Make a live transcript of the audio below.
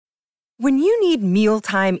When you need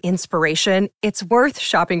mealtime inspiration, it's worth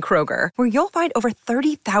shopping Kroger, where you'll find over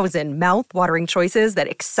 30,000 mouth-watering choices that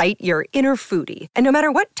excite your inner foodie. And no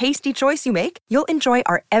matter what tasty choice you make, you'll enjoy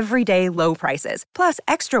our everyday low prices, plus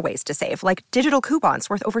extra ways to save, like digital coupons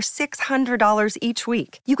worth over $600 each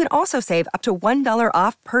week. You can also save up to $1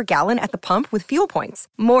 off per gallon at the pump with fuel points.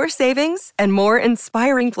 More savings and more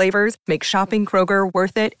inspiring flavors make shopping Kroger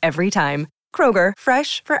worth it every time. Kroger,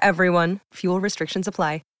 fresh for everyone. Fuel restrictions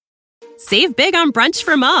apply. Save big on brunch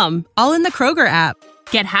for mom, all in the Kroger app.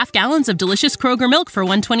 Get half gallons of delicious Kroger milk for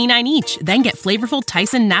 $1.29 each. Then get flavorful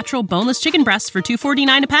Tyson natural boneless chicken breasts for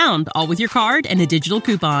 $2.49 a pound, all with your card and a digital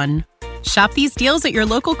coupon. Shop these deals at your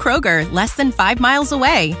local Kroger, less than 5 miles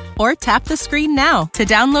away. Or tap the screen now to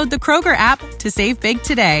download the Kroger app to save big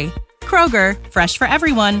today. Kroger, fresh for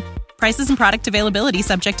everyone. Prices and product availability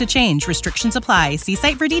subject to change. Restrictions apply. See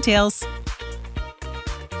site for details.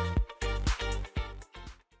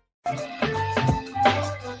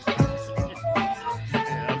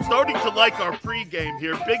 Starting to like our pregame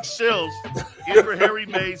here. Big Sills here for Harry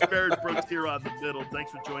Mays, Barrett Brooks here on the middle.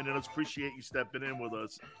 Thanks for joining us. Appreciate you stepping in with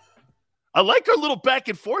us. I like our little back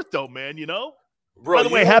and forth, though, man, you know? Bro, by the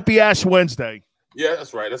way, happy Ash Wednesday. Yeah,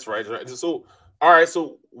 that's right. That's right. So, all right,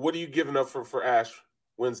 so what are you giving up for Ash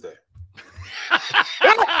Wednesday?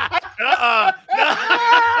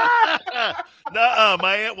 Nuh-uh.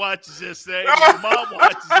 My aunt watches this thing. My mom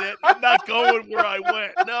watches it. I'm not going where I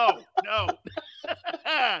went. No.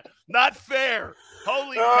 Not fair.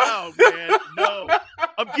 Holy cow, man. No.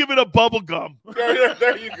 I'm giving up bubble gum.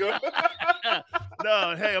 There you go.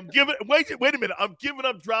 No, hey, wait a minute. I'm giving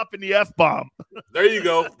up dropping the F-bomb. There you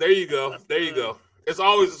go. It's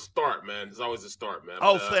always a start, man.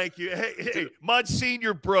 Oh, thank you. Hey,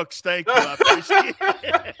 Monsignor Brooks, thank you. I appreciate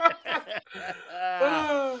it.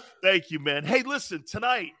 Thank you, man. Hey, listen,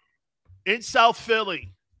 tonight in South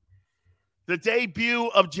Philly, the debut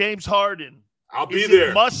of James Harden. I'll be there.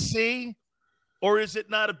 Is it must-see, or is it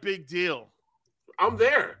not a big deal? I'm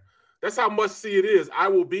there. That's how must-see it is. I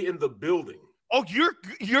will be in the building. Oh, you're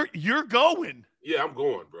going? Yeah, I'm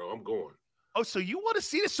going, bro. I'm going. Oh, so you want to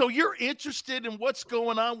see this? So you're interested in what's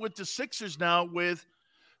going on with the Sixers now with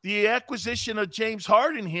the acquisition of James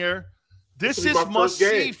Harden here. This is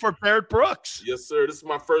must-see for Barrett Brooks. Yes, sir. This is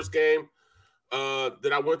my first game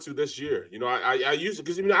that I went to this year. You know, I used it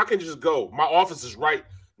because, you know, I can just go. My office is right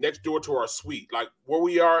next door to our suite. Like where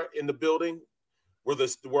we are in the building, where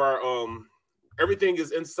everything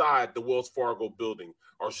is inside the Wells Fargo building,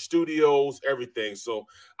 our studios, everything. So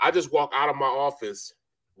I just walk out of my office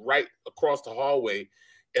right across the hallway,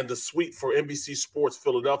 and the suite for NBC Sports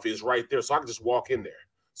Philadelphia is right there. So I can just walk in there.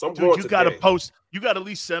 So I'm going. You got to post. You got to at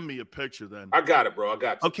least send me a picture then. I got it, bro. I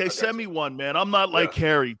got you. Okay, send me one, man. I'm not like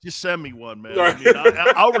Harry. Just send me one, man. I mean,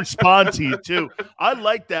 I'll respond to you too. I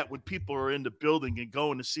like that when people are in the building and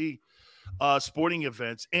going to see sporting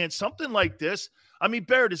events and something like this. I mean,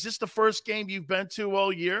 Barrett, is this the first game you've been to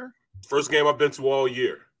all year? First game I've been to all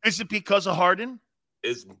year. Is it because of Harden?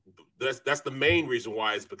 That's the main reason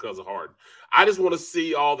why it's because of Harden. I just want to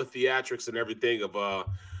see all the theatrics and everything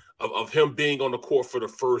of him being on the court for the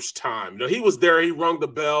first time. You know, he was there, he rung the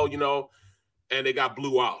bell, you know, and they got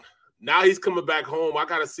blew out. Now he's coming back home. I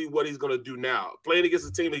got to see what he's going to do now. Playing against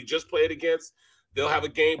the team that he just played against, they'll have a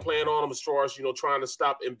game plan on him as far as, you know, trying to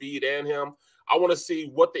stop Embiid and him. I want to see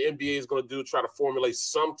what the NBA is going to do to try to formulate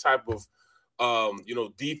some type of,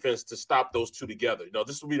 defense to stop those two together. You know,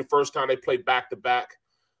 this will be the first time they play back-to-back,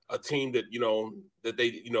 a team that, you know, that they,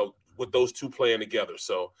 you know, with those two playing together.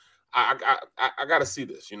 So I got to see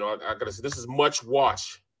this. You know, I got to see. This is much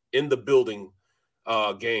watch in the building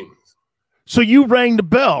game. So you rang the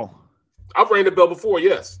bell. I've rang the bell before,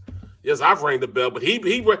 yes. Yes, I've rang the bell. But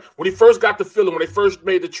he when he first got to Philly, when they first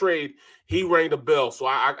made the trade, he rang the bell. So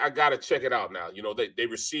I got to check it out now. You know, they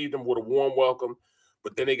received him with a warm welcome,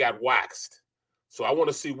 but then they got waxed. So I want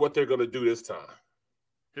to see what they're going to do this time.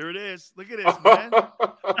 Here it is. Look at this, man.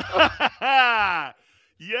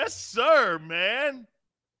 Yes, sir, man.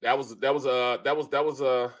 That was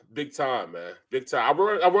a big time, man. Big time.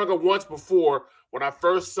 I worked once before when I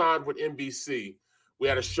first signed with NBC. We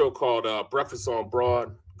had a show called Breakfast on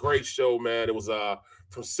Broad. Great show, man. It was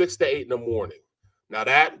from 6 to 8 in the morning. Now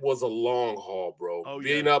that was a long haul, bro.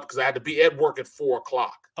 Being up because I had to be at work at 4:00.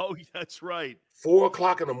 Oh, that's right.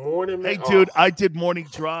 4:00 in the morning, man. Hey, dude, I did morning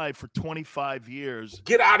drive for 25 years.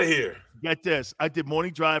 Get out of here. Get this. I did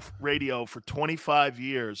morning drive radio for 25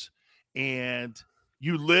 years, and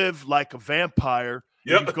you live like a vampire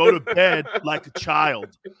You go to bed like a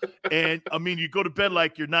child. And, I mean, you go to bed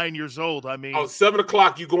like you're 9 years old. I mean. 7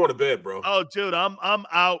 o'clock, you going to bed, bro. Oh, dude, I'm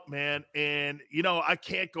out, man. And, I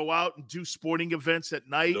can't go out and do sporting events at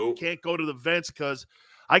night. Nope. Can't go to the events because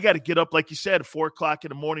I got to get up, like you said, at 4 o'clock in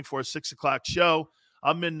the morning for a 6 o'clock show.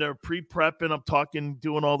 I'm in there pre-prepping. I'm talking,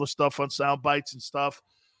 doing all the stuff on sound bites and stuff.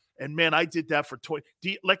 And, man, I did that for 20.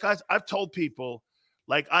 Like I've told people,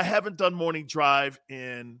 like, I haven't done morning drive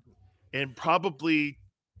in probably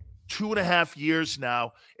 2.5 years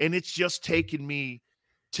now. And it's just taken me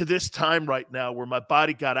to this time right now where my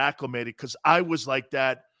body got acclimated because I was like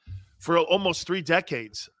that for almost 3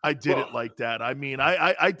 decades. I did it like that. I mean,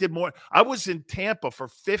 I did more. I was in Tampa for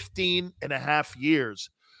 15.5 years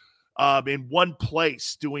in one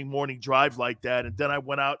place doing morning drive like that. And then I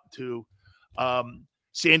went out to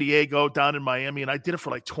San Diego, down in Miami, and I did it for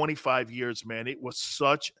like 25 years, man. It was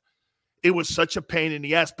such a pain in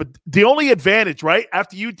the ass. But the only advantage, right,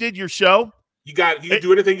 after you did your show, you could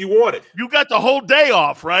do anything you wanted. You got the whole day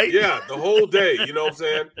off, right? Yeah, the whole day. You know what I'm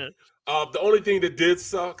saying? The only thing that did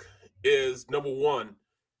suck is, number one,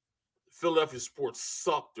 Philadelphia sports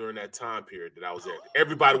sucked during that time period that I was at.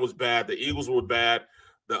 Everybody was bad. The Eagles were bad.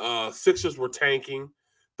 The Sixers were tanking.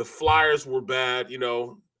 The Flyers were bad. It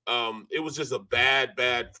was just a bad,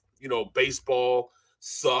 baseball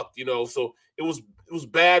sucked, So it was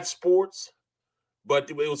bad sports, but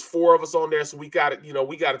it was 4 of us on there, so we got it,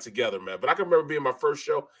 we got it together, man. But I can remember being my first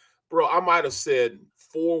show, bro. I might have said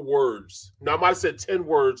 4 words. No, I might have said 10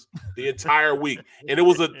 words the entire week, and it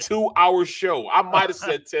was a 2-hour show. I might have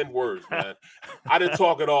said 10 words, man. I didn't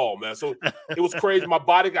talk at all, man. So it was crazy.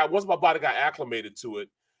 Once my body got acclimated to it,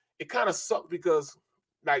 it kind of sucked because,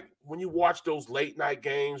 like, when you watch those late night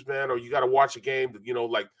games, man, or you got to watch a game,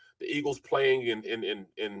 like the Eagles playing in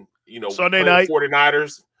Sunday night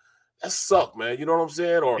 49ers, that sucked, man. You know what I'm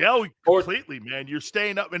saying? Completely, man. You're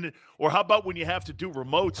staying up, or how about when you have to do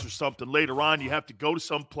remotes or something later on? You have to go to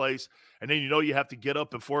some place, and then you have to get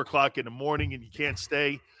up at 4 o'clock in the morning, and you can't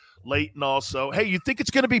stay late. And also, hey, you think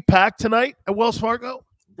it's going to be packed tonight at Wells Fargo?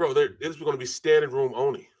 Bro, it's going to be standing room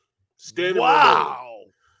only. Standing room only.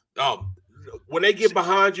 When they get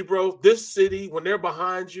behind you, bro, this city, when they're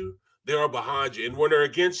behind you, they are behind you. And when they're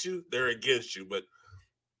against you, they're against you. But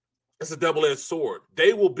it's a double-edged sword.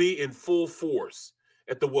 They will be in full force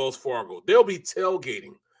at the Wells Fargo. They'll be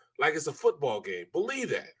tailgating like it's a football game. Believe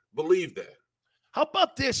that. Believe that. How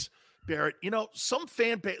about this, Barrett? Some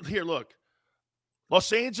fan base here, look,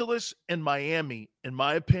 Los Angeles and Miami, in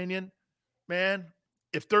my opinion, man,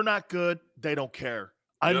 if they're not good, they don't care.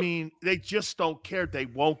 I mean, they just don't care. They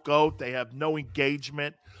won't go. They have no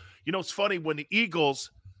engagement. It's funny, when the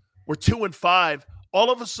Eagles were 2-5,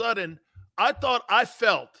 all of a sudden, I thought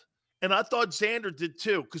Xander did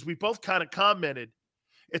too, because we both kind of commented.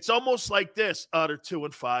 It's almost like this. They're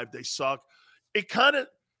 2-5. They suck.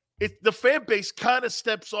 The fan base kind of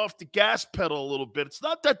steps off the gas pedal a little bit. It's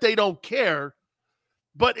not that they don't care,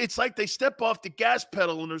 but it's like they step off the gas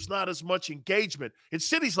pedal and there's not as much engagement. In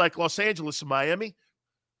cities like Los Angeles and Miami,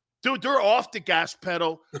 dude, they're off the gas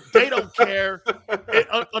pedal. They don't care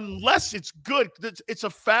unless it's good. It's a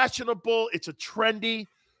fashionable, it's a trendy.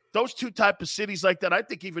 Those two type of cities like that. I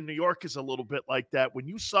think even New York is a little bit like that. When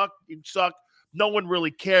you suck, you suck. No one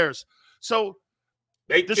really cares. So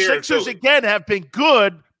the Sixers, again, have been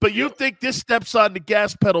good, but you think this steps on the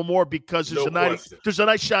gas pedal more because there's a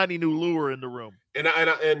nice shiny new lure in the room. And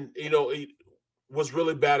what's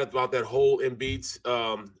really bad about that whole Embiid's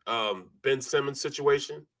Ben Simmons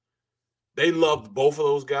situation, they loved both of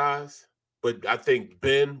those guys, but I think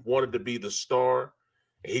Ben wanted to be the star.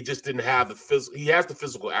 He just didn't have the physical. He has the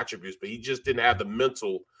physical attributes, but he just didn't have the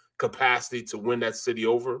mental capacity to win that city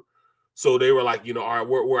over. So they were like, all right,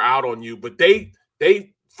 we're out on you. But they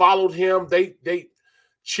followed him. They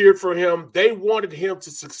cheered for him. They wanted him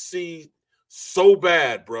to succeed so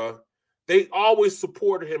bad, bro. They always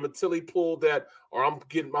supported him until he pulled that, or I'm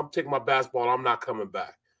taking my basketball. I'm not coming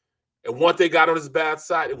back. And once they got on his bad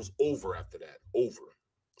side, it was over after that. Over.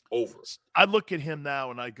 I look at him now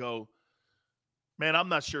and I go, man, I'm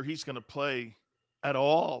not sure he's going to play at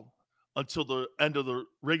all until the end of the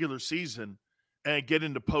regular season and get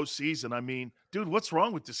into postseason. I mean, dude, what's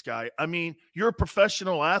wrong with this guy? I mean, you're a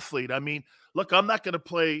professional athlete. I mean, look, I'm not going to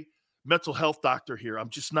play mental health doctor here. I'm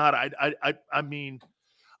just not. I mean,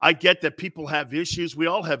 I get that people have issues. We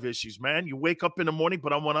all have issues, man. You wake up in the morning,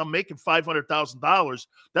 but when I'm making $500,000,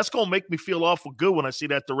 that's going to make me feel awful good when I see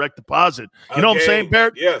that direct deposit. You know what I'm saying,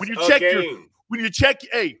 Barrett? Yes, when you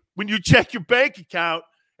check your bank account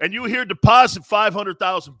and you hear deposit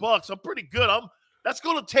 $500,000, I'm pretty good. That's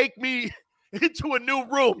going to take me into a new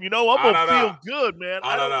room. I'm going to feel good, man.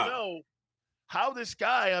 I don't know how this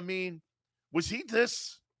guy, I mean, was he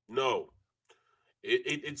this? No.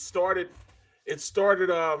 It started.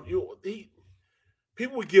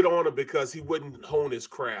 People would get on him because he wouldn't hone his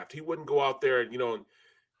craft. He wouldn't go out there and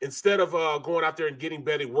instead of going out there and getting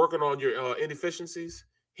better, working on your inefficiencies,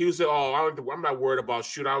 he would say, "Oh, I'm not worried about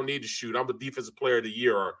shoot. I don't need to shoot. I'm a defensive player of the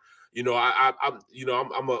year, or I'm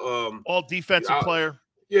a all defensive player.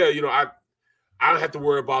 Yeah, I don't have to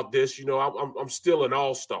worry about this. I'm still an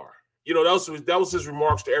all-star. That was his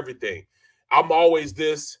remarks to everything. I'm always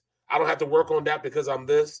this. I don't have to work on that because I'm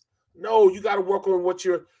this. No, you got to work on what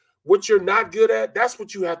you're not good at. That's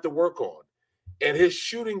what you have to work on. And his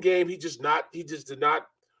shooting game, he just did not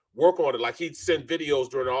work on it. Like he'd send videos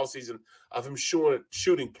during the offseason of him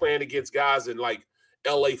shooting, playing against guys in like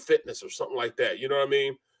LA Fitness or something like that. You know what I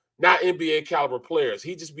mean? Not NBA caliber players.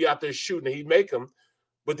 He'd just be out there shooting and he'd make them.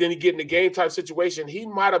 But then he get in a game type situation. He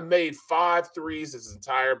might have made 5 threes his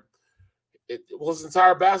entire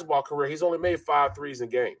basketball career. He's only made 5 threes in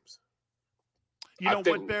games. You know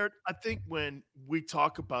what, Barrett? I think when we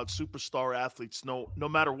talk about superstar athletes, no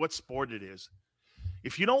matter what sport it is,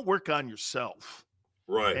 if you don't work on yourself,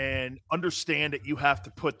 right, and understand that you have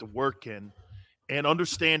to put the work in, and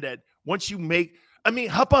understand that once you make – I mean,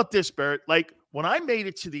 how about this, Barrett? Like when I made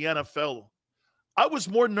it to the NFL, I was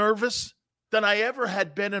more nervous than I ever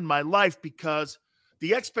had been in my life because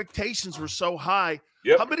the expectations were so high.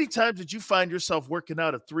 Yep. How many times did you find yourself working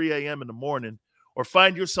out at 3 a.m. in the morning or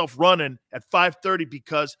find yourself running at 5:30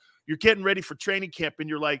 because you're getting ready for training camp and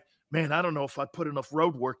you're like, man, I don't know if I put enough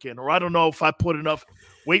road work in, or I don't know if I put enough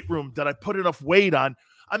weight room, that I put enough weight on.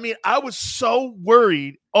 I mean, I was so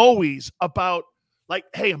worried always about like,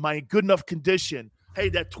 hey, am I in good enough condition? Hey,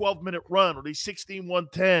 that 12-minute run or these 16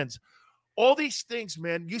 110s. All these things,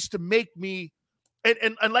 man, used to make me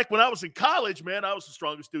and like when I was in college, man, I was the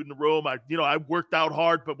strongest dude in the room. I worked out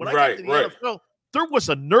hard, but when I got to the NFL, there was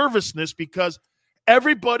a nervousness because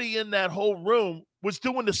everybody in that whole room was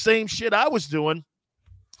doing the same shit I was doing.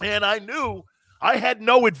 And I knew I had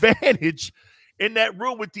no advantage in that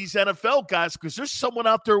room with these NFL guys because there's someone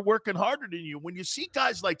out there working harder than you. When you see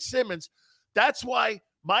guys like Simmons, that's why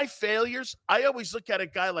my failures, I always look at a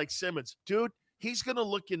guy like Simmons. Dude, he's going to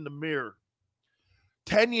look in the mirror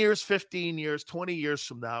 10 years, 15 years, 20 years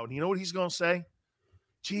from now. And you know what he's going to say?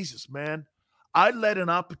 Jesus, man, I let an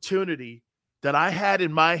opportunity that I had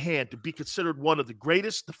in my hand to be considered one of the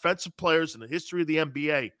greatest defensive players in the history of the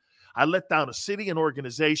NBA. I let down a city and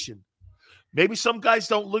organization. Maybe some guys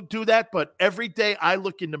don't do that, but every day I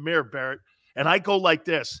look in the mirror, Barrett, and I go like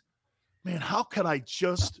this. Man, how could I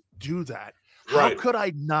just do that? Right. How could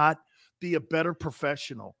I not be a better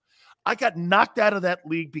professional? I got knocked out of that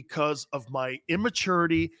league because of my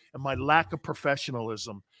immaturity and my lack of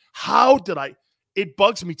professionalism. How did I? It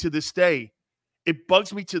bugs me to this day. It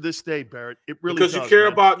bugs me to this day, Barrett. It really because does. You care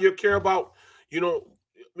about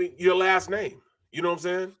your last name. You know what I'm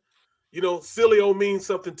saying? Sileo means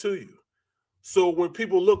something to you. So when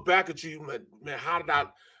people look back at you, man, how did I?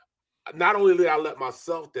 Not only did I let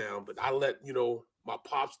myself down, but I let my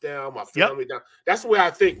pops down, my family down. That's the way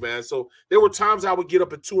I think, man. So there were times I would get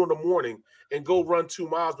up at 2 a.m. and go run 2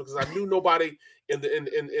 miles because I knew nobody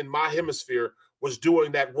in my hemisphere was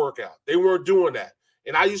doing that workout. They weren't doing that,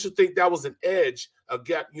 and I used to think that was an edge, a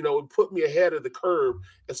gap. It put me ahead of the curve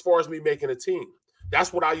as far as me making a team.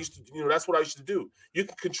 That's what I used to. That's what I used to do. You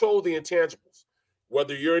can control the intangibles,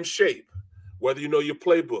 whether you're in shape, whether you know your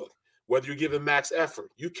playbook, whether you're giving max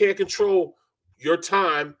effort. You can't control your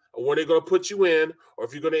time or when they're going to put you in or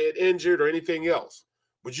if you're going to get injured or anything else.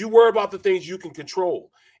 But you worry about the things you can control.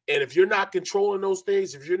 And if you're not controlling those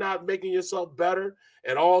things, if you're not making yourself better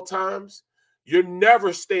at all times, you're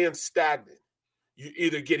never staying stagnant. You're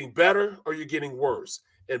either getting better or you're getting worse.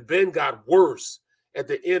 And Ben got worse at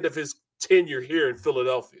the end of his tenure here in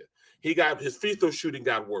Philadelphia. His free throw shooting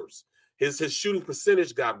got worse. His shooting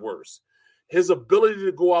percentage got worse. His ability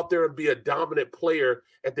to go out there and be a dominant player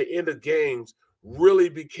at the end of games really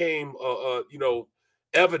became,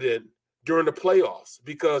 evident during the playoffs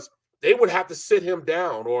because they would have to sit him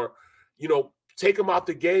down or, take him out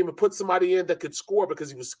the game and put somebody in that could score because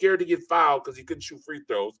he was scared to get fouled because he couldn't shoot free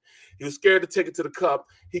throws. He was scared to take it to the cup.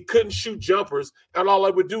 He couldn't shoot jumpers. And all I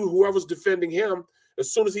would do, whoever's defending him,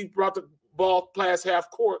 as soon as he brought the ball past half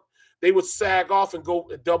court, they would sag off and go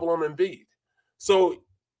and double on Embiid. So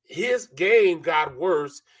his game got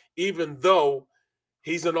worse, even though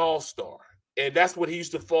he's an all-star. And that's what he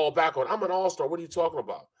used to fall back on. I'm an all-star. What are you talking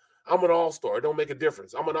about? I'm an all-star. It don't make a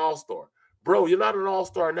difference. I'm an all-star. Bro, you're not an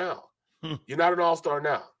all-star now. You're not an all-star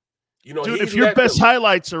now. Dude, if your best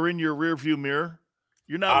highlights are in your rearview mirror,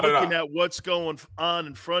 you're not looking at what's going on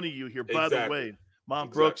in front of you here. By the way, Mom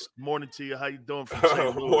Exactly. Brooks, morning to you. How you doing from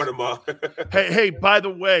St. Louis? Morning, Mom. Hey, by the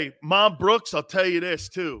way, Mom Brooks, I'll tell you this,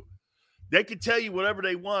 too. They can tell you whatever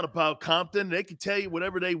they want about Compton. They can tell you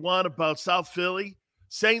whatever they want about South Philly.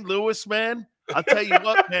 St. Louis, man, I'll tell you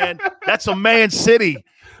what, man, that's a man city.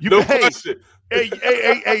 No question.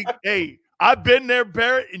 Hey, I've been there,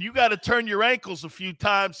 Barrett, and you got to turn your ankles a few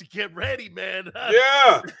times to get ready, man.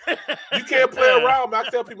 Yeah. You can't play around, man. I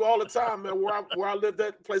tell people all the time, man, where I lived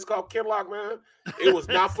at a place called Kinlock, man, it was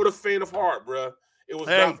not for the faint of heart, bro. It was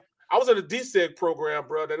not. I was in a DSEG program,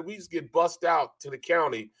 bro, that we used to get bussed out to the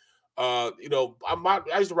county. I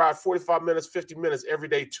used to ride 45 minutes, 50 minutes every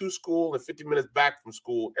day to school and 50 minutes back from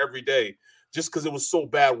school every day just because it was so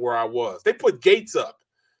bad where I was. They put gates up.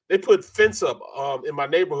 They put fence up in my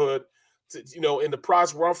neighborhood. In the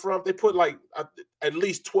process where I'm from, they put like at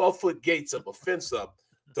least 12-foot gates up, a fence up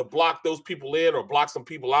to block those people in or block some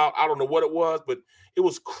people out. I don't know what it was, but it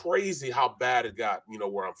was crazy how bad it got,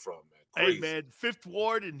 where I'm from, man. Crazy. Hey, man, Fifth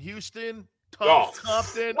Ward in Houston,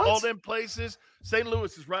 Compton, all them places. St.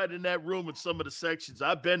 Louis is right in that room in some of the sections.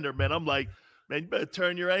 I've been there, man. I'm like, man, you better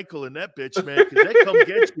turn your ankle in that bitch, man, because they come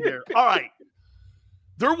get you there. All right.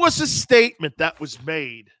 There was a statement that was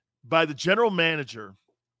made by the general manager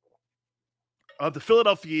of the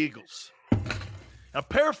Philadelphia Eagles. I'm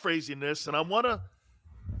paraphrasing this, and I want to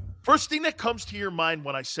 – first thing that comes to your mind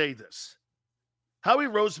when I say this, Howie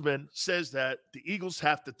Roseman says that the Eagles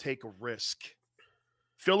have to take a risk.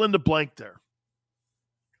 Fill in the blank there.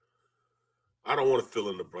 I don't want to fill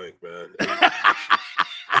in the blank, man.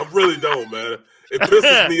 I really don't, man. It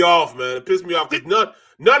pisses me off, man. It pisses me off because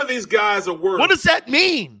none of these guys are worth. What does that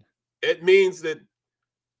mean? It means that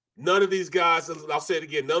none of these guys, I'll say it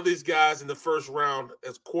again, none of these guys in the first round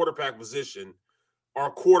as quarterback position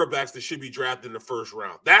are quarterbacks that should be drafted in the first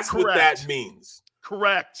round. That's Correct. What that means.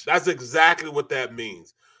 Correct. That's exactly what that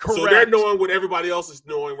means. Correct. So they're knowing what everybody else is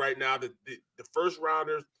knowing right now, that the first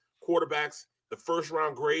rounders, quarterbacks, the first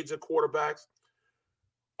round grades of quarterbacks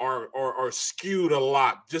are skewed a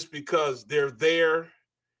lot. Just because they're there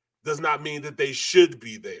does not mean that they should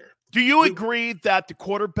be there. Do you agree that the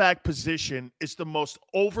quarterback position is the most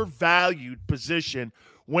overvalued position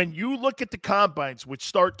when you look at the combines, which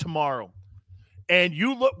start tomorrow, and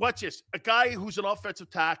you look, watch this, a guy who's an offensive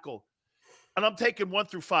tackle, and I'm taking 1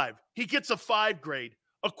 through 5, he gets a 5 grade.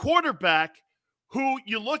 A quarterback who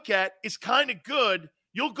you look at is kind of good,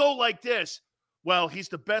 you'll go like this, well, he's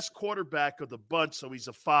the best quarterback of the bunch, so he's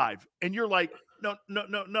a 5. And you're like,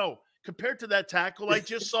 no. Compared to that tackle I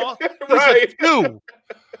just saw, Right. He's a 2.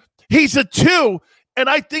 He's a 2, and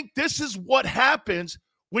I think this is what happens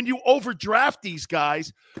when you overdraft these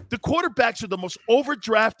guys. The quarterbacks are the most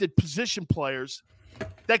overdrafted position players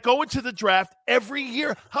that go into the draft every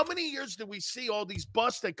year. How many years do we see all these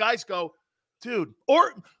busts that guys go, dude,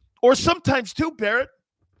 or sometimes too, Barrett,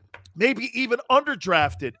 maybe even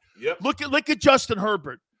underdrafted. Yep. Look at Justin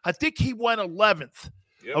Herbert. I think he went 11th.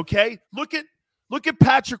 Yep. Okay? Look at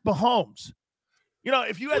Patrick Mahomes.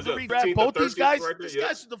 If you had to redraft both these guys, these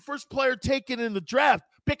guys are the first player taken in the draft.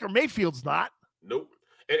 Baker Mayfield's not. Nope.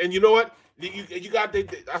 And you know what? You got.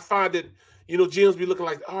 I find that GMs be looking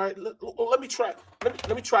like, all right, let me try.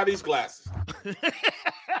 Let me try these glasses. No.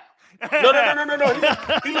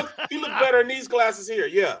 He look better in these glasses here.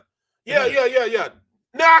 Yeah.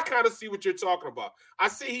 Now I kind of see what you're talking about. I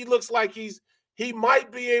see he looks like he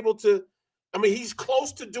might be able to. I mean, he's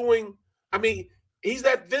close to doing. I mean, he's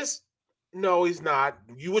at this. No, he's not.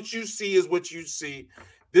 What you see is what you see.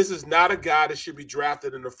 This is not a guy that should be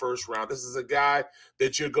drafted in the first round. This is a guy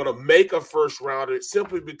that you're going to make a first rounder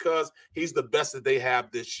simply because he's the best that they have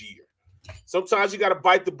this year. Sometimes you got to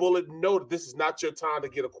bite the bullet and know that this is not your time to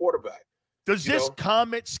get a quarterback. Does this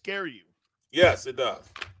comment scare you? Yes, it does.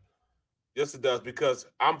 Yes, it does, because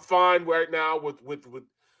I'm fine right now with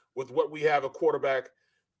what we have a quarterback,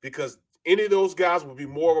 because any of those guys will be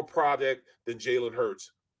more of a product than Jalen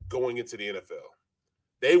Hurts going into the NFL.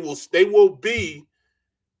 They will be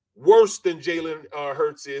worse than Jalen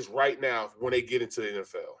Hurts is right now when they get into the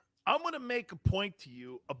NFL. I'm going to make a point to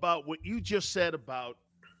you about what you just said about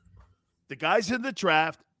the guys in the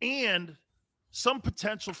draft and some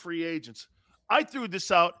potential free agents. I threw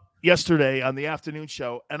this out yesterday on the afternoon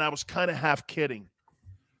show, and I was kind of half kidding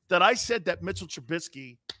that I said that Mitchell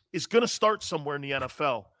Trubisky is going to start somewhere in the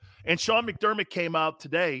NFL. And Sean McDermott came out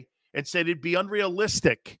today and said it'd be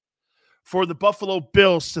unrealistic for the Buffalo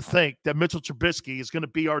Bills to think that Mitchell Trubisky is going to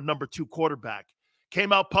be our number 2 quarterback.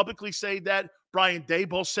 Came out publicly saying that. Brian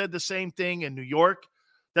Daboll said the same thing in New York,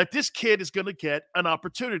 that this kid is going to get an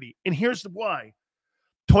opportunity. And here's the why.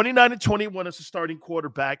 29-21 as a starting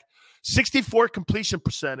quarterback, 64 completion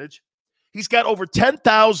percentage. He's got over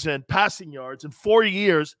 10,000 passing yards in 4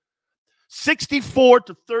 years, 64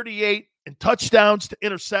 to 38 in touchdowns to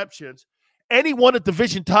interceptions, and he won a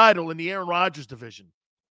division title in the Aaron Rodgers division.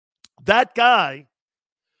 That guy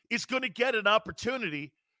is going to get an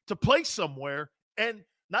opportunity to play somewhere, and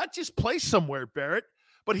not just play somewhere, Barrett,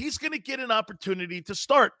 but he's going to get an opportunity to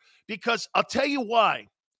start, because I'll tell you why.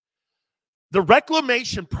 The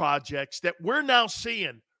reclamation projects that we're now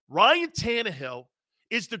seeing, Ryan Tannehill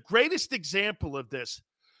is the greatest example of this.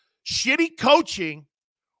 Shitty coaching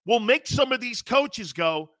will make some of these coaches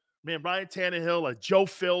go, man, Ryan Tannehill, Joe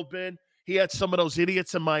Philbin, he had some of those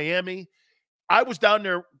idiots in Miami. I was down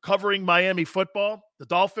there covering Miami football, the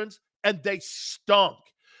Dolphins, and they stunk.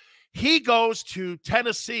 He goes to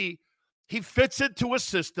Tennessee. He fits into a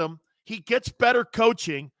system. He gets better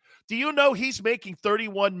coaching. Do you know he's making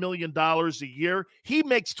 $31 million a year? He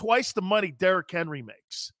makes twice the money Derrick Henry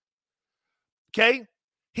makes. Okay?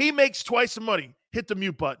 He makes twice the money. Hit the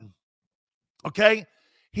mute button. Okay?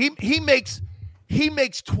 He makes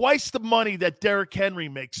twice the money that Derrick Henry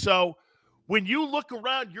makes. So when you look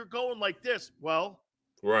around, you're going like this. Well,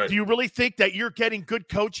 right. Do you really think that you're getting good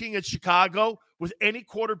coaching in Chicago with any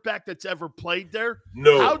quarterback that's ever played there?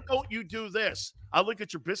 No. How don't you do this? I look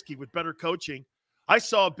at Trubisky with better coaching. I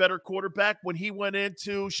saw a better quarterback when he went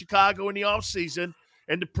into Chicago in the offseason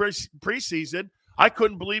and the preseason. I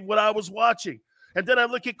couldn't believe what I was watching. And then I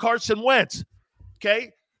look at Carson Wentz.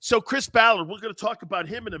 Okay? So Chris Ballard, we're going to talk about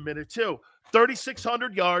him in a minute too.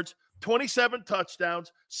 3,600 yards, 27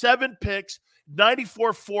 touchdowns, 7 picks,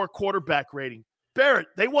 94.4 quarterback rating. Barrett,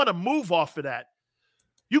 they want to move off of that.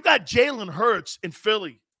 You got Jalen Hurts in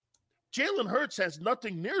Philly. Jalen Hurts has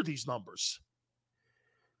nothing near these numbers.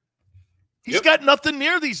 He's got nothing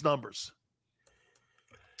near these numbers.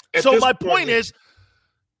 So my point is,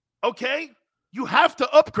 okay, you have to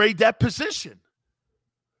upgrade that position.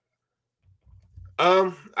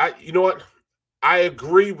 You know what? I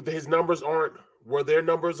agree with his numbers aren't where their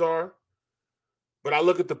numbers are, but I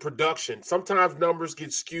look at the production. Sometimes numbers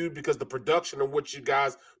get skewed because the production of what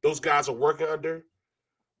those guys are working under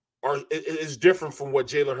is different from what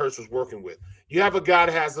Jalen Hurts was working with. You have a guy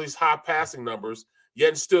that has these high passing numbers,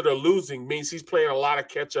 yet still they're losing, means he's playing a lot of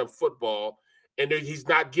catch-up football, and he's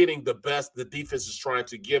not getting the best the defense is trying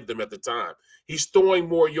to give them at the time. He's throwing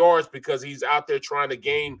more yards because he's out there trying to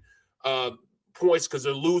gain points because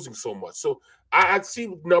they're losing so much. So I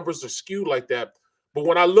see numbers are skewed like that. But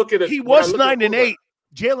when I look at it, he was 9-8.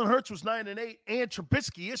 Jalen Hurts was 9-8, and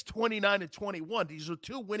Trubisky is 29-21. These are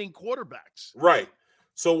two winning quarterbacks. Right.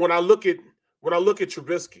 So when I look at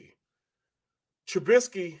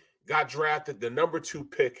Trubisky got drafted the number 2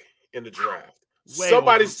 pick in the draft.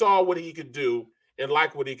 Somebody saw what he could do and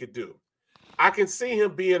liked what he could do. I can see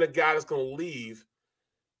him being a guy that's going to leave,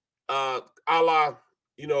 a la,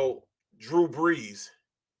 Drew Brees,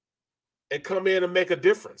 and come in and make a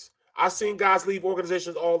difference. I've seen guys leave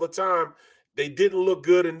organizations all the time. They didn't look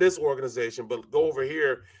good in this organization, but go over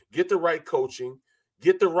here, get the right coaching,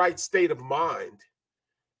 get the right state of mind.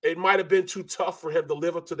 It might have been too tough for him to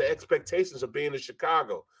live up to the expectations of being in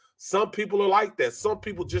Chicago. Some people are like that. Some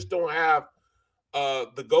people just don't have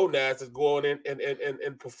the gonads to go in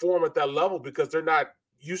and perform at that level because they're not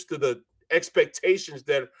used to the expectations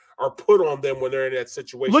that are put on them when they're in that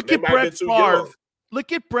situation. Look at Brett Favre.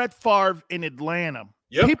 Look at Brett Favre in Atlanta.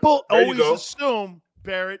 Yep. People always assume,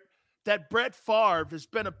 Barrett, that Brett Favre has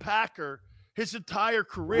been a Packer his entire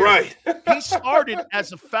career. Right. He started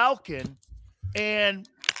as a Falcon, and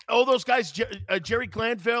all those guys, Jerry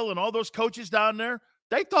Glanville and all those coaches down there,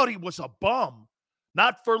 they thought he was a bum.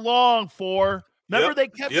 Not for long, Remember they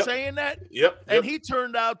kept saying that? Yep. And he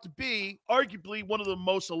turned out to be arguably one of the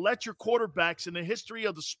most electric quarterbacks in the history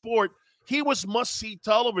of the sport. He was must-see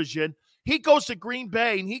television. He goes to Green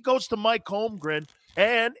Bay, and he goes to Mike Holmgren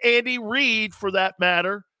and Andy Reid, for that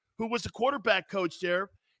matter, who was the quarterback coach there.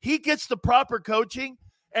 He gets the proper coaching,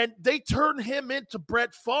 and they turn him into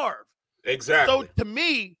Brett Favre. Exactly. So to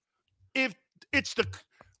me, if it's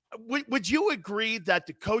would you agree that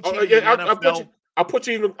the coaching in the NFL? I'll put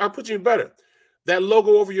you even better. That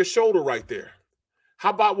logo over your shoulder right there. How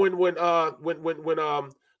about when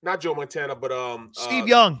not Joe Montana, but Steve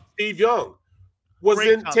Young. Steve Young was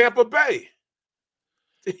Great in comment. Tampa Bay.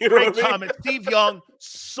 You know Great comment. Steve Young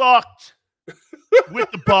sucked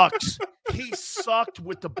with the Bucs. He sucked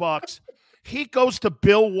with the Bucs. He goes to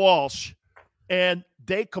Bill Walsh, and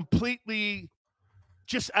they completely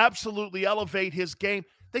just absolutely elevate his game.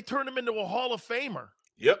 They turn him into a Hall of Famer.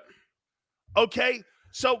 Yep. Okay,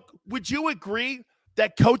 so would you agree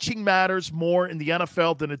that coaching matters more in the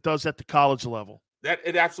NFL than it does at the college level? That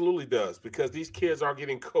it absolutely does, because these kids aren't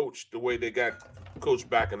getting coached the way they got coached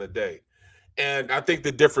back in the day. And I think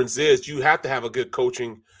the difference is you have to have a good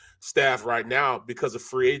coaching staff right now because of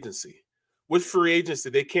free agency. With free agency,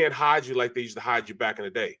 they can't hide you like they used to hide you back in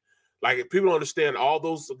the day. Like, if people don't understand, all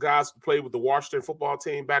those guys who played with the Washington football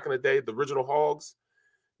team back in the day, the original Hogs,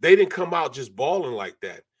 they didn't come out just balling like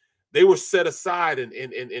that. They were set aside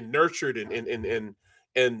and nurtured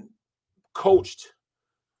and coached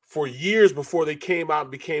for years before they came out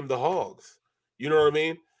and became the Hogs. You know what I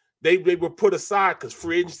mean? They were put aside because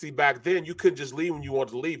free agency back then, you couldn't just leave when you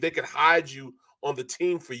wanted to leave. They could hide you on the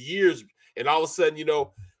team for years, and all of a sudden,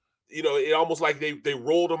 it almost like they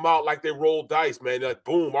rolled them out like they rolled dice, man. Like,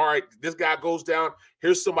 boom, all right, this guy goes down.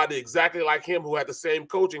 Here's somebody exactly like him who had the same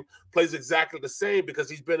coaching, plays exactly the same because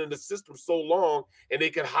he's been in the system so long, and they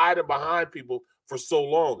can hide him behind people for so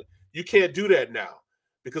long. You can't do that now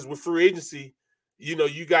because with free agency,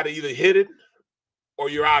 you got to either hit it or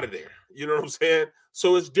you're out of there. You know what I'm saying?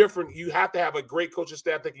 So it's different. You have to have a great coaching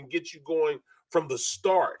staff that can get you going from the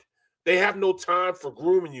start. They have no time for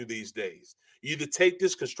grooming you these days. You either take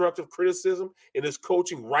this constructive criticism and this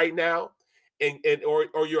coaching right now,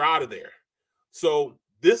 or you're out of there. So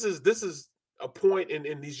this is a point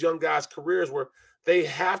in these young guys' careers where they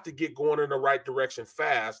have to get going in the right direction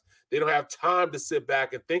fast. They don't have time to sit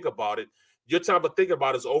back and think about it. Your time to think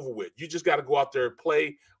about it is over with. You just got to go out there and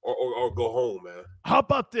play or go home, man. How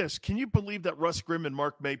about this? Can you believe that Russ Grimm and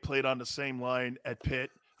Mark May played on the same line at Pitt?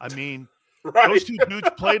 I mean, right. Those two dudes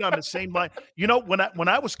played on the same line. When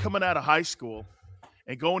I was coming out of high school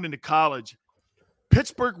and going into college,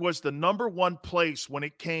 Pittsburgh was the number one place when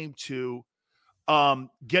it came to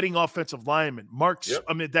getting offensive linemen.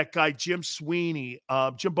 That guy Jim Sweeney,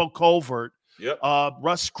 Jimbo Colvert,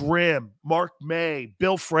 Russ Grimm, Mark May,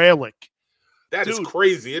 Bill Fralick. That is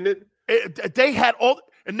crazy, isn't it? They had all,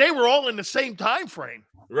 and they were all in the same time frame,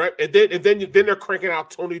 right? And then they're cranking out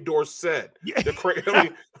Tony Dorsett,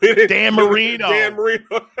 Dan Marino,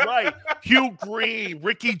 right? Hugh Green,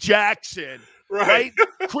 Ricky Jackson, right?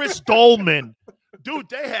 Chris Dolman, dude.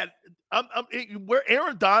 They had where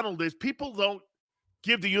Aaron Donald is. People don't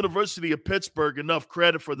give the University of Pittsburgh enough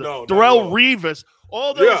credit for Darrelle Revis,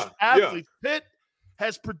 all those athletes. Yeah. Pitt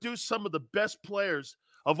has produced some of the best players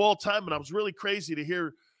of all time, and I was really crazy to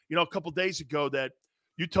hear, a couple days ago that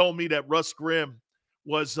you told me that Russ Grimm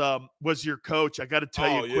was your coach. I got to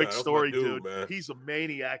tell you a quick story, dude. Man. He's a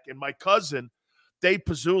maniac. And my cousin, Dave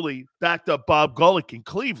Pizzulli, backed up Bob Gullick in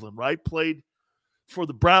Cleveland, right? Played for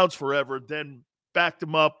the Browns forever, then backed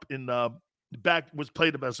him up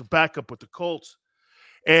played him as a backup with the Colts.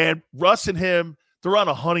 And Russ and him, they're on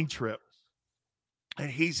a hunting trip,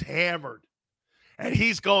 and he's hammered. And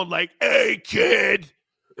he's going like, "Hey, kid,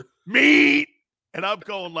 meat." And I'm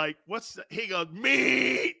going like, "What's that?" He goes,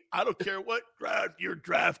 "Meat. I don't care what draft you're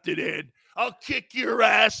drafted in. I'll kick your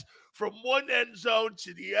ass from one end zone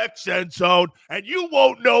to the X end zone, and you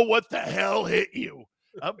won't know what the hell hit you."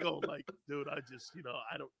 I'm going like, dude, I just,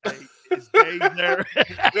 is Dave there?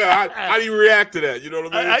 How do you react to that? You know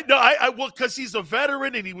what I mean? Well, because he's a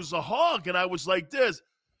veteran and he was a hog, and I was like this.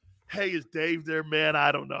 Hey, is Dave there, man?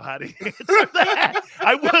 I don't know how to answer that.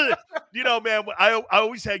 I would, man, I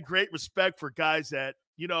always had great respect for guys that,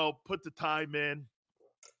 put the time in,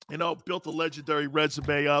 built a legendary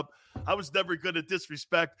resume up. I was never good at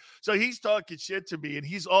disrespect. So he's talking shit to me, and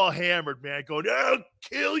he's all hammered, man, going, "I'll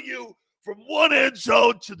kill you from one end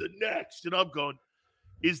zone to the next." And I'm going,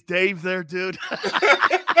 is Dave there, dude?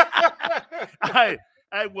 I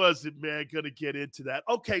wasn't, man, going to get into that.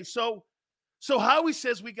 Okay, so Howie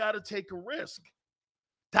says we got to take a risk.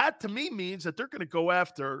 That, to me, means that they're going to go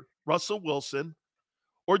after Russell Wilson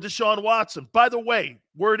or Deshaun Watson. By the way,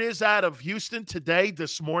 word is out of Houston today,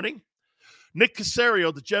 this morning, Nick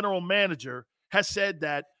Caserio, the general manager, has said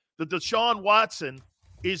that the Deshaun Watson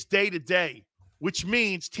is day-to-day, which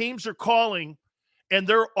means teams are calling and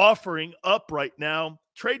they're offering up right now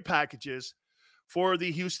trade packages for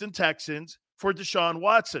the Houston Texans for Deshaun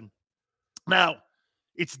Watson. Now,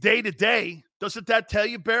 it's day-to-day. Doesn't that tell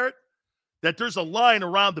you, Barrett, that there's a line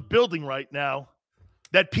around the building right now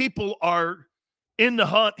that people are in the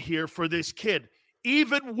hunt here for this kid,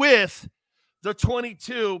 even with the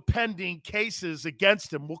 22 pending cases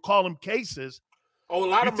against him? We'll call them cases. Oh, a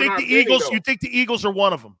lot of them think the Eagles. You think the Eagles are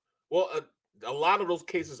one of them? Well, a lot of those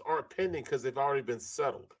cases aren't pending because they've already been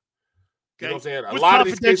settled. You know what I'm saying? With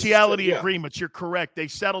confidentiality agreements, you're correct. They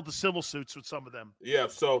settled the civil suits with some of them. Yeah.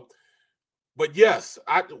 So, but yes,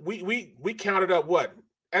 we counted up what?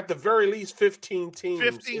 At the very least 15 teams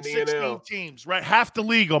 16 teams, right? Half the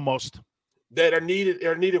league almost. That are needed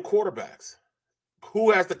quarterbacks.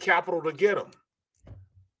 Who has the capital to get them?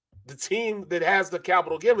 The team that has the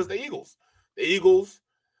capital to give them is the Eagles. The Eagles,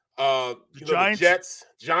 The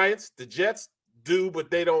Giants, the Jets do,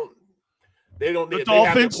 but they don't need. They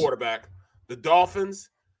have their quarterback. The Dolphins.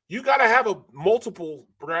 You got to have multiple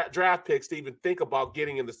draft picks to even think about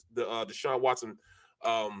getting in the Deshaun Watson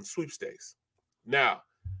sweepstakes. Now,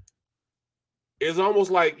 it's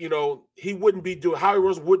almost like Howie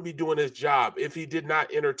Roseman wouldn't be doing his job if he did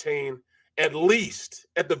not entertain at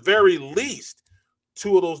the very least,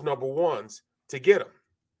 two of those number ones to get him.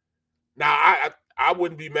 Now, I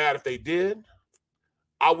wouldn't be mad if they did.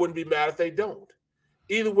 I wouldn't be mad if they don't.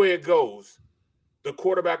 Either way it goes, the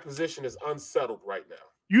quarterback position is unsettled right now.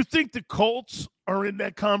 You think the Colts are in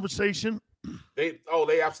that conversation? They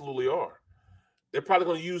absolutely are. They're probably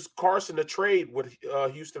going to use Carson to trade with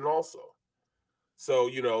Houston also. So,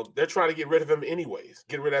 they're trying to get rid of him anyways.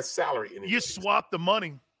 Get rid of that salary anyways. You swap the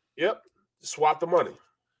money. Yep. Swap the money.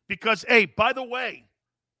 Because, hey, by the way,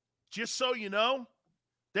 just so you know,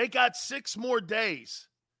 they got 6 more days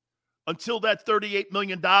until that $38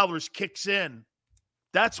 million kicks in.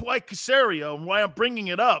 That's why Caserio, and why I'm bringing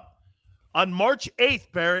it up, on March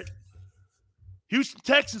 8th, Barrett, Houston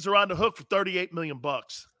Texans are on the hook for $38 million.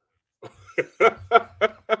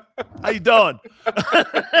 How you doing?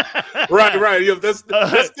 Right.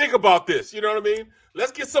 Let's think about this. You know what I mean?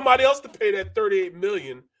 Let's get somebody else to pay that $38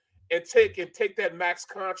 million and take that max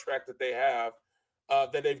contract that they have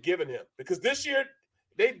that they've given him. Because this year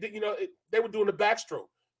they were doing the backstroke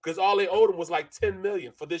because all they owed him was like $10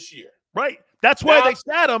 million for this year. Right. That's why they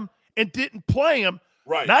sat him and didn't play him.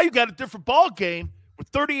 Right. Now you got a different ball game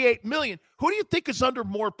with $38 million. Who do you think is under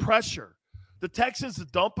more pressure? The Texans to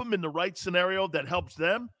dump him in the right scenario that helps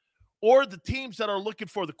them, or the teams that are looking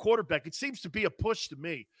for the quarterback? It seems to be a push to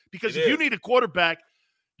me because if you need a quarterback,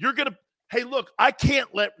 you're going to – hey, look, I can't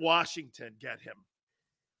let Washington get him.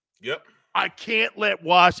 Yep. I can't let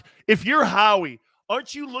if you're Howie,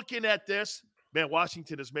 aren't you looking at this? Man,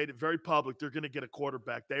 Washington has made it very public. They're going to get a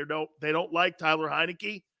quarterback. They don't like Tyler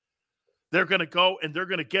Heineke. They're going to go and they're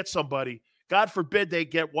going to get somebody. God forbid they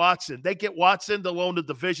get Watson. They get Watson, they'll own the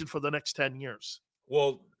division for the next 10 years.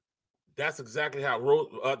 Well, that's exactly how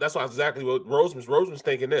exactly what Roseman's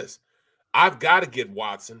thinking this. I've got to get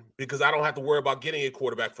Watson because I don't have to worry about getting a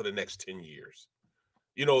quarterback for the next 10 years.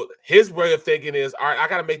 His way of thinking is, all right, I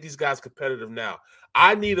got to make these guys competitive now.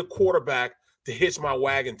 I need a quarterback to hitch my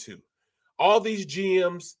wagon to. All these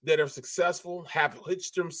GMs that are successful have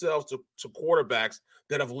hitched themselves to quarterbacks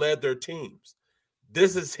that have led their teams.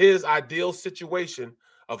 This is his ideal situation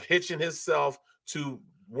of hitching himself to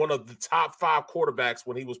one of the top 5 quarterbacks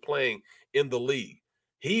when he was playing in the league.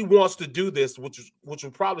 He wants to do this, which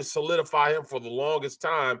will probably solidify him for the longest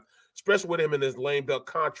time, especially with him in his lame duck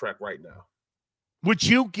contract right now. Would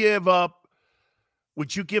you give up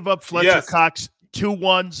Fletcher Cox 2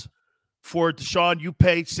 1s for Deshaun? You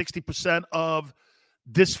paid 60% of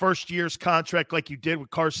this first year's contract like you did with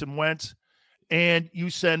Carson Wentz, and you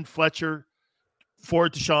send Fletcher for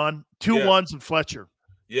Deshaun, 2 1s and Fletcher.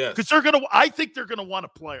 Yes. Because I think they're gonna want a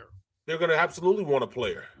player. They're gonna absolutely want a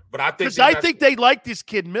player. But I think they like this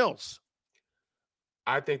kid Mills.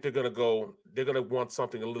 I think they're gonna want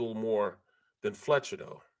something a little more than Fletcher,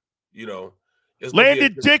 though.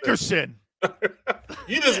 Landon Dickerson.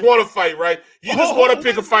 You just want to fight, right? You just want to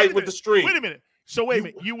pick a fight with the stream. Wait a minute. So wait a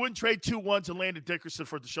minute. You wouldn't trade 2 1s and Landon Dickerson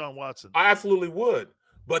for Deshaun Watson? I absolutely would.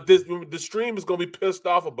 But the stream is going to be pissed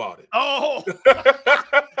off about it. Oh.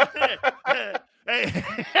 Hey,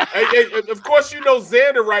 of course,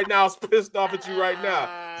 Xander right now is pissed off at you right now.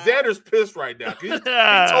 Xander's pissed right now. He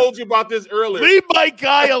told you about this earlier. Leave my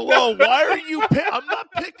guy alone. Why are you I'm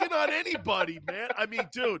not picking on anybody, man. I mean,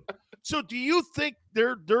 dude. So do you think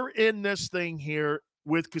they're in this thing here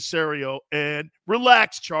with Caserio? And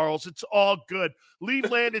relax, Charles. It's all good. Leave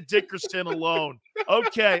Landon Dickerson alone.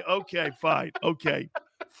 Okay, fine. Okay,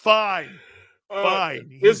 fine. Hold on.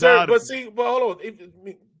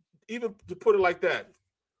 Even to put it like that,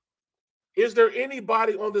 is there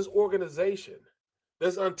anybody on this organization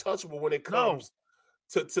that's untouchable when it comes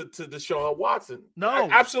to Deshaun Watson? No.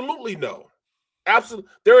 Absolutely no. Absolutely.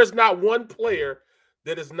 There is not one player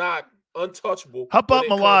that is not untouchable. How about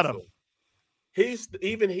Mulatto? He's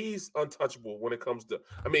untouchable when it comes to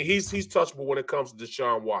he's touchable when it comes to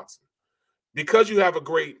Deshaun Watson. Because you have a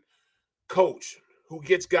great coach who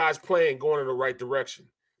gets guys playing going in the right direction.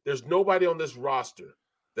 There's nobody on this roster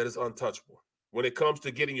that is untouchable when it comes to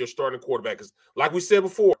getting your starting quarterback. Because like we said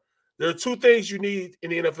before, there are 2 things you need in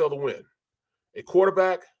the NFL to win: a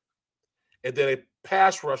quarterback and then a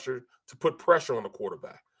pass rusher to put pressure on the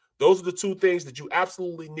quarterback. Those are the 2 things that you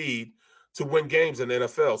absolutely need to win games in the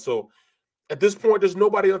NFL. So at this point, there's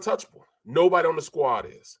nobody untouchable. Nobody on the squad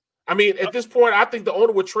is. At this point, I think the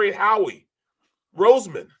owner would trade Howie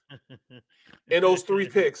Roseman and those 3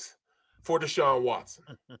 picks for Deshaun Watson.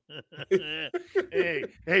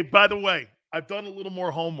 Hey, by the way, I've done a little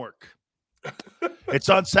more homework. It's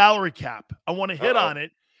on salary cap. I want to hit on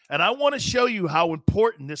it, and I want to show you how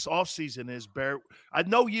important this offseason is, Barrett. I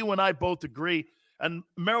know you and I both agree, and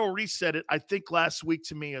Merrill Reese said it, I think, last week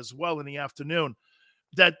to me as well in the afternoon,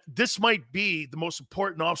 that this might be the most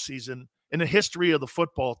important offseason in the history of the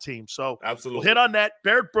football team. So absolutely, we'll hit on that.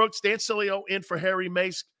 Barrett Brooks, Dan Sileo in for Harry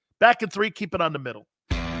Mace. Back in 3, keep it on the middle.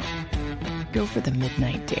 Go for the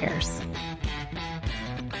midnight dares.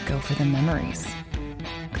 Go for the memories.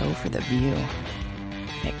 Go for the view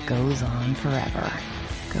that goes on forever.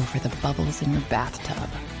 Go for the bubbles in your bathtub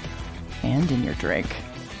and in your drink.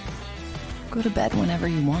 Go to bed whenever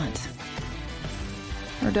you want.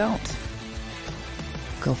 Or don't.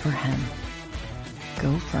 Go for him.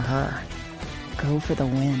 Go for her. Go for the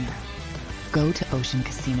win. Go to Ocean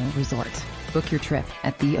Casino Resort. Book your trip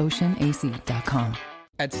at theoceanac.com.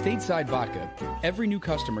 At Stateside Vodka, every new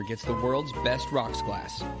customer gets the world's best rocks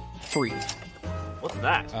glass. Free. What's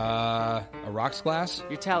that? A rocks glass?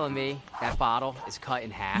 You're telling me that bottle is cut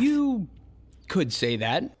in half? You could say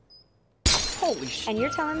that. Holy shit. And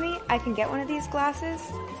you're telling me I can get one of these glasses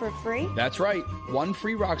for free? That's right. 1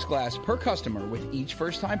 free rocks glass per customer with each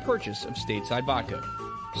first-time purchase of Stateside Vodka.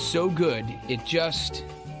 So good, it just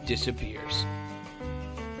disappears.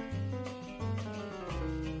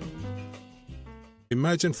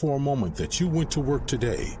 Imagine for a moment that you went to work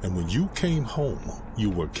today and when you came home, you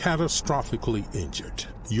were catastrophically injured.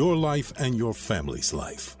 Your life and your family's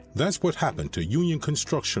life. That's what happened to union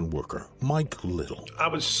construction worker Mike Little. I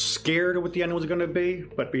was scared of what the end was going to be,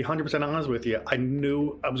 but to be 100% honest with you, I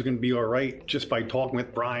knew I was going to be all right just by talking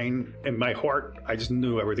with Brian. In my heart, I just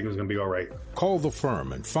knew everything was going to be all right. Call the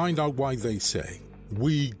firm and find out why they say,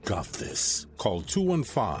 "We got this." Call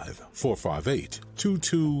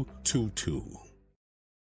 215-458-2222.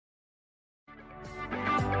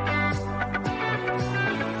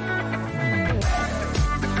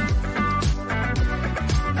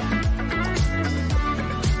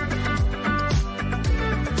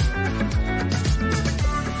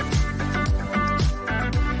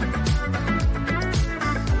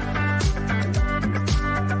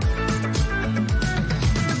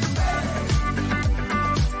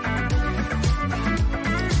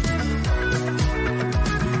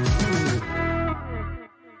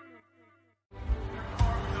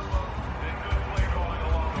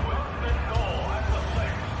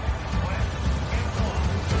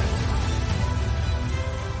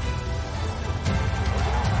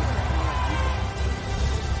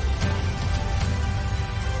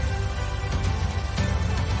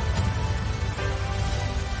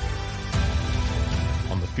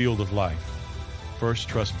 Field of life, First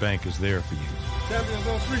Trust Bank is there for you. Champions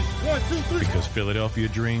on 3. 1, 2, 3. Because Philadelphia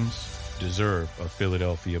dreams deserve a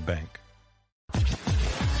Philadelphia bank.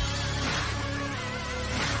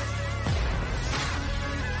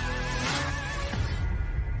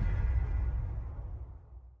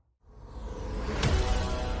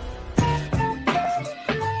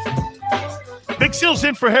 Big Seal's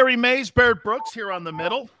in for Harry Mays, Barrett Brooks here on the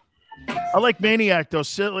middle. I like Maniac, though.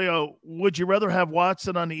 Sileo, would you rather have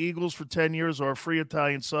Watson on the Eagles for 10 years or a free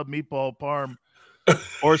Italian sub, meatball parm,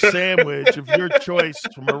 or sandwich of your choice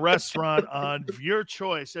from a restaurant on your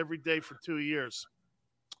choice every day for 2 years?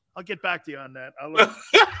 I'll get back to you on that.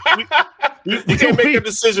 You can't make a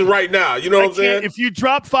decision right now. You know what I'm saying? If you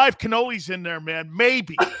drop 5 cannolis in there, man,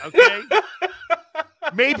 maybe, okay?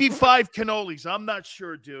 Maybe 5 cannolis. I'm not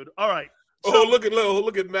sure, dude. All right. So, look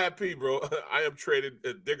at Matt P, bro. I am traded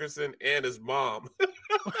Dickerson and his mom.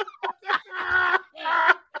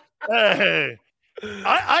 Hey,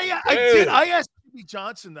 I asked Jimmy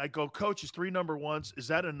Johnson, I go, Coach, is 3 number ones. Is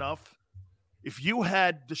that enough? If you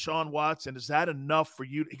had Deshaun Watson, is that enough for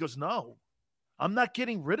you? He goes, no, I'm not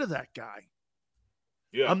getting rid of that guy.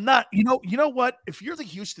 Yeah. I'm not, you know what? If you're the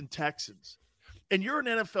Houston Texans and you're an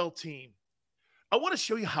NFL team, I want to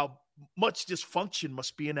show you how much dysfunction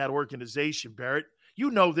must be in that organization, Barrett. You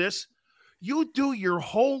know this. You do your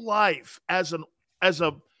whole life as a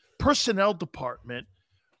personnel department.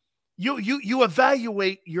 You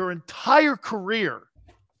evaluate your entire career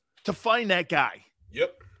to find that guy.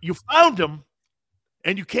 Yep. You found him,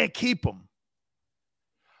 and you can't keep him.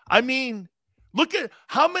 I mean, look at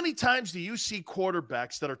how many times do you see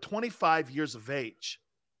quarterbacks that are 25 years of age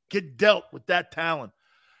get dealt with that talent?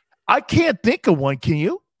 I can't think of one. Can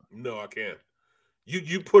you? No, I can't.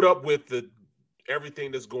 You put up with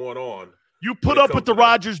everything that's going on. You put up with the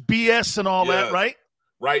Rodgers BS and all that, right?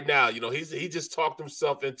 Right now, he just talked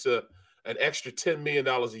himself into an extra $10 million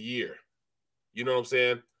a year. You know what I'm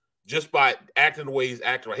saying? just by acting the way he's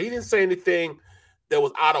acting. Right. He didn't say anything that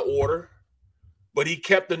was out of order, but he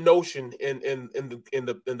kept the notion in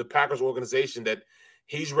the Packers organization that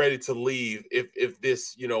he's ready to leave if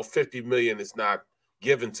this $50 million is not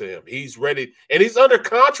given to him. He's ready, and he's under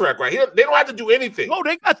contract, right? They don't have to do anything. No,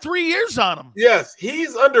 they got 3 years on him. Yes,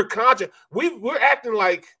 he's under contract. We're acting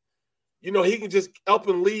like, he can just up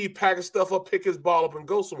and leave, pack his stuff up, pick his ball up, and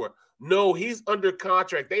go somewhere. No, he's under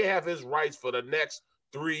contract. They have his rights for the next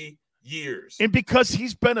 3 years. And because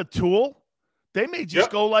he's been a tool, they may just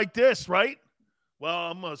go like this, right? Well,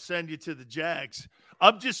 I'm going to send you to the Jags.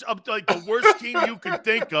 I'm like the worst team you can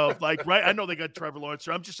think of. Like, right? I know they got Trevor Lawrence.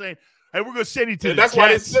 So I'm just saying, hey, we're going to send you to the Jets. That's why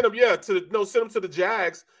they sent him, send him to the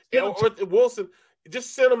Jags. Or Wilson,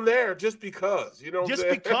 just send him there just because. You know what I'm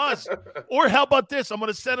saying? Just because. Or how about this? I'm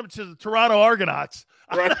going to send him to the Toronto Argonauts.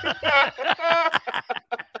 Right.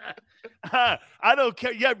 I don't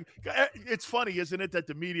care. Yeah, it's funny, isn't it, that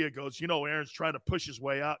the media goes, Aaron's trying to push his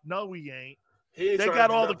way out. No, he ain't. They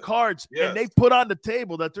got all the cards, and they put on the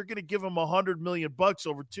table that they're going to give him $100 million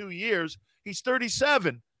over 2 years. He's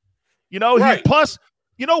 37. Right. Plus,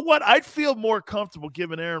 you know what? I'd feel more comfortable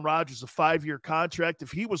giving Aaron Rodgers a 5-year contract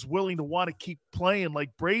if he was willing to want to keep playing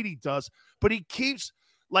like Brady does. But he keeps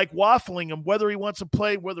like waffling him whether he wants to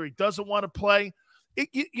play, whether he doesn't want to play.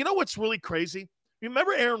 You know what's really crazy?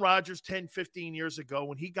 Remember Aaron Rodgers 10, 15 years ago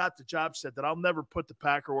when he got the job said that I'll never put the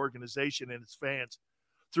Packer organization and its fans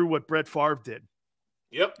through what Brett Favre did.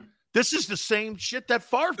 Yep. This is the same shit that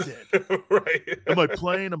Favre did. Right. Am I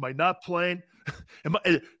playing? Am I not playing?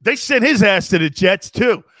 They sent his ass to the Jets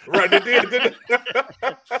too. Right. They did.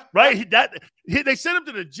 Right. They sent him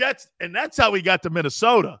to the Jets, and that's how he got to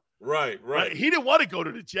Minnesota. Right. He didn't want to go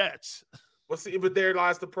to the Jets. Well, see, but there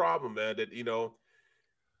lies the problem, man, that,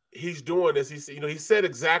 he's doing this. He said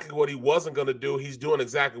exactly what he wasn't going to do. He's doing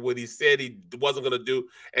exactly what he said he wasn't going to do.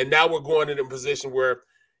 And now we're going in a position where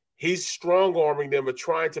he's strong-arming them and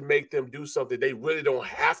trying to make them do something they really don't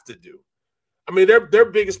have to do. I mean, their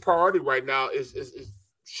biggest priority right now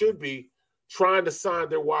should be trying to sign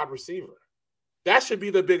their wide receiver. That should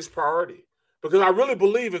be their biggest priority. Because I really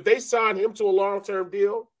believe if they sign him to a long-term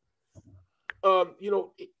deal, I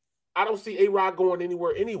don't see A-Rod going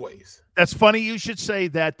anywhere anyways. That's funny you should say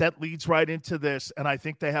that. That leads right into this, and I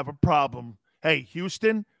think they have a problem. Hey,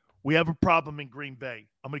 Houston, we have a problem in Green Bay.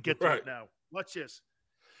 I'm going to get to it now. Watch this.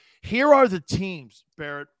 Here are the teams,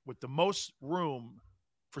 Barrett, with the most room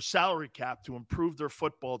for salary cap to improve their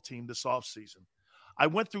football team this offseason. I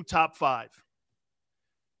went through top 5.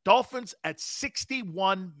 Dolphins at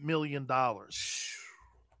 $61 million.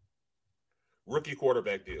 Rookie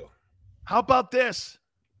quarterback deal. How about this?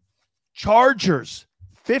 Chargers,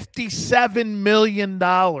 $57 million.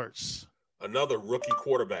 Another rookie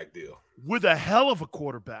quarterback deal. With a hell of a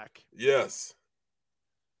quarterback. Yes.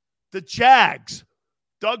 The Jags,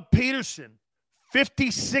 Doug Peterson,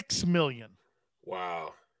 $56 million.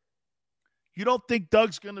 Wow. You don't think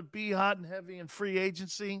Doug's going to be hot and heavy in free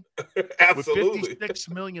agency? Absolutely. With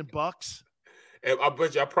 $56 million? And I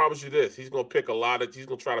bet you, I promise you this, he's going to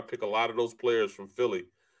try to pick a lot of those players from Philly.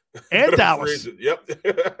 And Dallas. Yep.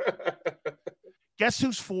 Guess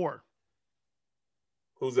who's 4?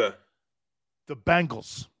 Who's that? The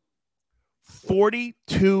Bengals.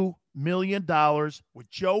 $42 million with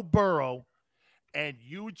Joe Burrow, and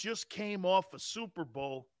you just came off a Super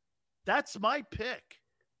Bowl. That's my pick,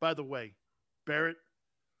 by the way, Barrett,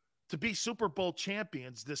 to be Super Bowl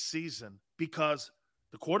champions this season because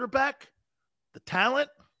the quarterback, the talent,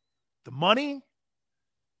 the money,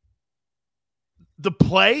 the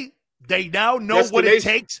play, they now know what it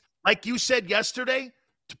takes, like you said yesterday,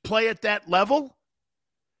 to play at that level.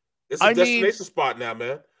 It's a destination spot now,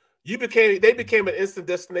 man. They became an instant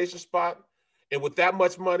destination spot, and with that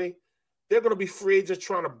much money, they're going to be free agents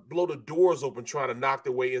trying to blow the doors open, trying to knock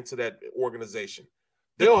their way into that organization.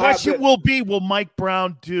 The question will be, will Mike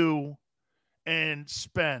Brown do and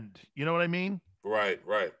spend? You know what I mean? Right.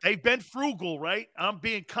 They've been frugal, right? I'm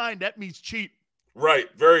being kind. That means cheap. Right,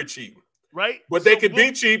 very cheap. Right? But they could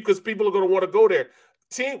be cheap because people are going to want to go there.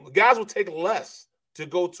 Guys will take less to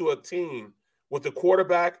go to a team with a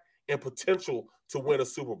quarterback and potential to win a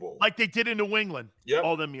Super Bowl. Like they did in New England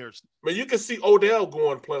all them years. I mean, you can see Odell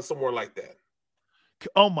going play somewhere like that.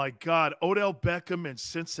 Oh, my God. Odell Beckham in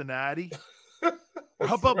Cincinnati.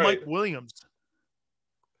 How about Mike Williams?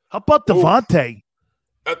 How about Devontae?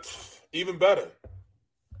 That's even better.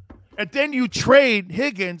 And then you trade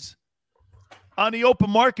Higgins on the open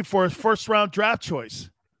market for his first-round draft choice.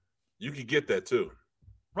 You could get that too.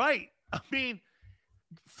 Right. I mean,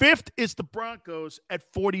 5th is the Broncos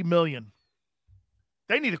at $40 million.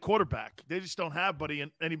 They need a quarterback. They just don't have buddy.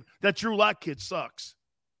 And that Drew Lock kid sucks.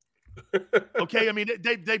 Okay, I mean,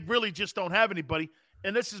 they really just don't have anybody.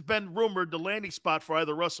 And this has been rumored the landing spot for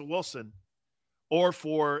either Russell Wilson or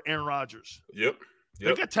for Aaron Rodgers. Yep.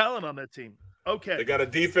 They got talent on that team. Okay. They got a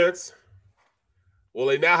defense. Well,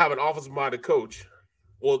 they now have an offensive-minded coach.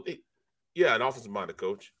 Well, an offensive-minded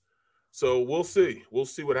coach. So we'll see. We'll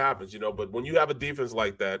see what happens, But when you have a defense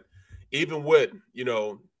like that, even with,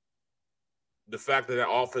 the fact that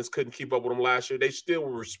offense couldn't keep up with them last year, they still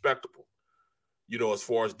were respectable, as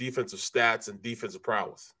far as defensive stats and defensive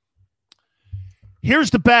prowess.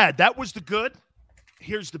 Here's the bad. That was the good.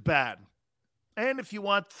 Here's the bad. And if you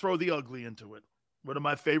want, throw the ugly into it. One of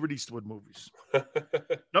my favorite Eastwood movies.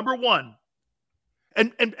 Number one.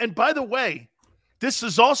 And by the way, this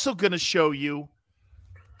is also going to show you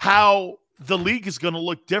how the league is going to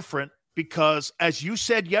look different because, as you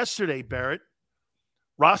said yesterday, Barrett,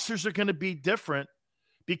 rosters are going to be different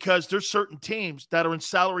because there's certain teams that are in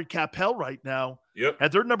salary cap hell right now. Yep.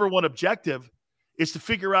 And their number one objective is to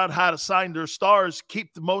figure out how to sign their stars,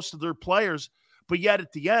 keep the most of their players, but yet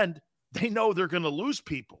at the end, they know they're going to lose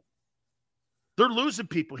people. They're losing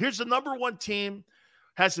people. Here's the number one team,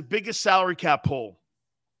 has the biggest salary cap hole.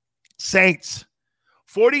 Saints.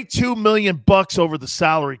 $42 million over the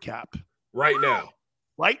salary cap. Right now.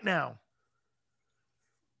 Right now.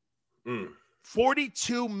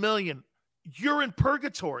 42 million. You're in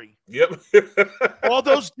purgatory. Yep. All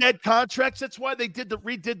those dead contracts. That's why they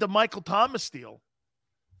redid the Michael Thomas deal.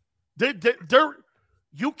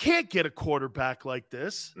 You can't get a quarterback like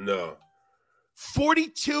this. No.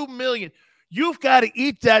 42 million. You've got to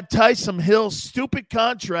eat that Taysom Hill stupid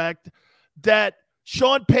contract that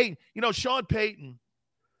Sean Payton. Sean Payton.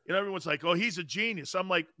 Everyone's like, oh, he's a genius. I'm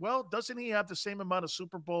like, well, doesn't he have the same amount of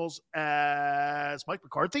Super Bowls as Mike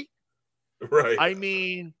McCarthy? Right. I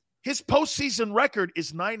mean, his postseason record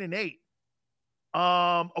is 9-8.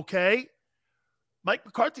 Okay. Mike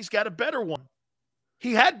McCarthy's got a better one.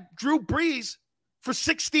 He had Drew Brees for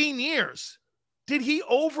 16 years. Did he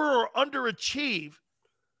over or underachieve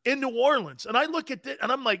in New Orleans? And I look at it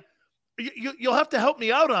and I'm like, you'll have to help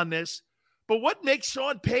me out on this. But what makes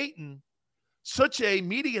Sean Payton such a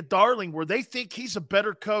media darling where they think he's a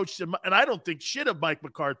better coach than, and I don't think shit of Mike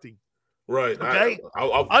McCarthy. Right. Okay.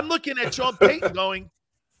 I'm looking at Sean Payton going,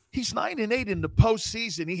 he's 9-8 in the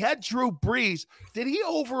postseason. He had Drew Brees. Did he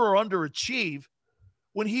over or underachieve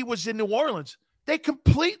when he was in New Orleans? They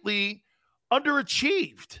completely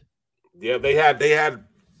underachieved. Yeah, they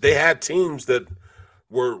had teams that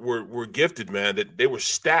were gifted, man. That they were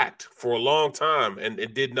stacked for a long time and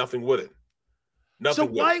it did nothing with it. So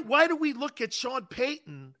why do we look at Sean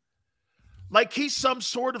Payton like he's some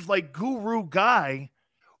sort of like guru guy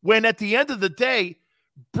when at the end of the day,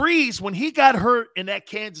 Brees, when he got hurt in that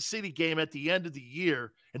Kansas City game at the end of the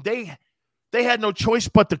year, and they had no choice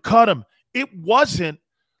but to cut him, it wasn't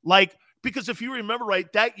like, because if you remember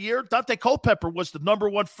right, that year, Dante Culpepper was the number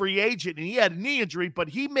one free agent, and he had a knee injury, but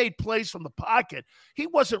he made plays from the pocket. He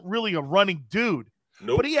wasn't really a running dude.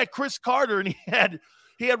 Nope. But he had Chris Carter, and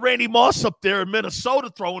he had Randy Moss up there in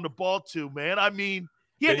Minnesota throwing the ball to, man. I mean,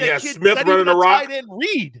 he had that kid Smith running the rock. Tight end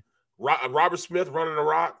Reed. Robert Smith running the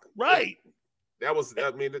rock. Right. That was,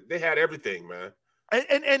 I mean, they had everything, man.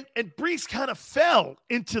 And Brees kind of fell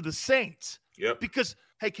into the Saints. Yep. Because,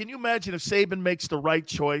 hey, can you imagine if Saban makes the right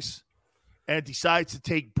choice and decides to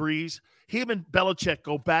take Brees? Him and Belichick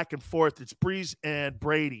go back and forth. It's Brees and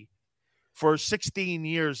Brady for 16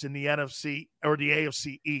 years in the NFC or the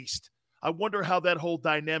AFC East. I wonder how that whole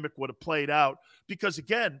dynamic would have played out. Because,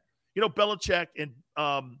 again, Belichick and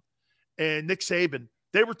Nick Saban,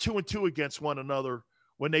 they were 2-2 against one another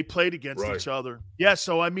when they played against each other. Yeah,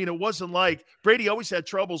 so, I mean, it wasn't like – Brady always had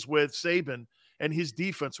troubles with Saban and his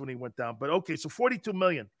defense when he went down. But, okay, so $42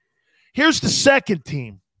 million. Here's the second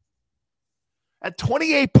team. At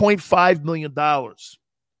 $28.5 million,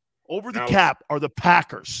 over the cap are the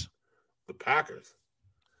Packers. The Packers?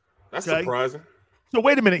 That's surprising. So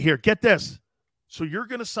wait a minute here. Get this. So you're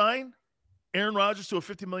going to sign Aaron Rodgers to a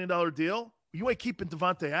 $50 million deal? You ain't keeping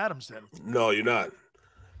Devontae Adams then. No, you're not.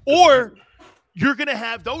 Or you're going to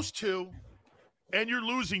have those two, and you're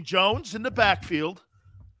losing Jones in the backfield.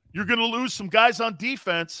 You're going to lose some guys on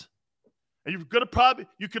defense, and you're going to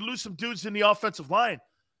you could lose some dudes in the offensive line.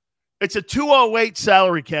 It's a 208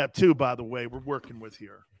 salary cap too, by the way, we're working with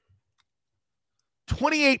here.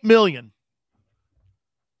 $28 million.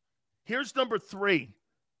 Here's number 3.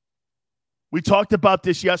 We talked about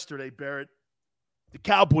this yesterday, Barrett. The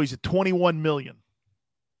Cowboys at $21 million.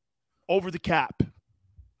 Over the cap.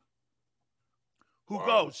 Who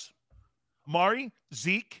goes? Amari?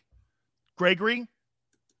 Zeke? Gregory?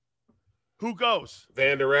 Who goes?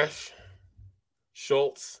 Van Der Esch?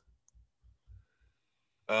 Schultz?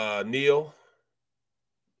 Neal,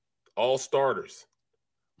 all starters.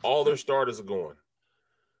 All their starters are going.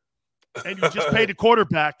 And you just paid a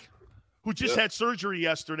quarterback who just had surgery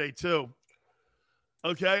yesterday, too.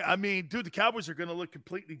 Okay? I mean, dude, the Cowboys are going to look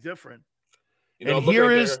completely different. And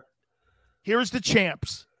here's the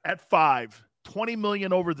champs at 5, $20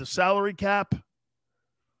 million over the salary cap,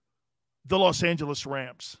 the Los Angeles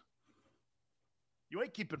Rams. You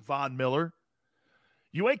ain't keeping Von Miller.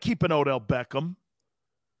 You ain't keeping Odell Beckham.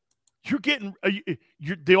 You're getting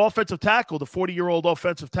the offensive tackle, the 40-year-old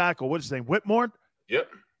offensive tackle. What's his name? Whitmore? Yep.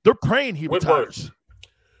 They're praying he retires.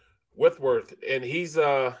 Whitworth. And he's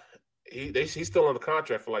still on the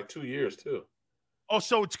contract for like 2 years, too. Oh,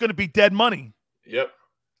 so it's going to be dead money. Yep.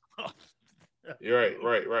 You're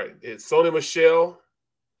right. It's Sony Michel.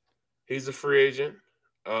 He's a free agent.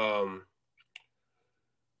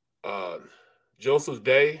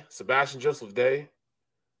 Sebastian Joseph Day.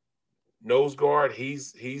 Nose guard,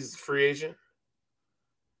 he's free agent.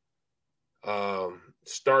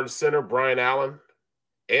 Starting center, Brian Allen,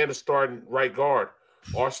 and a starting right guard,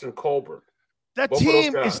 Austin Colbert. That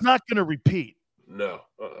team is not going to repeat. No.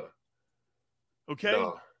 Okay?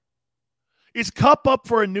 No. Is Kupp up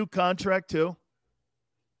for a new contract, too?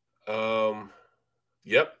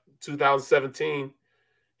 Yep, 2017.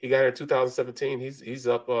 He got here in 2017. He's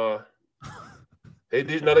up. I think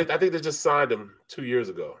they just signed him 2 years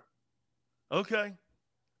ago. Okay.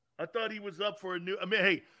 I thought he was up for a new – I mean,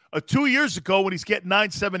 hey, 2 years ago when he's getting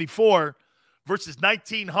 $974 versus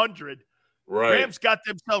 $1,900, right. Rams got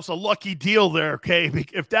themselves a lucky deal there, okay?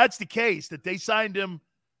 If that's the case, that they signed him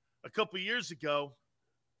a couple of years ago.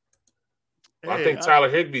 Well, I think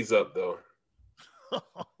Tyler Higbee's up, though.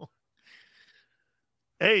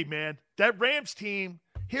 Hey, man, that Rams team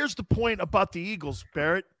 – here's the point about the Eagles,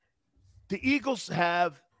 Barrett. The Eagles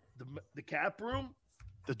have the cap room,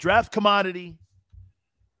 the draft commodity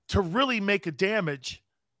to really make some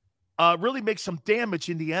damage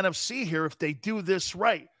in the NFC here if they do this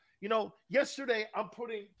right. You know, yesterday I'm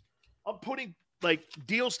putting like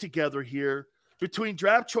deals together here between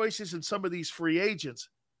draft choices and some of these free agents.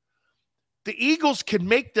 The Eagles can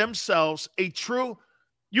make themselves a true,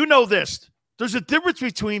 you know this, there's a difference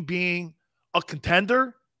between being a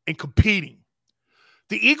contender and competing.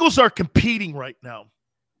 The Eagles are competing right now.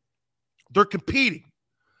 They're competing.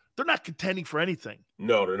 They're not contending for anything.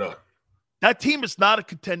 No, they're not. That team is not a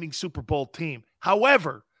contending Super Bowl team.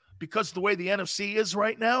 However, because of the way the NFC is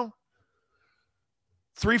right now,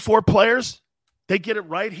 3-4 players, they get it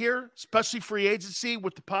right here, especially free agency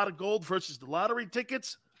with the pot of gold versus the lottery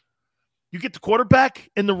tickets. You get the quarterback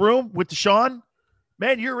in the room with Deshaun,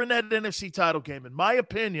 man, you're in that NFC title game. In my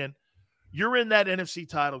opinion, you're in that NFC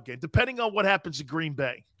title game, depending on what happens in Green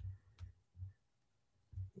Bay.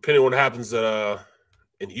 Depending on what happens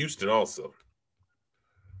in Houston also.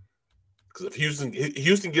 Because if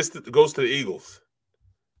Houston goes to the Eagles,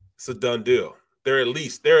 it's a done deal. They're at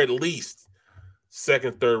least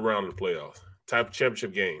second, third round of the playoffs. Type of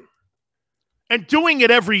championship game. And doing it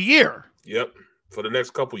every year. Yep. For the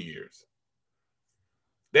next couple years.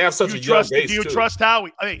 They have such a young base, do you too. Trust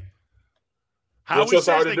Howie? I mean, Howie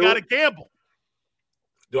says they got to gamble.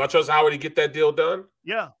 Do I trust Howie to get that deal done?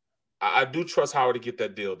 Yeah. I do trust Howie to get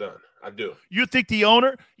that deal done. I do. You think the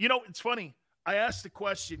owner – you know, it's funny. I asked the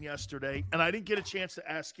question yesterday, and I didn't get a chance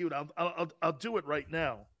to ask you. I'll do it right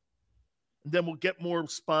now. And then we'll get more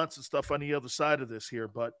response and stuff on the other side of this here.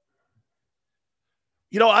 But,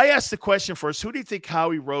 you know, I asked the question first. Who do you think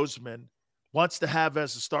Howie Roseman wants to have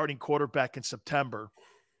as a starting quarterback in September?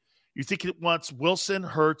 You think it wants Wilson,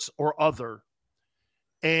 Hurts, or other?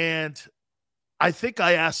 And I think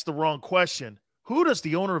I asked the wrong question. Who does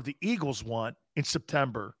the owner of the Eagles want in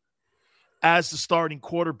September as the starting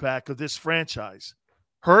quarterback of this franchise?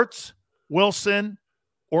 Hurts, Wilson,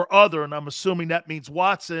 or other? And I'm assuming that means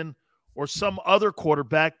Watson or some other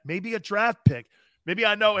quarterback, maybe a draft pick. Maybe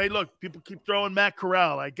I know, hey, look, people keep throwing Matt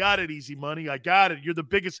Corral. I got it, Easy Money. I got it. You're the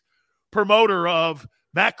biggest promoter of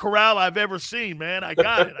Matt Corral I've ever seen, man. I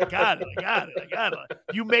got it.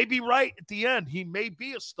 You may be right at the end. He may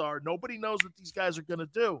be a star. Nobody knows what these guys are going to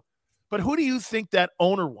do. But who do you think that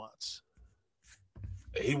owner wants?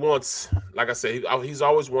 He wants, like I said, he's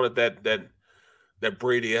always wanted that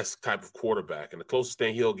Brady-esque type of quarterback. And the closest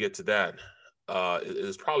thing he'll get to that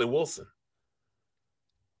is probably Wilson.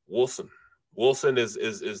 Wilson is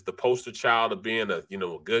the poster child of being a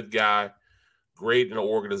good guy, great in an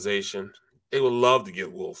organization. They would love to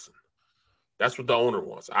get Wilson. That's what the owner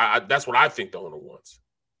wants. That's what I think the owner wants.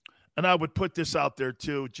 And I would put this out there,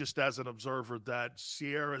 too, just as an observer, that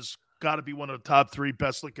Sierra's got to be one of the top 3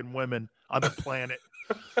 best-looking women on the planet.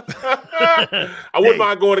 I wouldn't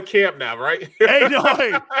mind going to camp now, right? Hey,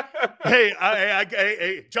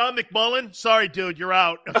 John McMullen. Sorry, dude, you're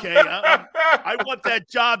out. Okay, I want that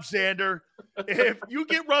job, Xander. If you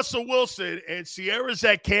get Russell Wilson and Sierra's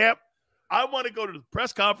at camp, I want to go to the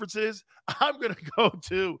press conferences. I'm going to go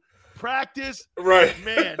to practice. Right,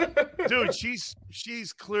 man, dude.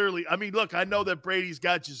 She's clearly. I mean, look, I know that Brady's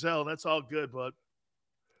got Giselle. That's all good, but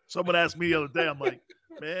someone asked me the other day. I'm like,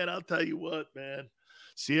 man, I'll tell you what, man.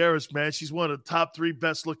 Sierra's, man, she's one of the top 3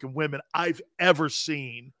 best-looking women I've ever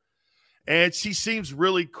seen. And she seems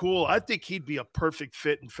really cool. I think he'd be a perfect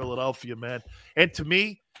fit in Philadelphia, man. And to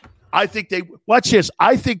me, I think watch this.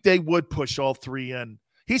 I think they would push all 3 in.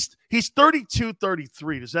 He's 32,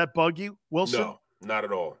 33. Does that bug you, Wilson? No, not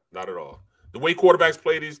at all. Not at all. The way quarterbacks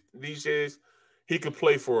play these days, he could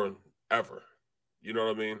play forever. You know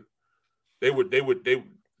what I mean?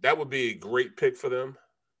 That would be a great pick for them.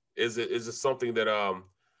 Is it something that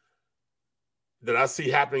I see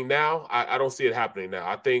happening now? I don't see it happening now.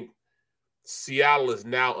 I think Seattle is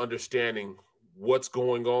now understanding what's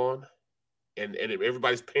going on, and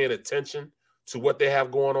everybody's paying attention to what they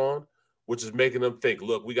have going on, which is making them think,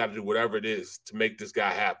 look, we got to do whatever it is to make this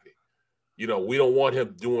guy happy. You know, we don't want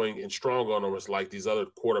him doing and strong on us like these other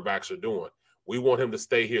quarterbacks are doing. We want him to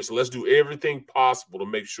stay here. So let's do everything possible to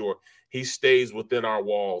make sure he stays within our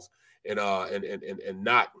walls and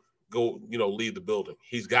not go, leave the building.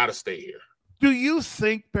 He's got to stay here. Do you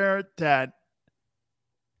think, Barrett, that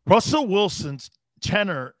Russell Wilson's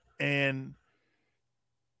tenor and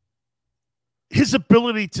his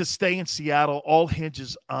ability to stay in Seattle all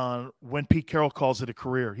hinges on when Pete Carroll calls it a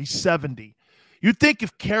career? He's 70. You think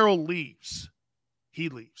if Carroll leaves, he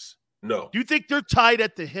leaves? No. Do you think they're tied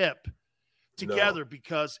at the hip together? No.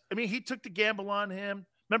 Because, he took the gamble on him.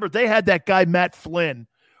 Remember, they had that guy, Matt Flynn,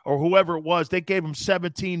 or whoever it was. They gave him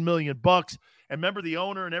 $17 million. And remember, the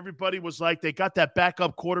owner and everybody was like, they got that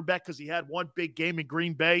backup quarterback because he had one big game in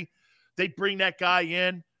Green Bay. They bring that guy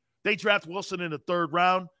in. They draft Wilson in the 3rd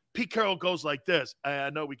round. Pete Carroll goes like this. I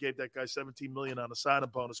know we gave that guy $17 million on a signing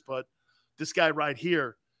bonus, but this guy right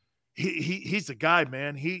here, he's the guy,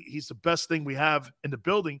 man. He's the best thing we have in the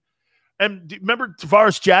building. And remember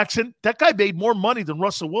Tavares Jackson? That guy made more money than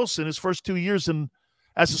Russell Wilson his first 2 years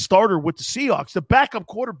as a starter with the Seahawks. The backup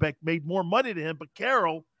quarterback made more money to him, but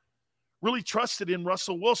Carroll really trusted in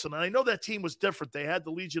Russell Wilson. And I know that team was different. They had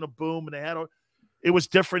the Legion of Boom, and it was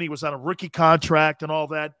different. He was on a rookie contract and all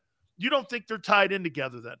that. You don't think they're tied in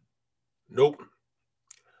together then? Nope.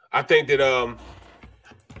 I think that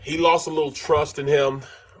he lost a little trust in him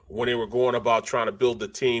when they were going about trying to build the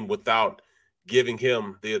team without giving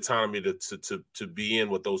him the autonomy to be in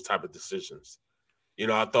with those type of decisions.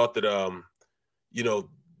 I thought that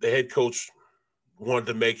the head coach wanted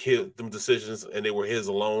to make them decisions, and they were his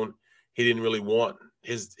alone. He didn't really want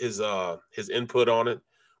his input on it.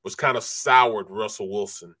 Was kind of soured Russell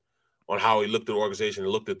Wilson on how he looked at the organization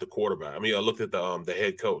and looked at the quarterback. Looked at the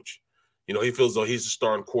head coach. He feels though he's a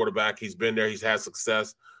starting quarterback. He's been there. He's had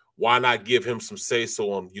success. Why not give him some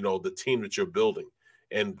say-so on, the team that you're building?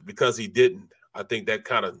 And because he didn't, I think that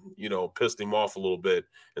kind of, pissed him off a little bit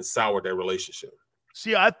and soured that relationship.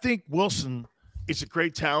 See, I think Wilson is a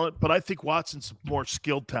great talent, but I think Watson's a more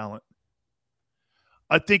skilled talent.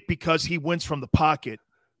 I think because he wins from the pocket.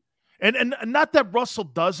 And not that Russell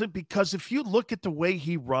doesn't, because if you look at the way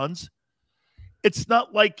he runs, it's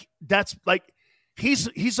not like that's like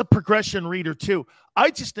he's a progression reader too. I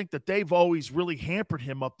just think that they've always really hampered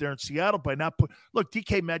him up there in Seattle by not look,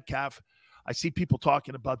 DK Metcalf. I see people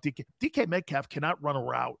talking about DK. DK Metcalf cannot run a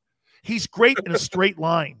route. He's great in a straight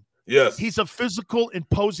line. Yes. He's a physical,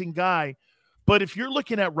 imposing guy. But if you're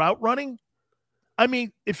looking at route running,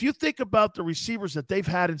 if you think about the receivers that they've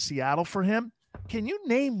had in Seattle for him, can you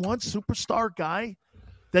name one superstar guy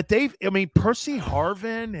that Percy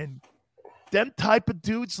Harvin and them type of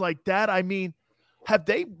dudes like that? Have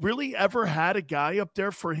they really ever had a guy up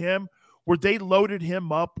there for him where they loaded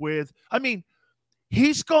him up with?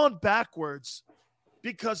 He's gone backwards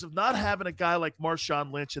because of not having a guy like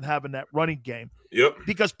Marshawn Lynch and having that running game. Yep.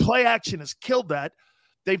 Because play action has killed that.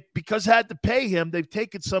 Because had to pay him, they've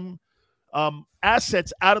taken some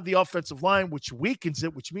assets out of the offensive line, which weakens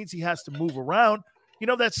it, which means he has to move around.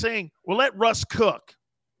 That saying, well, let Russ cook.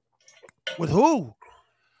 With who?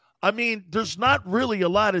 There's not really a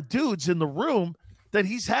lot of dudes in the room that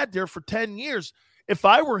he's had there for 10 years. If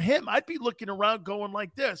I were him, I'd be looking around going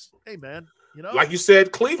like this. Hey, man, Like you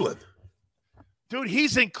said, Cleveland. Dude,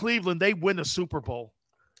 he's in Cleveland. They win a Super Bowl.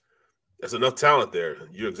 There's enough talent there.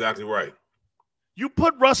 You're exactly right. You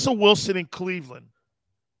put Russell Wilson in Cleveland.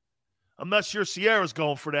 I'm not sure Sierra's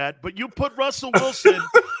going for that, but you put Russell Wilson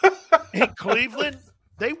in Cleveland,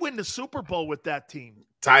 They win the Super Bowl with that team.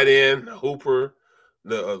 Tight end, Hooper,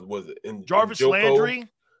 was it in Jarvis Joko, Landry.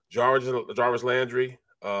 Jarvis Landry.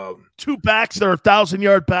 2 backs that are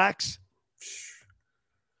 1,000-yard backs.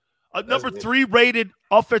 Number 3 rated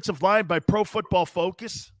offensive line by Pro Football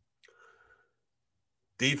Focus.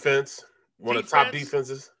 Defense, one of the top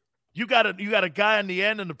defenses. You got a guy on the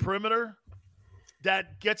end and the perimeter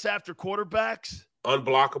that gets after quarterbacks.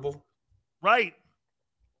 Unblockable. Right.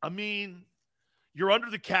 I mean, you're under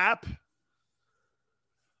the cap.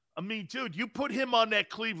 I mean, dude, you put him on that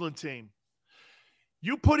Cleveland team.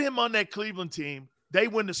 They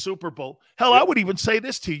win the Super Bowl. Hell, I would even say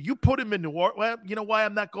this to you. You put him in New Orleans. Well, you know why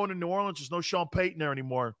I'm not going to New Orleans? There's no Sean Payton there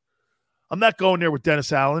anymore. I'm not going there with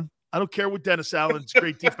Dennis Allen. I don't care what Dennis Allen is. A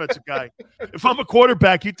great defensive guy. If I'm a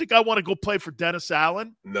quarterback, you think I want to go play for Dennis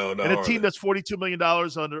Allen? No. And a team that's $42 million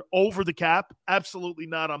over the cap? Absolutely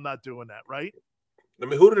not. I'm not doing that, right? I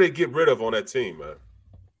mean, who do they get rid of on that team, man?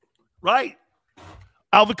 Right.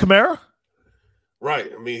 Alvin Kamara?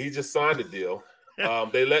 Right. I mean, he just signed a deal.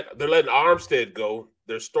 They're letting Armstead go.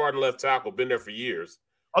 Their starting left tackle, been there for years.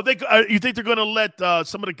 You think they're going to let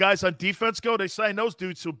some of the guys on defense go? They signed those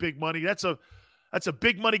dudes to big money. That's a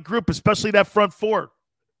big money group, especially that front four.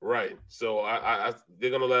 Right. So they're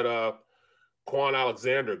going to let Quan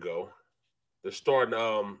Alexander go. The starting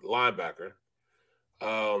linebacker.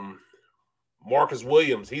 Marcus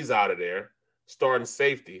Williams, he's out of there. Starting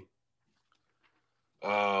safety.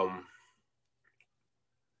 They're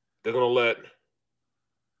going to let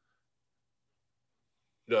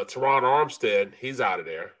Teron Armstead, he's out of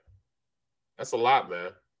there. That's a lot,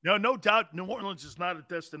 man. No doubt New Orleans is not a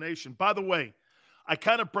destination. By the way, I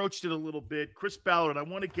kind of broached it a little bit. Chris Ballard, I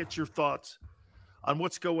want to get your thoughts on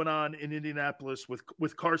what's going on in Indianapolis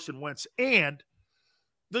with Carson Wentz and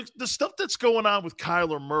the stuff that's going on with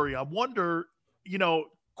Kyler Murray. I wonder,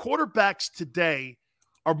 quarterbacks today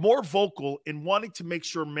are more vocal in wanting to make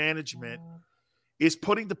sure management is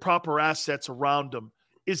putting the proper assets around them.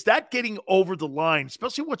 Is that getting over the line,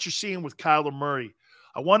 especially what you're seeing with Kyler Murray?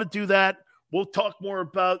 I want to do that. We'll talk more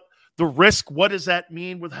about the risk. What does that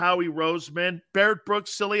mean with Howie Roseman? Barrett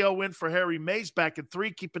Brooks, Sileo in for Harry Mays back in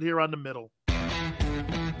 3. Keep it here on the middle.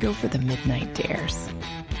 Go for the midnight dares.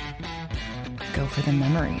 Go for the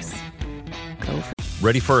memories. Go for...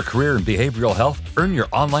 Ready for a career in behavioral health? Earn your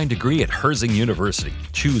online degree at Herzing University.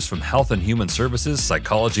 Choose from health and human services,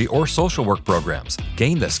 psychology, or social work programs.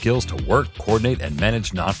 Gain the skills to work, coordinate, and manage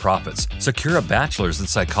nonprofits. Secure a bachelor's in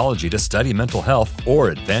psychology to study mental health or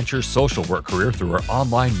advance your social work career through our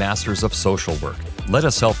online Masters of Social Work. Let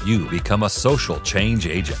us help you become a social change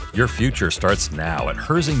agent. Your future starts now at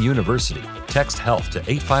Herzing University. Text HEALTH to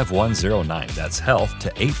 85109. That's HEALTH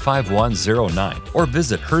to 85109. Or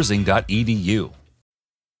visit herzing.edu.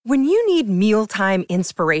 When you need mealtime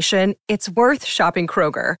inspiration, it's worth shopping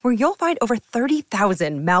Kroger, where you'll find over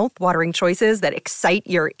 30,000 mouth-watering choices that excite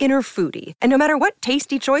your inner foodie. And no matter what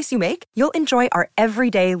tasty choice you make, you'll enjoy our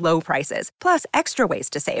everyday low prices, plus extra ways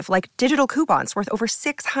to save, like digital coupons worth over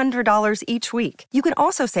 $600 each week. You can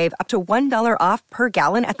also save up to $1 off per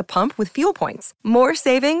gallon at the pump with fuel points. More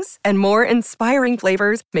savings and more inspiring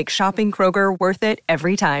flavors make shopping Kroger worth it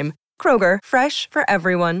every time. Kroger, fresh for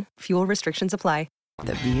everyone. Fuel restrictions apply.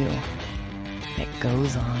 The view that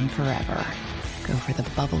goes on forever. Go for the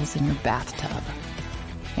bubbles in your bathtub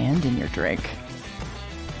and in your drink.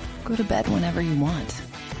 Go to bed whenever you want.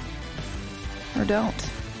 Or don't.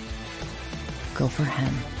 Go for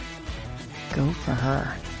him. Go for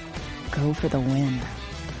her. Go for the win.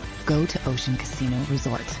 Go to Ocean Casino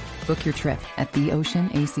Resort. Book your trip at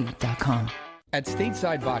theoceanac.com. At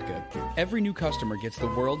Stateside Vodka, every new customer gets the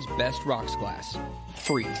world's best rocks glass.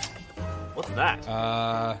 Free. What's that?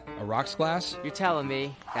 A rocks glass? You're telling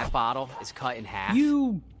me that bottle is cut in half?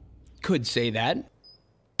 You could say that.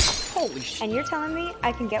 Holy shit. And you're telling me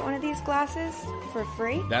I can get one of these glasses for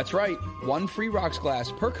free? That's right. 1 free rocks glass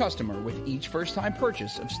per customer with each first-time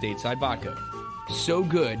purchase of Stateside Vodka. So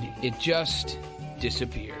good, it just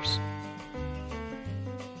disappears.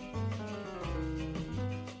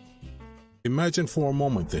 Imagine for a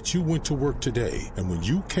moment that you went to work today and when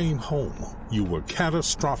you came home, you were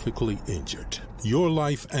catastrophically injured. Your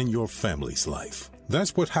life and your family's life.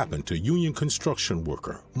 That's what happened to union construction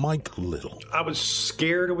worker Mike Little. I was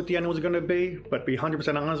scared of what the end was going to be, but to be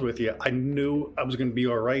 100% honest with you, I knew I was going to be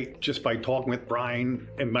all right just by talking with Brian.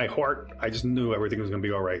 In my heart, I just knew everything was going to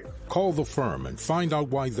be all right. Call the firm and find out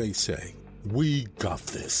why they say, "We got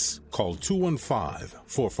this." Call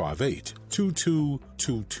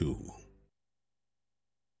 215-458-2222.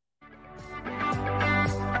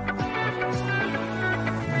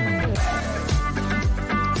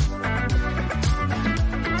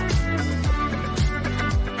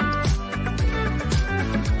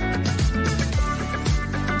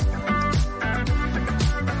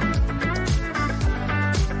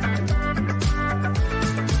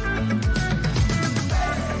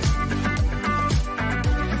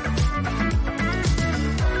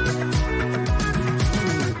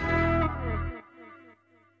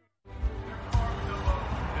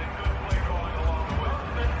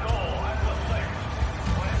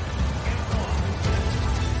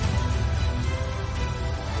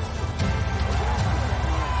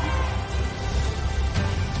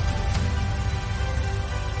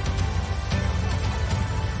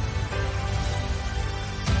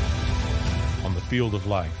 field of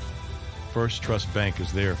life, First Trust Bank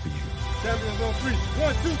is there for you. Champions on 3.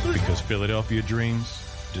 1, 2, 3. Because Philadelphia dreams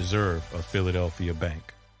deserve a Philadelphia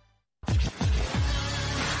bank.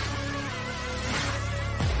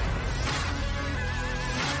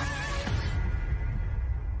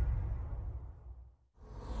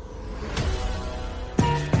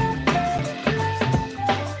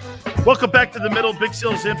 Welcome back to the middle. Big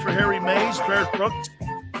Sil's in for Harry Mays, Barrett Brooks.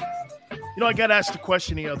 You know, I got asked a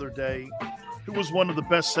question the other day. Who was one of the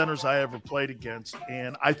best centers I ever played against?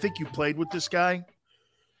 And I think you played with this guy.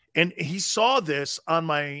 And he saw this on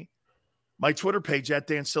my Twitter page at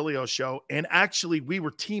Dan Sileo Show. And actually, we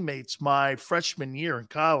were teammates my freshman year in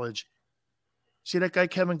college. See that guy,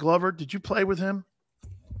 Kevin Glover? Did you play with him?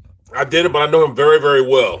 I didn't, but I know him very, very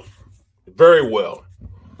well. Very well.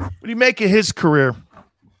 What do you make of his career?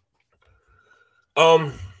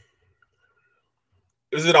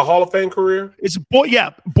 Is it a Hall of Fame career? It's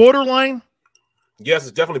borderline. Yes,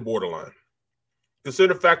 it's definitely borderline.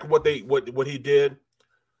 Consider the fact of what he did,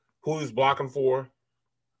 who he was blocking for.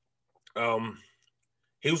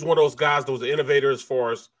 He was one of those guys that was an innovator as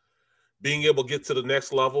far as being able to get to the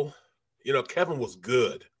next level. You know, Kevin was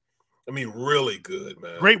good. I mean, really good,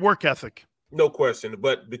 man. Great work ethic. No question.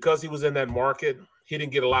 But because he was in that market, he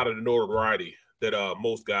didn't get a lot of the notoriety that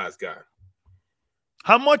most guys got.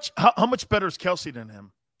 How much better is Kelsey than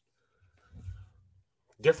him?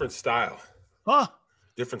 Different style. Huh?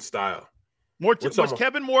 Different style. Was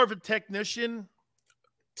Kevin more of a technician?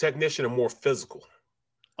 Technician and more physical.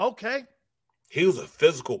 Okay. He was a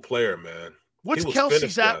physical player, man. What's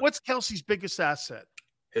Kelsey's biggest asset?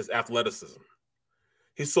 His athleticism.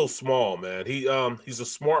 He's so small, man. He's a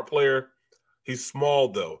smart player. He's small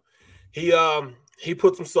though. He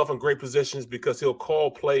puts himself in great positions because he'll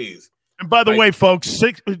call plays. And by the way, folks,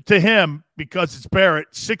 to him, because it's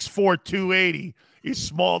Barrett, 6'4", 280. He's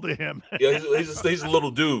small to him. Yeah, he's a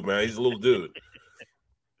little dude, man. He's a little dude.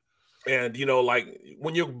 And, you know, like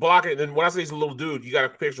when you're blocking, and when I say he's a little dude, you got to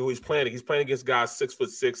picture who he's playing. He's playing against guys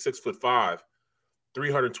 6'6", 6'5",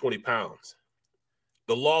 320 pounds.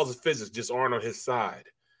 The laws of physics just aren't on his side.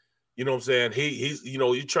 You know what I'm saying? He's you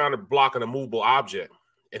know, you're trying to block an immovable object,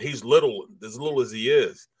 and he's as little as he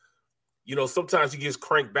is. You know, sometimes he gets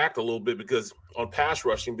cranked back a little bit because on pass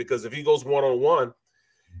rushing, because if he goes one-on-one,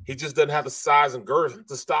 he just doesn't have the size and girth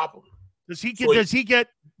to stop him. Does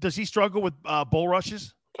he struggle with bull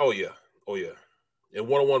rushes? Oh yeah. And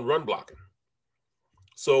one-on-one run blocking.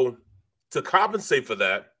 So to compensate for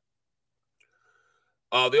that,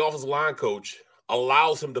 the offensive line coach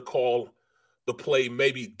allows him to call the play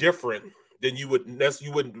maybe different than you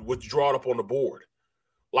wouldn't draw it up on the board.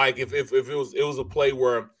 Like if it was a play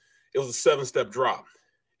where it was a 7-step drop,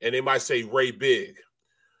 and they might say Ray big.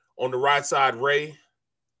 On the right side, Ray,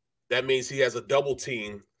 that means he has a double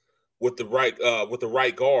team with the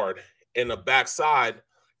right guard, and the backside,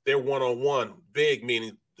 they're one-on-one big,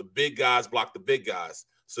 meaning the big guys block the big guys,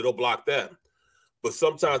 so they'll block them. But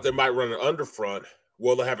sometimes they might run an underfront.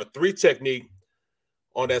 Well, they'll have a 3 technique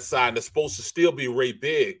on that side, and it's supposed to still be Ray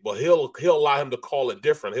big, but he'll allow him to call it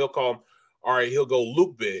different. He'll call him, all right, he'll go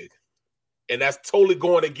Luke big. And that's totally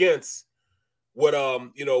going against what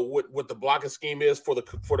what the blocking scheme is for the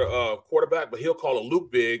quarterback. But he'll call a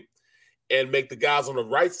Luke big and make the guys on the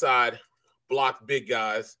right side block big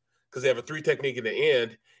guys because they have a 3 technique in the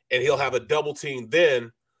end, and he'll have a double team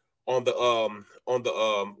then on the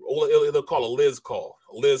they'll call a Liz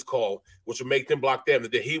call, which will make them block them.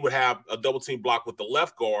 And then he would have a double team block with the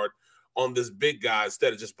left guard on this big guy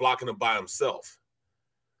instead of just blocking him by himself.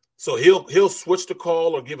 So he'll switch the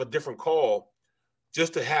call or give a different call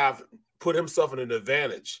just to put himself in an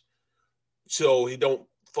advantage, so he don't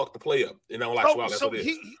fuck the play up. You know, that's what it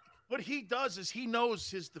is. What he does is he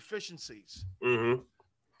knows his deficiencies, and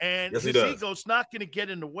his ego's not going to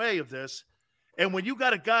get in the way of this. And when you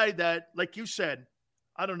got a guy that, like you said,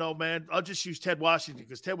 I don't know, man, I'll just use Ted Washington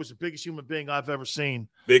because Ted was the biggest human being I've ever seen.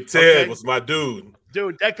 Big Ted was my dude.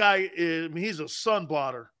 Dude, that guy he's a sun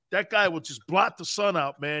blotter. That guy will just blot the sun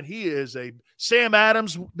out, man. He is a Sam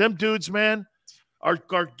Adams. Them dudes, man, are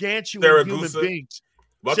gargantuan human beings.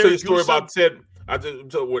 I'll tell you a story about Ted. I just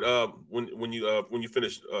tell when you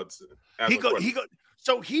finish.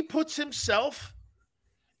 So he puts himself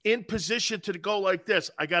in position to go like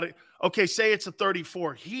this. Say it's a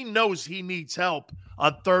 34. He knows he needs help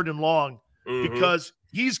on 3rd and long because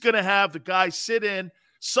he's going to have the guy sit in.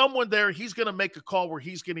 Someone there, he's going to make a call where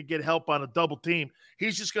he's going to get help on a double team.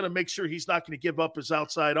 He's just going to make sure he's not going to give up his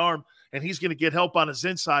outside arm, and he's going to get help on his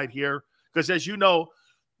inside here because, as you know,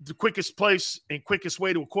 the quickest place and quickest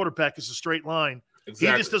way to a quarterback is a straight line. He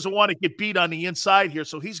just doesn't want to get beat on the inside here,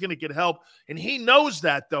 so he's going to get help. And he knows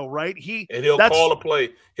that, though, right? He'll call a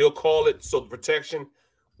play. He'll call it so the protection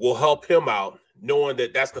will help him out, knowing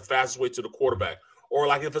that that's the fastest way to the quarterback. Or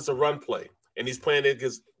like if it's a run play and he's playing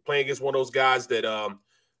against one of those guys that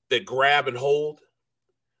grab and hold.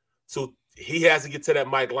 So he has to get to that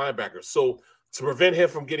Mike linebacker. So to prevent him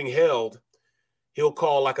from getting held, he'll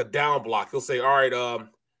call like a down block. He'll say, all right,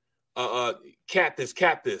 cat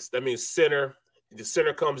this. That means center. The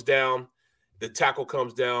center comes down, the tackle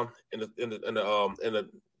comes down, and the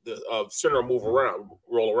center will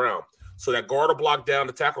roll around. So that guard will block down,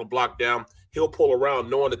 the tackle will block down. He'll pull around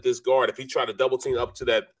knowing that this guard, if he try to double team up to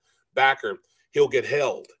that backer, he'll get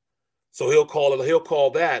held. So he'll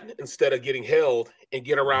call that instead of getting held and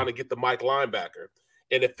get around and get the Mike linebacker.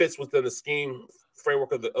 And it fits within the scheme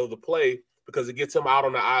framework of the play because it gets him out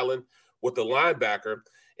on the island with the linebacker.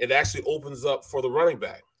 It actually opens up for the running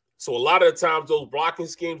back. So a lot of the times those blocking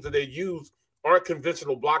schemes that they use aren't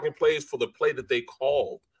conventional blocking plays for the play that they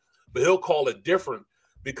called. But he'll call it different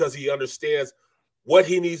because he understands what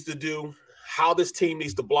he needs to do, how this team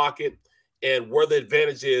needs to block it, and where the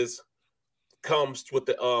advantage comes with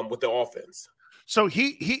the offense. So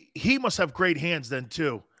he must have great hands then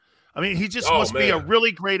too. I mean, he just must be a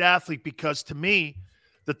really great athlete because to me,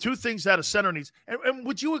 the two things that a center needs, and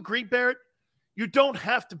would you agree, Barrett? You don't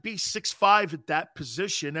have to be 6'5" at that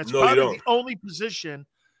position. That's probably the only position.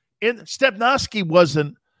 Stepnoski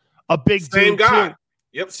wasn't a big same dude guy. Too.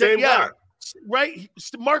 Yep, same guy. Right.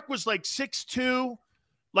 Mark was like 6'2",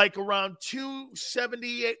 like around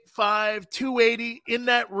 275, 280 in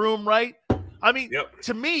that room, right? I mean,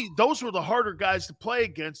 to me, those were the harder guys to play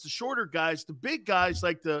against, the shorter guys, the big guys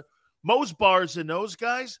like the Mosbars and those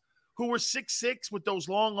guys who were 6'6" with those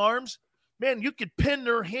long arms. Man, you could pin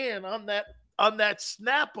their hand on that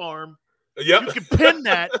snap arm. Yep. You can pin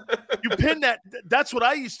that. You pin that. That's what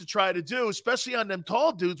I used to try to do, especially on them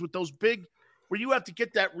tall dudes with those big, where you have to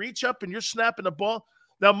get that reach up and you're snapping the ball.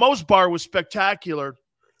 Now, Mosbar was spectacular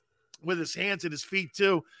with his hands and his feet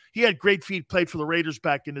too. He had great feet, played for the Raiders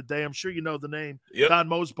back in the day. I'm sure you know the name, Don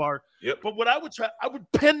Mosbar. Yep. But what I would try, I would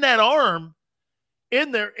pin that arm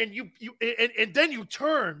in there, and and then you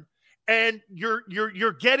turn, and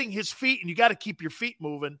you're getting his feet, and you got to keep your feet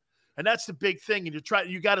moving. And that's the big thing. And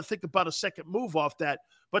you got to think about a second move off that.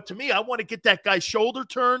 But to me, I want to get that guy's shoulder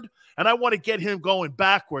turned, and I want to get him going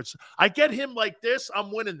backwards. I get him like this,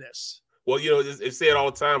 I'm winning this. Well, it's said all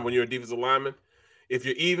the time when you're a defensive lineman, if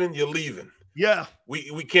you're even, you're leaving. Yeah.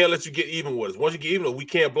 We can't let you get even with us. Once you get even, we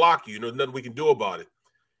can't block you. Nothing we can do about it.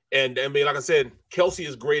 And I mean, like I said, Kelsey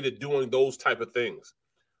is great at doing those type of things.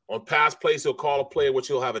 On pass plays, he'll call a play which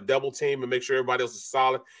he'll have a double team and make sure everybody else is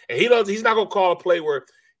solid. And he's not going to call a play where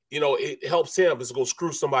it helps him to go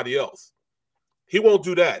screw somebody else. He won't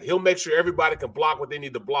do that. He'll make sure everybody can block what they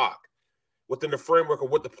need to block within the framework of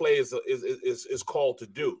what the play is called to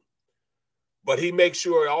do. But he makes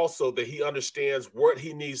sure also that he understands what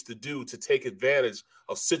he needs to do to take advantage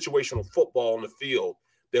of situational football on the field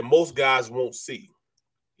that most guys won't see.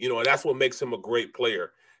 And that's what makes him a great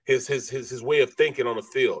player. His way of thinking on the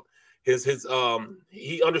field.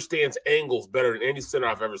 He understands angles better than any center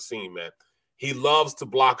I've ever seen, man. He loves to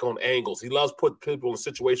block on angles. He loves putting people in a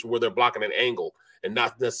situation where they're blocking an angle and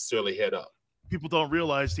not necessarily head up. People don't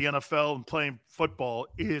realize the NFL and playing football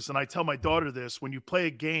is, and I tell my daughter this, when you play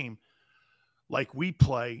a game like we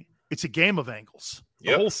play, it's a game of angles.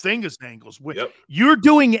 The whole thing is angles. You're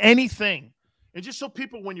doing anything. And just so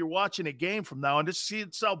people, when you're watching a game from now on, just see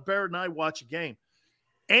it's how Barrett and I watch a game.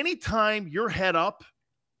 Anytime you're head up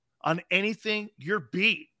on anything, you're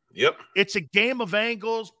beat. Yep. It's a game of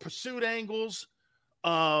angles, pursuit angles,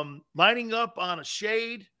 lining up on a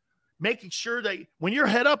shade, making sure that when you're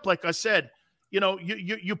head up, like I said,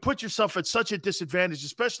 you put yourself at such a disadvantage,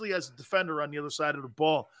 especially as a defender on the other side of the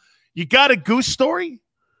ball. You got a Goose story?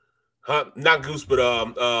 Not Goose, but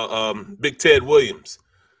Big Ted Williams.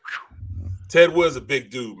 Ted Williams is a big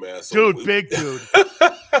dude, man. Big dude.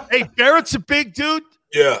 Hey, Barrett's a big dude.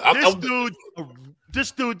 Yeah.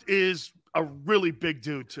 This dude is a really big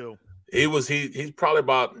dude too. He's probably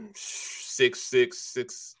about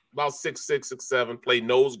 6'6", about 6'6", 6'7", played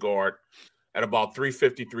nose guard at about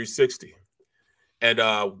 350, 360. And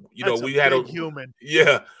we had a human.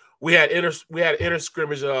 Yeah. We had inter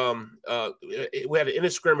scrimmage. We had an inter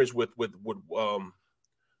scrimmage with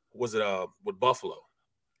Buffalo.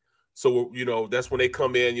 So that's when they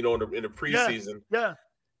come in, in the preseason. Yeah.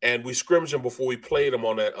 And we scrimmaged them before we played them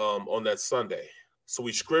on that Sunday. So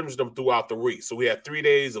we scrimmaged them throughout the week. So we had 3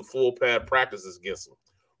 days of full pad practices against them.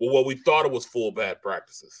 Well, we thought it was full pad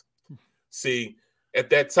practices. See, at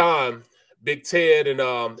that time, Big Ted and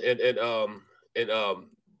and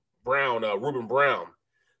Brown, Reuben Brown.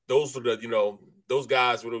 Those are those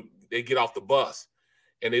guys when they get off the bus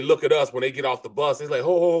and they look at us when they get off the bus. They're like,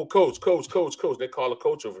 "Oh, coach." They call the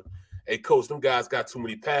coach over. Hey, coach, them guys got too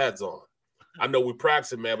many pads on. I know we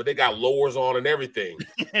practicing, man, but they got lowers on and everything.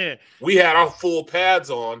 We had our full pads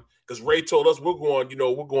on because Ray told us we're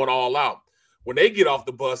going all out. When they get off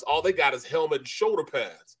the bus, all they got is helmet and shoulder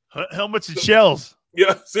pads. Helmets and shells.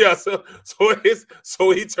 Yeah.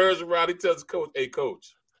 So he turns around. He tells the coach, "Hey,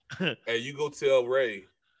 coach, hey, you go tell Ray."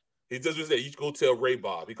 He just said, "You go tell Ray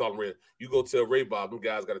Bob." He called him Ray. "You go tell Ray Bob. Them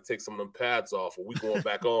guys got to take some of them pads off, or we going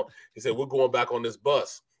back on." He said, "We're going back on this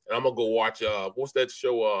bus, and I'm gonna go watch what's that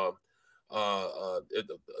show?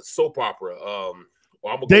 Soap opera.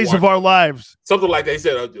 Or I'm Days of Our Lives, something like that." He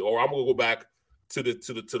said, "Or I'm gonna go back to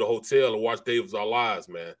the hotel and watch Days of Our Lives,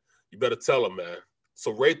 man. You better tell him, man."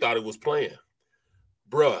 So Ray thought he was playing.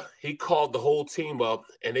 Bruh, he called the whole team up,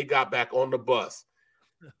 and they got back on the bus.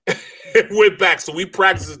 Went back. So we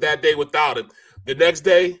practiced that day without him. The next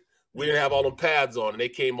day, we didn't have all them pads on, and they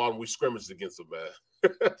came on and we scrimmaged against them, man.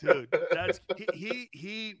 Dude,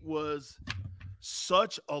 he was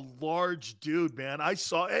such a large dude, man. I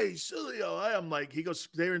saw, hey, Sileo. I'm like, he goes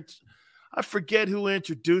there. I forget who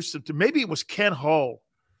introduced him to. Maybe it was Ken Hall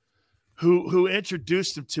who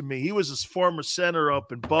introduced him to me. He was his former center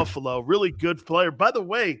up in Buffalo. Really good player. By the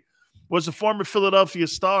way, was a former Philadelphia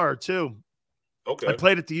Star, too. Okay. I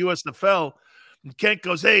played at the USFL. And Kent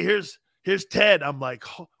goes, hey, here's Ted. I'm like,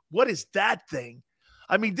 what is that thing?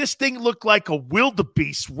 I mean, this thing looked like a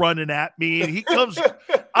wildebeest running at me. And he comes,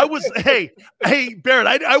 I was, hey,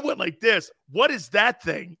 Barrett, I went like this. What is that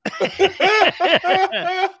thing?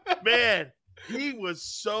 Man, he was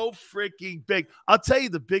so freaking big. I'll tell you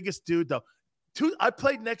the biggest dude, though. I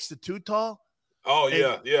played next to Too Tall. Oh,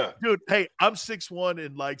 yeah. Dude, hey, I'm 6'1"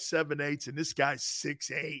 and like 7'8", and this guy's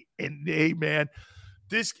 6'8". And hey, man,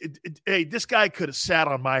 this guy could have sat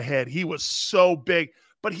on my head. He was so big.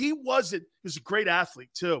 But he was a great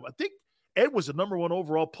athlete, too. I think Ed was the number 1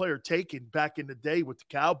 overall player taken back in the day with the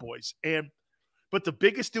Cowboys. But the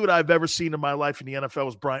biggest dude I've ever seen in my life in the NFL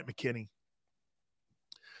was Bryant McKinney.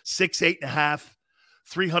 6'8.5",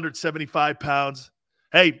 375 pounds.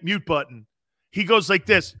 Hey, mute button. He goes like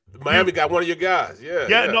this. Miami got one of your guys.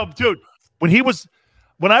 Yeah. No, dude.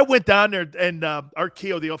 When I went down there and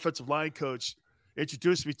Arkeo, the offensive line coach,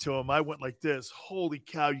 introduced me to him, I went like this. Holy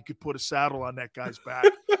cow, you could put a saddle on that guy's back.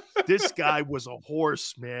 This guy was a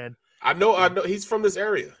horse, man. I know. He's from this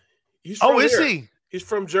area. Is he? He's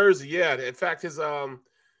from Jersey. Yeah. In fact, his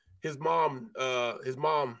mom,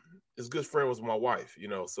 his good friend was my wife.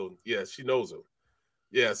 So yeah, she knows him.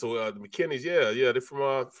 Yeah. So the McKinney's, they're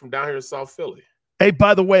from down here in South Philly. Hey,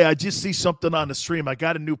 by the way, I just see something on the stream. I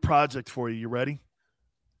got a new project for you. You ready?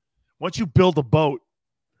 Once you build a boat,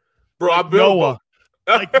 bro, I built Noah.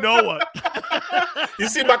 Like Noah. You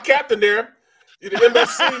see my captain there, the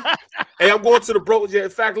MFC. Hey, I'm going to the boat. Yeah, in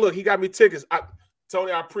fact, look, he got me tickets.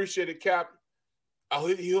 Tony, I appreciate it, Cap.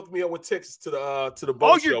 He hooked me up with tickets to the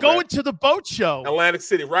boat show. Oh, you're going to the boat show, Atlantic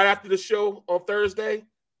City, right after the show on Thursday.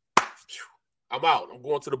 I'm out. I'm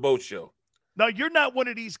going to the boat show. Now, you're not one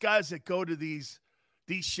of these guys that go to these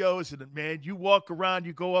shows and, man, you walk around,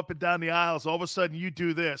 you go up and down the aisles, all of a sudden you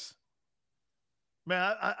do this.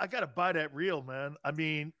 Man, I got to buy that reel, man. I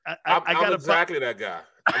mean, I'm exactly that guy.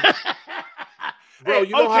 Bro,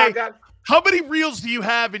 you know how I got. How many reels do you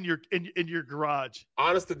have in your garage?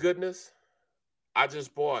 Honest to goodness, I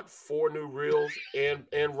just bought 4 new reels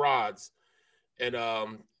and rods, and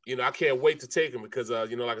I can't wait to take them because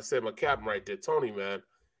like I said, my captain right there, Tony, man,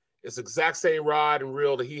 it's the exact same rod and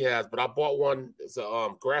reel that he has, but I bought one. It's a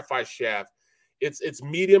graphite shaft. It's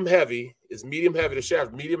medium heavy. It's medium heavy. The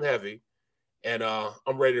shaft medium heavy. And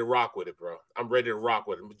I'm ready to rock with it, bro. I'm ready to rock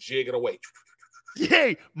with it. I'm jigging away.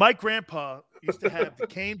 Yay! My grandpa used to have the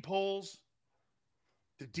cane poles,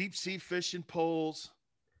 the deep sea fishing poles,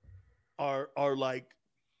 our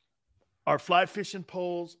fly fishing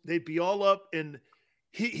poles. They'd be all up, and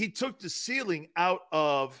he took the ceiling out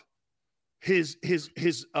of his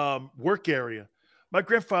work area. My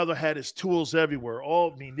grandfather had his tools everywhere.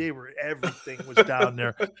 Everything was down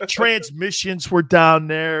there. Transmissions were down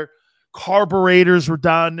there. Carburetors were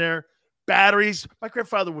down there. Batteries. My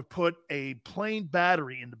grandfather would put a plain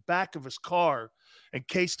battery in the back of his car in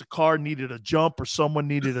case the car needed a jump or someone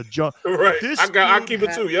needed a jump. Right. I keep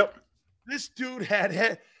it too. Yep. This dude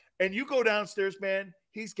had, and you go downstairs, man,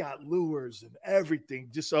 he's got lures and everything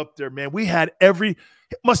just up there, man.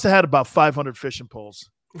 Must have had about 500 fishing poles.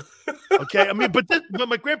 Okay. I mean, but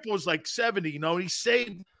my grandpa was like 70, he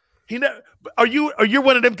saved. Are you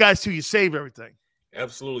one of them guys too? You save everything.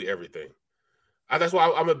 Absolutely everything. That's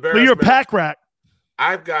why I'm embarrassed. So you're a pack rat.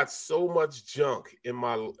 I've got so much junk in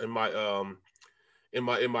my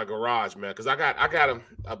garage, man. Because I got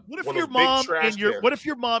What if one your of those mom big trash and your cans. What if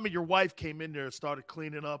your mom and your wife came in there and started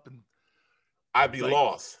cleaning up and I'd be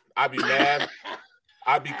lost. I'd be mad.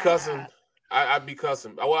 I'd be cussing. I'd be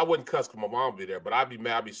cussing. Well, I wouldn't cuss because my mom would be there, but I'd be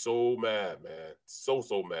mad. I'd be so mad, man. So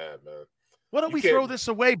mad, man. Why don't we throw this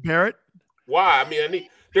away, Barrett? Why? I mean,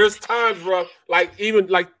 there's times, bro, even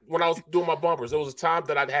when I was doing my bumpers, there was a time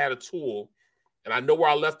that I'd had a tool, and I know where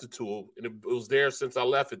I left the tool, and it was there since I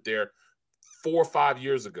left it there 4 or 5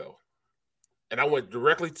 years ago. And I went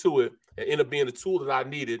directly to it and ended up being the tool that I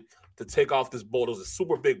needed to take off this bolt. It was a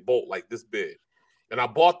super big bolt, like this big. And I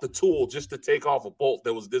bought the tool just to take off a bolt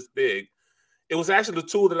that was this big. It was actually the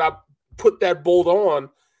tool that I put that bolt on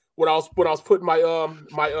when I was putting my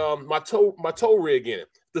tow rig in it.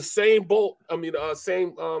 The same bolt,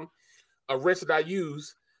 same wrench that I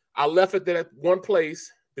use. I left it there at one place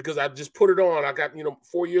because I just put it on. I got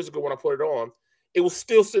 4 years ago when I put it on, it was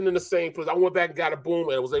still sitting in the same place. I went back and got a boom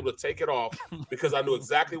and I was able to take it off because I knew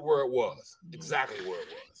exactly where it was. Exactly where it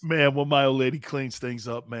was. Man, when my old lady cleans things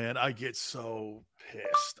up, man, I get so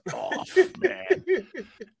pissed off, man.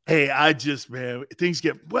 Hey, things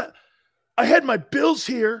get well. I had my bills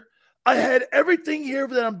here. I had everything here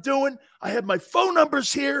that I'm doing. I had my phone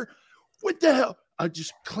numbers here. What the hell? I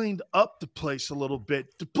just cleaned up the place a little bit.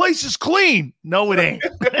 The place is clean. No, it ain't.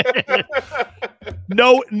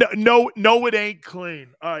 No, it ain't clean.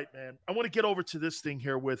 All right, man. I want to get over to this thing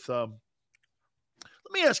here with let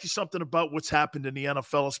me ask you something about what's happened in the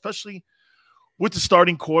NFL, especially with the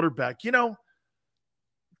starting quarterback.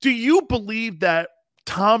 Do you believe that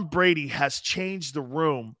Tom Brady has changed the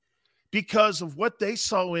room because of what they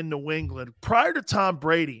saw in New England? Prior to Tom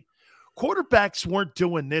Brady, quarterbacks weren't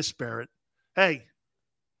doing this, Barrett. Hey,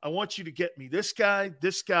 I want you to get me this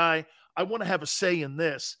guy. I want to have a say in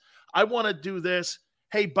this. I want to do this.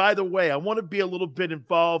 Hey, by the way, I want to be a little bit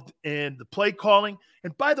involved in the play calling.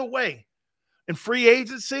 And by the way, in free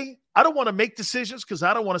agency, I don't want to make decisions because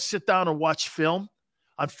I don't want to sit down and watch film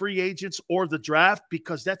on free agents or the draft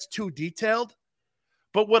because that's too detailed.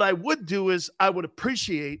 But what I would do is I would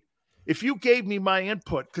appreciate if you gave me my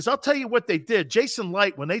input, because I'll tell you what they did. Jason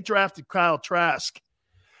Light, when they drafted Kyle Trask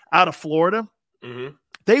out of Florida,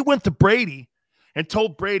 they went to Brady and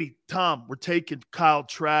told Brady, Tom, we're taking Kyle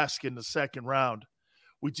Trask in the second round.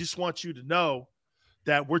 We just want you to know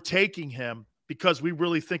that we're taking him because we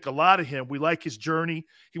really think a lot of him. We like his journey.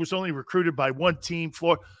 He was only recruited by one team,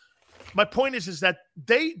 Florida. My point is that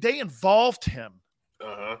they involved him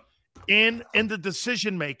in the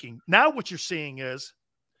decision-making. Now what you're seeing is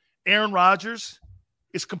Aaron Rodgers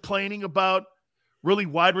is complaining about really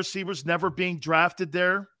wide receivers never being drafted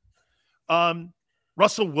there.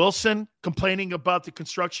 Russell Wilson complaining about the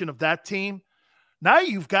construction of that team. Now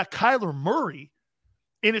you've got Kyler Murray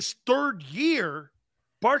in his third year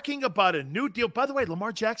barking about a new deal. By the way,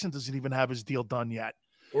 Lamar Jackson doesn't even have his deal done yet.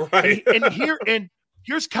 Right. And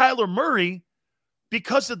here's Kyler Murray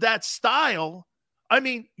because of that style. I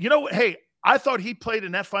mean, hey, I thought he played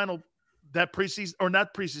in that preseason, or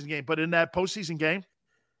not preseason game, but in that postseason game.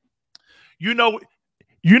 You know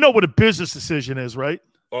what a business decision is, right?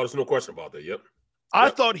 Oh, there's no question about that. Yep. I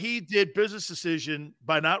thought he did business decision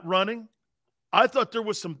by not running. I thought there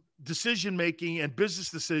was some decision-making and business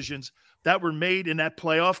decisions that were made in that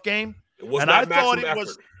playoff game. It was not maximum effort.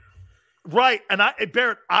 Was right. And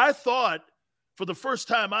Barrett, I thought for the first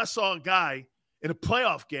time I saw a guy in a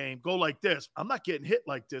playoff game go like this. I'm not getting hit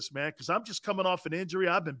like this, man, because I'm just coming off an injury.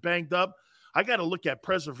 I've been banged up. I got to look at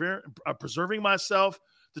preserving myself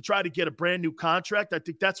to try to get a brand new contract. I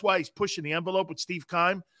think that's why he's pushing the envelope with Steve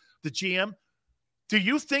Keim, the GM. Do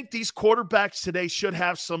you think these quarterbacks today should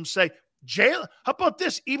have some say? Jalen, how about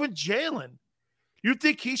this? Even Jalen, you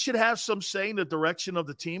think he should have some say in the direction of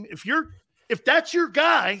the team? If that's your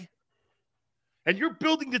guy and you're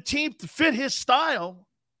building the team to fit his style,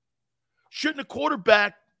 shouldn't a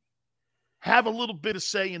quarterback have a little bit of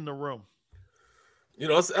say in the room?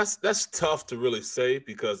 That's tough to really say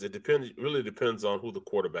because it really depends on who the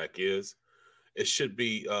quarterback is. It should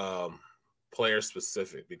be player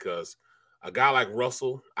specific because a guy like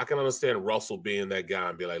Russell, I can understand Russell being that guy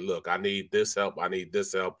and be like, look, I need this help. I need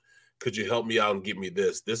this help. Could you help me out and give me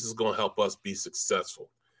this? This is going to help us be successful.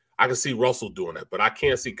 I can see Russell doing it, but I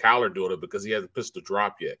can't see Kyler doing it because he hasn't pitched a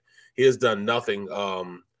drop yet. He has done nothing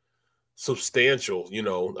substantial.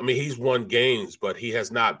 I mean, he's won games, but he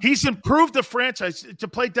has not. He's improved the franchise. To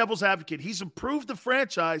play devil's advocate, he's improved the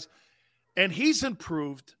franchise, and he's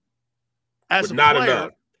improved as a player.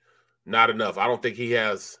 Not enough. I don't think he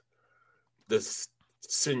has this.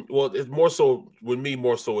 Well, it's more so with me.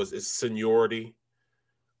 More so is seniority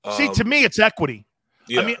See, to me, it's equity.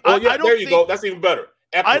 Yeah. I mean, well, I don't there you think, go. That's even better.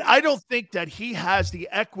 I don't think that he has the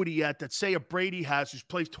equity yet that, say, a Brady has, who's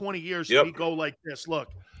played 20 years, and he go like this. Look,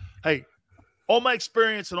 hey, all my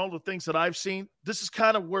experience and all the things that I've seen, this is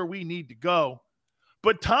kind of where we need to go.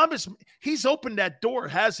 But Thomas, he's opened that door,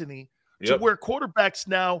 hasn't he, to where quarterbacks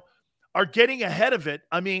now are getting ahead of it.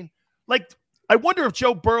 I mean, like, I wonder if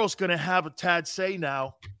Joe Burrow's going to have a tad say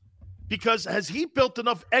now, because has he built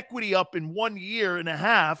enough equity up in 1 year and a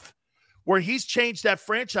half where he's changed that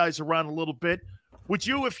franchise around a little bit? Would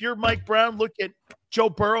you, if you're Mike Brown, look at Joe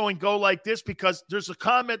Burrow and go like this? Because there's a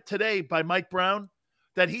comment today by Mike Brown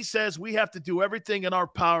that he says we have to do everything in our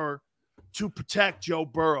power to protect Joe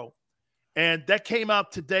Burrow. And that came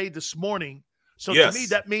out today, this morning. So to me,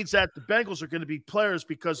 that means that the Bengals are going to be players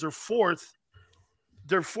because they're fourth.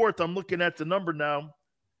 They're fourth. I'm looking at the number now.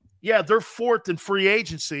 Yeah, they're fourth in free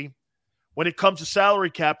agency when it comes to salary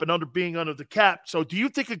cap and being under the cap. So do you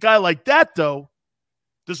think a guy like that, though,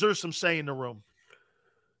 deserves some say in the room?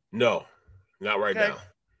 No, not right now.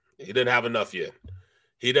 He didn't have enough yet.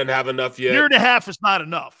 Year and a half is not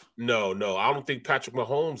enough. No. I don't think Patrick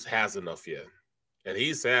Mahomes has enough yet. And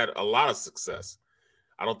he's had a lot of success.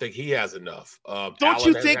 I don't think he has enough. Don't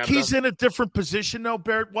you think he's in a different position, though,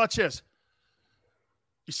 Barrett? Watch this.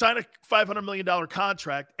 You sign a $500 million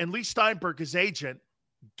contract, and Lee Steinberg, his agent,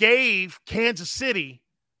 gave Kansas City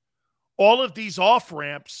all of these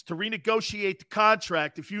off-ramps to renegotiate the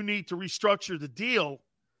contract if you need to restructure the deal.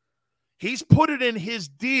 He's put it in his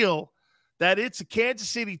deal that it's a Kansas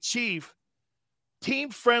City Chief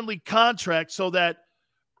team-friendly contract so that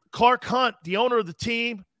Clark Hunt, the owner of the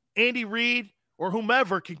team, Andy Reid, or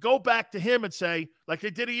whomever can go back to him and say, like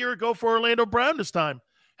they did a year ago for Orlando Brown this time,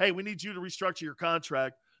 hey, we need you to restructure your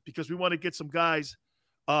contract because we want to get some guys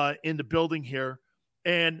in the building here.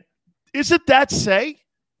 And is it that say?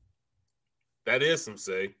 That is some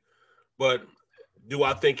say. But do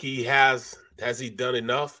I think he has he done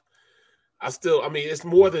enough? I mean, it's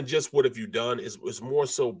more than just what have you done. It's more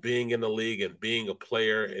so being in the league and being a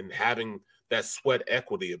player and having that sweat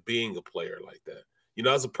equity of being a player like that. You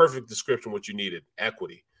know, that's a perfect description of what you needed,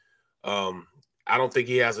 equity. I don't think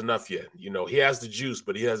he has enough yet. You know, he has the juice,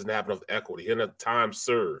 but he doesn't have enough equity. He doesn't have time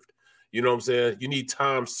served. You know what I'm saying? You need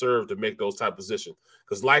time served to make those type of positions.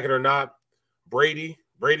 Because like it or not, Brady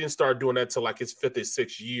didn't start doing that till like his fifth or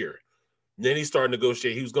sixth year. And then he started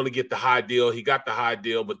negotiating. He was going to get the high deal. He got the high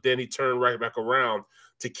deal, but then he turned right back around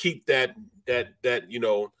to keep that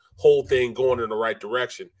whole thing going in the right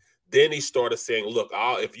direction. Then he started saying, look,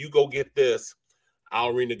 if you go get this,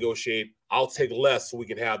 I'll renegotiate. I'll take less so we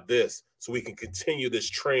can have this, so we can continue this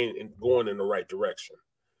train and going in the right direction.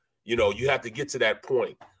 You know, you have to get to that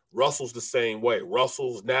point. Russell's the same way.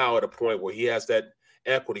 Russell's now at a point where he has that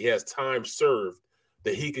equity. He has time served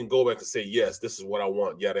that he can go back and say, yes, this is what I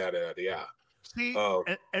want, yada, yada, yada, yada. See,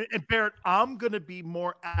 and Barrett, I'm going to be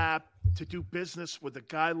more apt to do business with a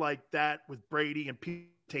guy like that with Brady and people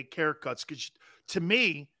take haircuts because to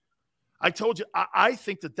me, I told you, I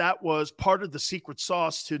think that was part of the secret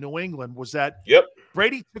sauce to New England was that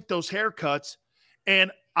Brady took those haircuts,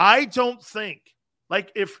 and I don't think,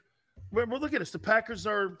 like if we're looking at this, the Packers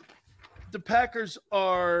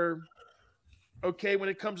are okay when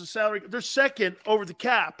it comes to salary. They're second over the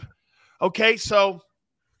cap. Okay, so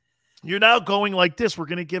you're now going like this. We're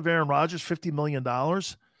going to give Aaron Rodgers $50 million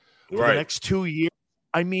for the next 2 years.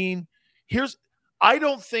 I mean, I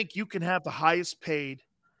don't think you can have the highest paid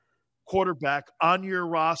quarterback on your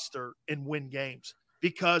roster and win games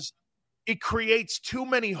because it creates too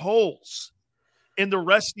many holes in the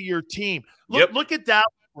rest of your team. Look at that,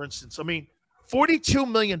 for instance. I mean,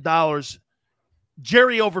 $42 million,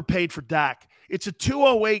 Jerry overpaid for Dak. It's a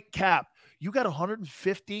 208 cap. You got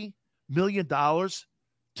 $150 million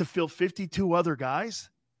to fill 52 other guys?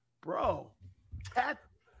 Bro,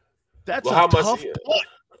 that's a tough point.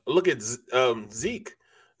 Look at Zeke.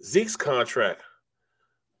 Zeke's contract.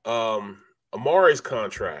 Amari's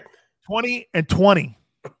contract. 20 and 20.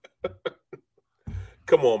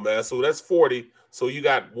 Come on, man. So that's 40. So you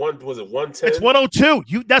got 110? It's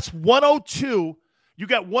 102. That's 102. You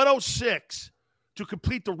got 106 to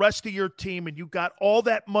complete the rest of your team, and you got all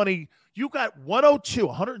that money. You got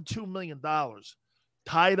 $102 million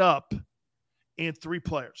tied up in 3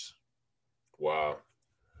 players. Wow.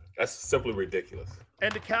 That's simply ridiculous.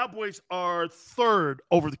 And the Cowboys are third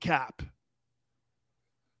over the cap.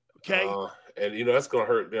 Okay. And that's going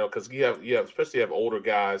to hurt, because you have especially have older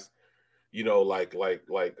guys, like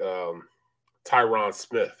Tyron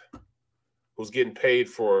Smith, who's getting paid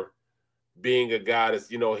for being a guy that's,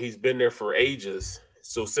 he's been there for ages.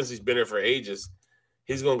 So since he's been there for ages,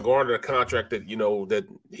 he's going to garner a contract that, that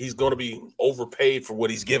he's going to be overpaid for what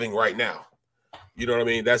he's giving right now. You know what I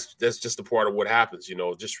mean? That's just a part of what happens,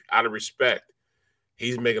 just out of respect.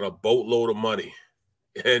 He's making a boatload of money.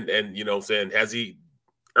 And you know what I'm saying, has he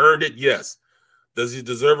earned it? Yes. Does he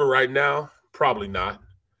deserve it right now? Probably not.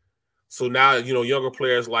 So now, younger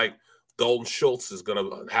players like Dalton Schultz is going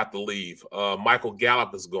to have to leave. Michael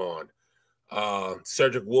Gallup is gone.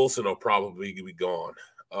 Cedric Wilson will probably be gone.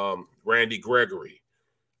 Randy Gregory,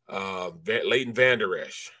 Leighton Vander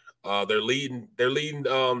Esch. Their leading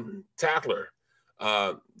tackler,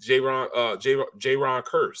 J-Ron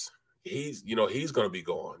Curse. He's going to be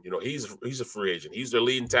gone. He's a free agent. He's their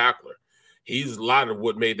leading tackler. He's a lot of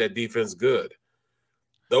what made that defense good.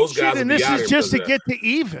 Those guys. And this is just to get to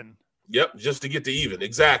even. Yep, just to get to even.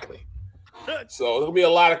 Exactly. So there'll be a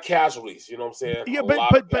lot of casualties. You know what I'm saying? Yeah,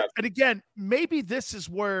 but again, maybe this is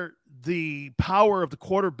where the power of the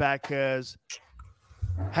quarterback has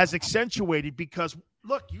accentuated, because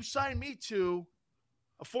look, you signed me to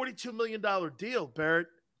a $42 million deal, Barrett.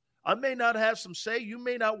 I may not have some say. You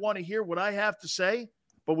may not want to hear what I have to say,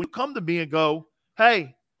 but when you come to me and go,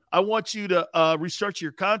 hey, I want you to restructure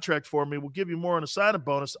your contract for me, we'll give you more on a signing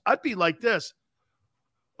bonus, I'd be like this.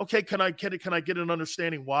 Okay, can I get an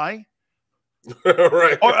understanding why?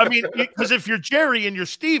 Right. Or, I mean, because if you're Jerry and you're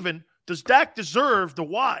Steven, does Dak deserve the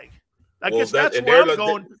why? I guess that's where I'm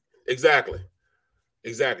going. Exactly.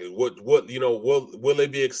 What will they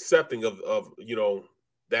be accepting of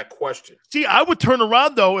that question? See, I would turn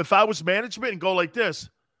around, though, if I was management and go like this.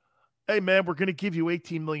 Hey, man, we're going to give you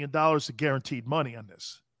 $18 million of guaranteed money on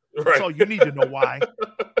this. That's right. All you need to know why.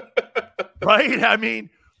 Right? I mean,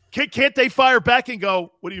 can't they fire back and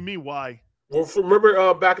go, what do you mean, why? Well,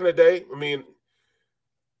 remember back in the day, I mean,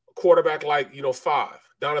 a quarterback like, Five,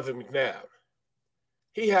 Donovan McNabb,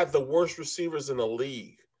 he had the worst receivers in the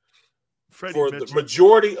league the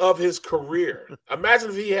majority of his career. Imagine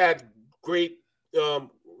if he had great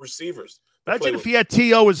receivers. Imagine if he had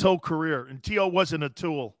T.O. his whole career and T.O. wasn't a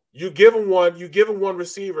tool. You give him one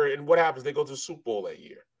receiver, and what happens? They go to the Super Bowl that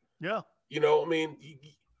year. Yeah. I mean,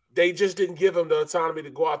 they just didn't give him the autonomy to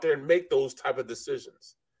go out there and make those type of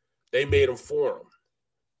decisions. They made them for him.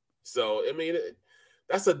 So, I mean,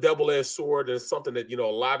 that's a double-edged sword. And it's something that, a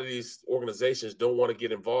lot of these organizations don't want to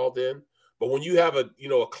get involved in. But when you have a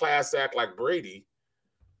class act like Brady,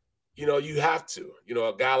 you have to.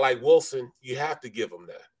 A guy like Wilson, you have to give him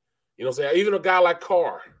that. You know what I'm saying? Even a guy like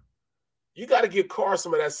Carr, you got to give Carr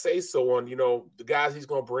some of that say-so on, the guys he's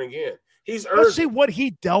going to bring in. He's earned. Let's see what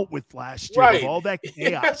he dealt with last year with all that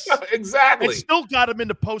chaos. Exactly. And still got him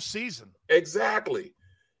into postseason. Exactly.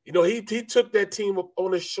 He took that team up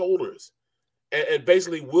on his shoulders and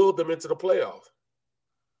basically willed them into the playoffs.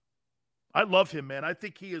 I love him, man. I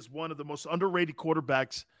think he is one of the most underrated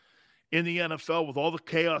quarterbacks in the NFL with all the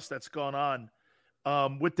chaos that's gone on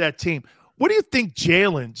with that team. What do you think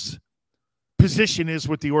Jalen's position is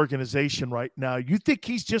with the organization right now? You think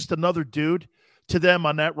he's just another dude to them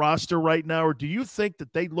on that roster right now, or do you think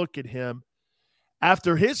that they look at him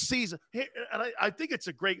after his season? And I think it's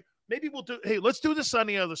a great – maybe we'll do – hey, let's do this on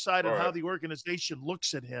the other side of how the organization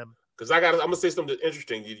looks at him. Because I'm going to say something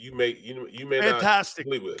interesting you may Fantastic.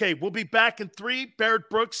 Not agree with. Okay, we'll be back in 3. Barrett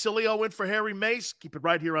Brooks, Sileo in for Harry Mace. Keep it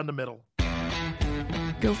right here on the middle.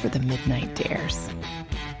 Go for the midnight dares.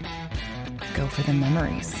 Go for the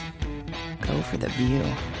memories. Go for the view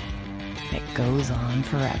that goes on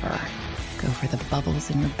forever. Go for the bubbles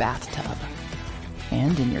in your bathtub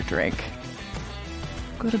and in your drink.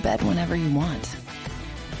 Go to bed whenever you want.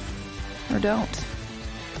 Or don't.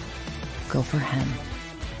 Go for him.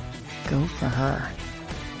 Go for her.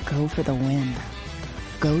 Go for the win.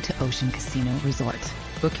 Go to Ocean Casino Resort.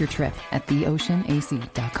 Book your trip at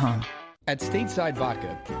theoceanac.com. At Stateside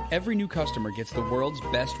Vodka, every new customer gets the world's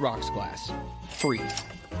best rocks glass. Free.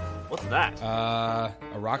 What's that? A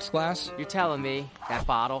rocks glass? You're telling me that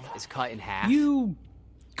bottle is cut in half? You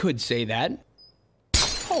could say that.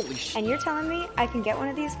 Holy shit. And you're telling me I can get one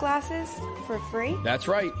of these glasses for free? That's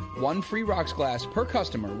right. 1 free rocks glass per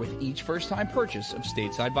customer with each first-time purchase of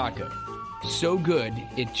Stateside Vodka. So good,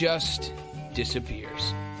 it just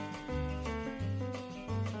disappears.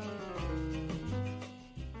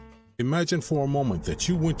 Imagine for a moment that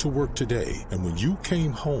you went to work today and when you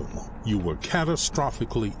came home, you were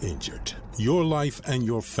catastrophically injured. Your life and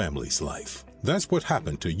your family's life. That's what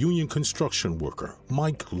happened to union construction worker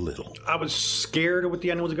Mike Little. I was scared of what the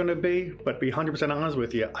end was going to be, but to be 100% honest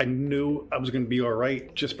with you, I knew I was going to be all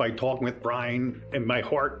right just by talking with Brian. In my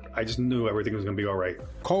heart, I just knew everything was going to be all right.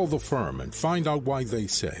 Call the firm and find out why they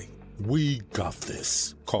say, "We got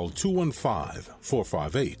this." Call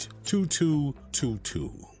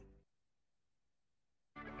 215-458-2222.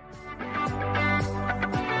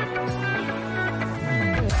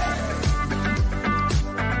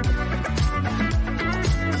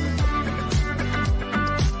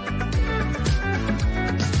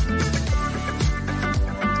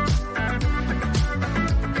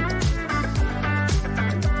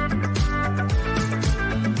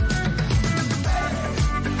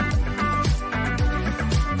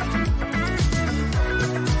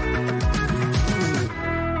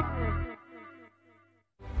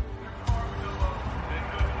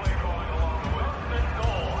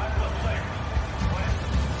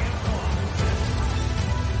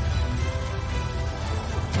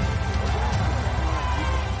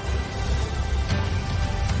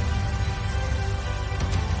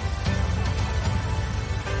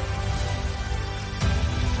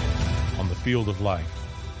 field of life,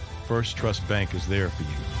 First Trust Bank is there for you.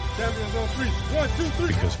 Champions on three. 1, 2, 3.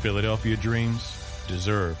 Because Philadelphia dreams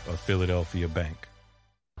deserve a Philadelphia bank.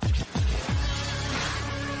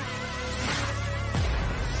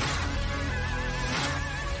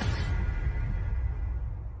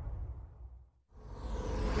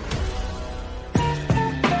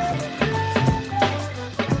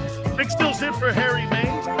 Big Still's in for Harry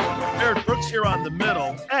Mays. Barrett Brooks here on the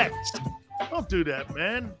middle. X. Don't do that,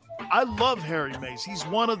 man. I love Harry Mays. He's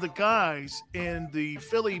one of the guys in the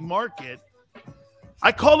Philly market.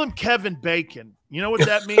 I call him Kevin Bacon. You know what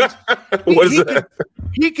that means? What is that?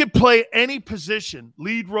 He could play any position,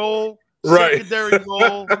 lead role, Right. secondary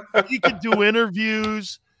role. He can do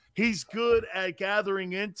interviews. He's good at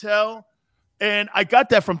gathering intel. And I got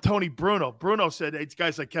that from Tony Bruno. Bruno said, hey, this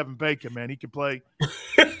guy's like Kevin Bacon, man. He can play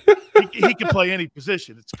he can play any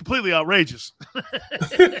position. It's completely outrageous.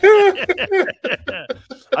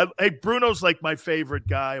 Hey, Bruno's like my favorite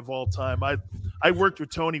guy of all time. I worked with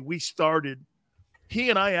Tony. He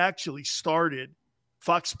and I actually started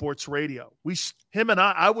Fox Sports Radio.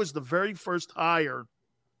 I was the very first hire.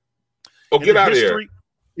 Oh, get out of here.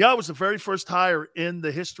 Yeah, I was the very first hire in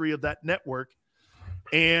the history of that network.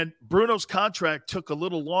 And Bruno's contract took a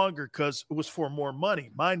little longer because it was for more money.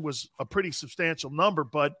 Mine was a pretty substantial number,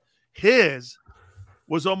 but his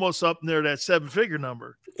was almost up near that 7-figure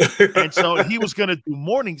number. And so he was going to do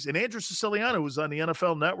mornings. And Andrew Siciliano, who was on the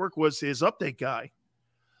NFL Network, was his update guy.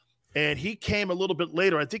 And he came a little bit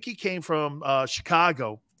later. I think he came from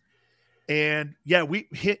Chicago. And, yeah, we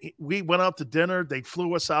went out to dinner. They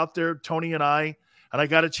flew us out there, Tony and I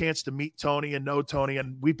got a chance to meet Tony and know Tony,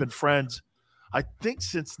 and we've been friends, I think,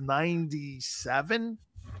 since 97.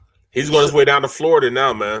 He's on his way down to Florida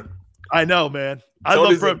now, man. I know, man.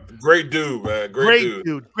 Tony's a great dude, man. Great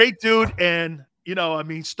dude. And,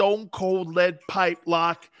 stone cold lead pipe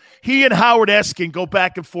lock. He and Howard Eskin go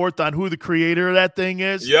back and forth on who the creator of that thing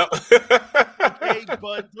is. Yep. Hey,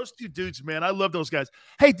 bud, those two dudes, man, I love those guys.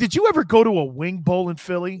 Hey, did you ever go to a wing bowl in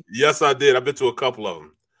Philly? Yes, I did. I've been to a couple of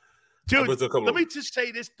them. Dude, let me just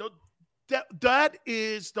say this.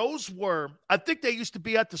 Those were, I think they used to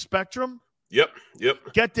be at the Spectrum. Yep.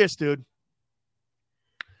 Get this, dude.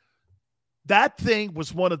 That thing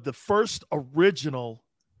was one of the first original,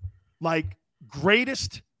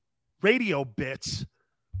 greatest radio bits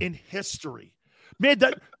in history. Man,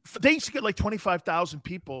 they used to get 25,000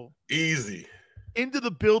 people. Easy. Into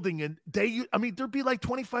the building, and there'd be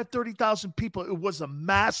 25,000, 30,000 people. It was a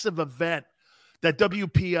massive event that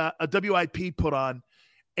WIP put on,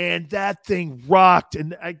 and that thing rocked.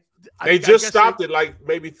 And they just stopped it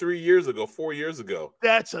maybe 4 years ago.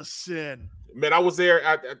 That's a sin. Man, I was there.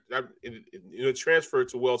 I transferred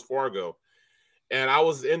to Wells Fargo, and I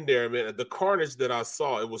was in there, man. The carnage that I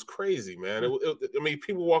saw, it was crazy, man.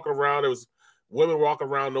 People walking around. There was women walking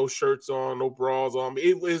around, no shirts on, no bras on.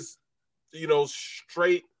 It was,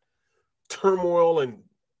 straight turmoil and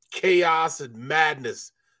chaos and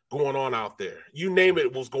madness going on out there. You name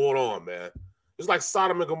it was going on, man. It's like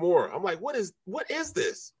Sodom and Gomorrah. I'm like, what is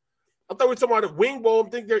this? I thought we were talking about a wing bowl. I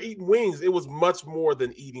think they're eating wings. It was much more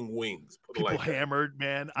than eating wings. People hammered,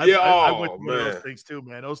 man. I went through those things too,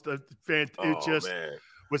 man.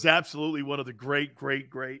 Was absolutely one of the great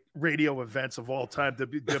radio events of all time.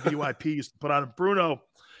 WIP used to put on Bruno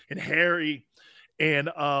and Harry and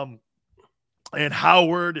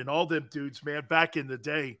Howard and all them dudes, man, back in the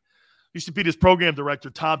day. Used to be this program director,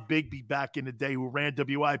 Tom Bigby, back in the day, who ran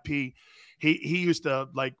WIP. He used to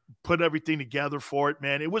put everything together for it,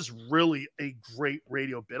 man. It was really a great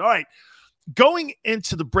radio bit. All right, going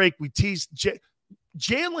into the break, we teased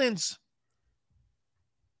Jalen's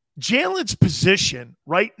position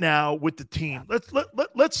right now with the team.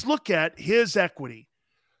 Let's look at his equity.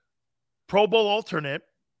 Pro Bowl alternate,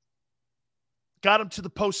 got him to the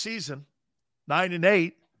postseason,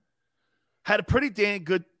 9-8, had a pretty damn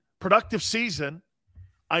good productive season.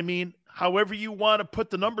 However you want to put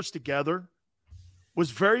the numbers together, was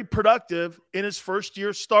very productive in his first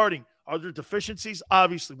year starting. Are there deficiencies?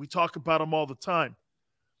 Obviously, we talk about him all the time.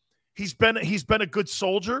 He's been a good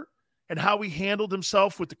soldier, and how he handled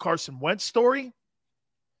himself with the Carson Wentz story.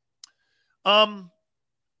 You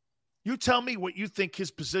tell me what you think his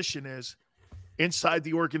position is inside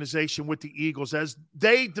the organization with the Eagles as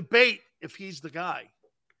they debate if he's the guy.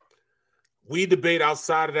 We debate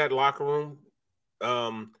outside of that locker room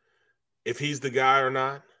if he's the guy or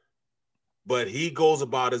not. But he goes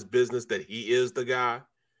about his business that he is the guy.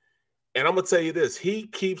 And I'm going to tell you this. He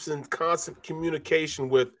keeps in constant communication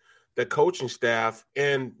with the coaching staff,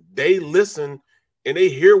 and they listen and they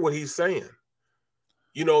hear what he's saying.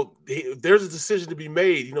 There's a decision to be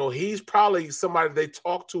made. He's probably somebody they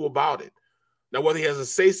talk to about it. Now, whether he has a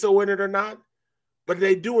say-so in it or not, but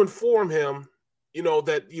they do inform him,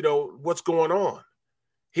 that, what's going on.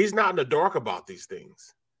 He's not in the dark about these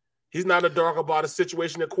things. He's not in the dark about a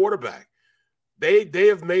situation at quarterback. They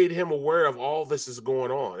have made him aware of all this is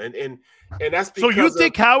going on. And that's because So you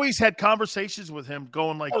think Howie's had conversations with him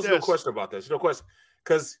going like this? There's no question about that. There's no question.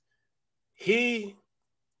 Because he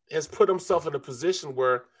has put himself in a position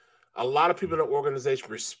where a lot of people in the organization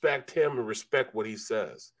respect him and respect what he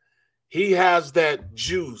says. He has that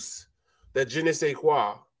juice, that je ne sais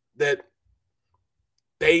quoi, that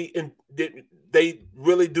they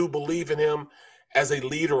really do believe in him as a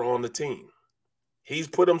leader on the team. He's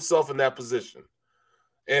put himself in that position.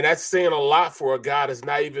 And that's saying a lot for a guy that's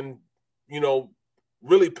not even,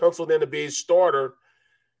 really penciled in to be a starter.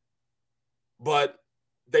 But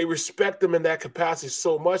they respect him in that capacity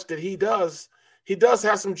so much that he does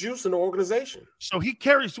have some juice in the organization. So he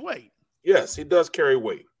carries weight. Yes, he does carry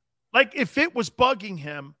weight. Like if it was bugging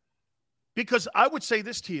him, because I would say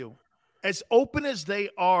this to you, as open as they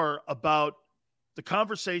are about the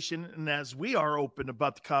conversation and as we are open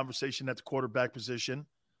about the conversation at the quarterback position,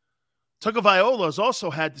 Tagovailoa has also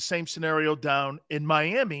had the same scenario down in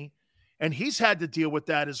Miami, and he's had to deal with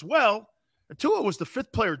that as well. And Tua was the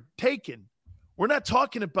fifth player taken. We're not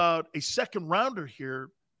talking about a second rounder here.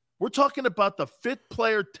 We're talking about the fifth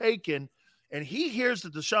player taken, and he hears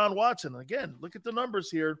that Deshaun Watson. Again, look at the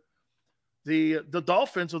numbers here. The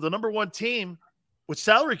Dolphins are the number one team with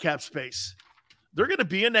salary cap space. They're going to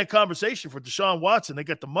be in that conversation for Deshaun Watson. They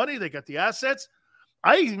got the money. They got the assets.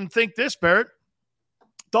 I even think this, Barrett,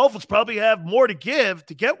 Dolphins probably have more to give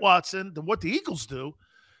to get Watson than what the Eagles do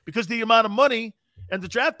because the amount of money and the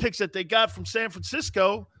draft picks that they got from San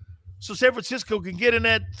Francisco, so San Francisco can get in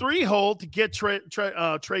that 3 hole to get Trey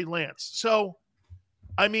Lance. So,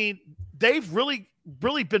 I mean, they've really,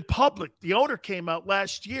 really been public. The owner came out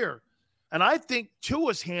last year, and I think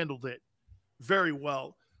Tua's handled it very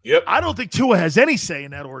well. Yep. I don't think Tua has any say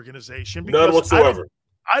in that organization. None whatsoever.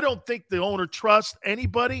 I don't think the owner trusts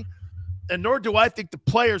anybody, and nor do I think the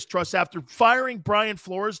players trust after firing Brian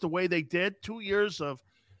Flores the way they did, 2 years of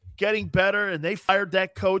getting better, and they fired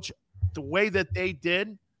that coach the way that they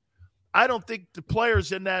did. I don't think the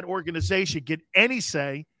players in that organization get any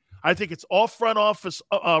say. I think it's all front office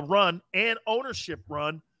run and ownership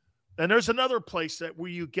run. And there's another place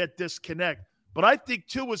where you get disconnect. But I think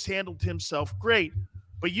Tua's handled himself great.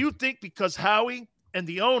 But you think because Howie and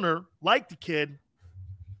the owner like the kid,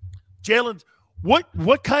 Jalen,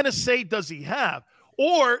 what kind of say does he have?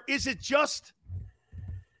 Or is it just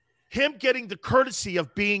him getting the courtesy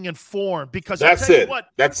of being informed? Because that's it.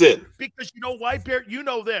 That's it. Because you know why, Barrett? You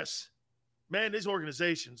know this. Man, these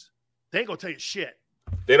organizations, they ain't going to tell you shit.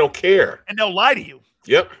 They don't care. And they'll lie to you.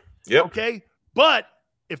 Yep. Okay? But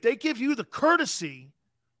if they give you the courtesy,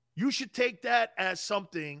 you should take that as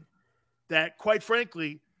something that, quite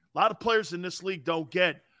frankly, a lot of players in this league don't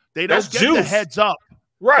get. They don't get juice. The heads up.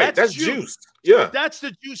 Right. That's juice. Yeah. That's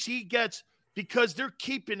the juice he gets because they're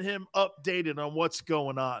keeping him updated on what's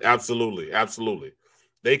going on. Absolutely. Absolutely.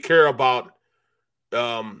 They care about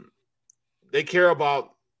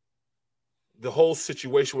the whole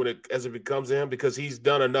situation as it becomes to him because he's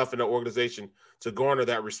done enough in the organization to garner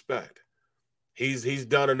that respect. He's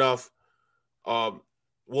done enough.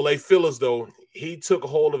 They feel as though he took a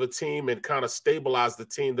hold of a team and kind of stabilized the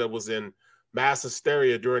team that was in mass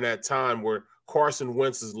hysteria during that time where Carson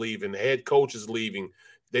Wentz is leaving, the head coach is leaving.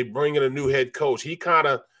 They bring in a new head coach. He kind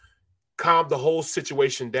of calmed the whole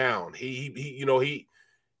situation down. He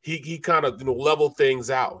kind of leveled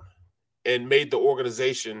things out and made the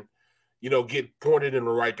organization get pointed in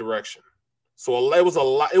the right direction. So it was a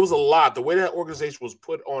lot. It was a lot. The way that organization was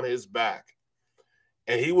put on his back,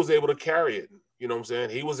 and he was able to carry it. You know what I'm saying?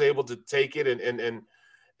 He was able to take it and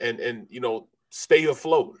stay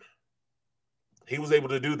afloat. He was able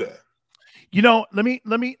to do that.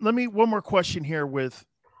 Let me one more question here with,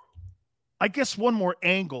 I guess one more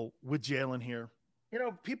angle with Jalen here.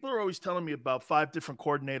 People are always telling me about 5 different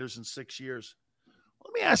coordinators in 6 years.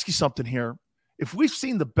 Let me ask you something here. If we've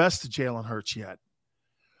seen the best of Jalen Hurts yet,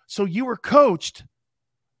 so you were coached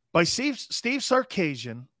by Steve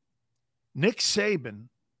Sarkisian, Nick Saban,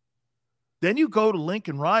 then you go to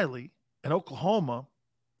Lincoln Riley in Oklahoma,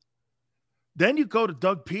 then you go to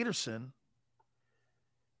Doug Peterson,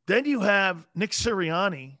 then you have Nick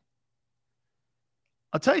Sirianni.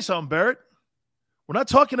 I'll tell you something, Barrett. We're not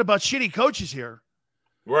talking about shitty coaches here.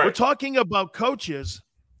 Right. We're talking about coaches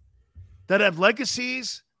that have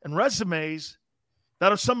legacies and resumes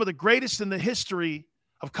that are some of the greatest in the history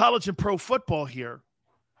of college and pro football here.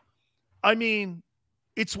 I mean,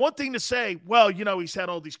 it's one thing to say, well, he's had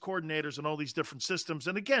all these coordinators and all these different systems.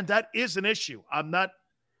 And again, that is an issue. I'm not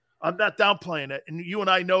downplaying it. And you and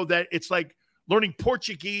I know that it's like learning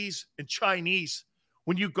Portuguese and Chinese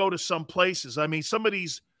when you go to some places. I mean, some of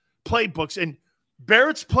these playbooks, and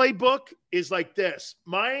Barrett's playbook is like this.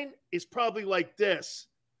 Mine is probably like this.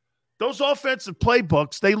 Those offensive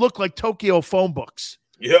playbooks, they look like Tokyo phone books.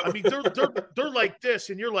 Yeah. I mean, they're like this,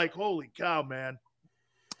 and you're like, holy cow, man.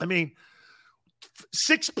 I mean,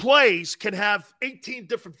 6 plays can have 18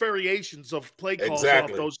 different variations of play calls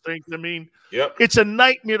off those things. I mean, It's a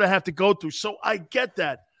nightmare to have to go through. So I get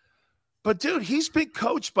that. But, dude, he's been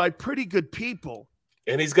coached by pretty good people.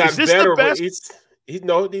 And he's gotten better with each –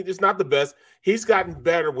 no, it's not the best. He's gotten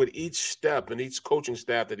better with each step and each coaching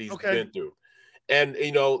staff that he's been through. And,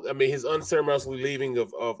 his unceremoniously leaving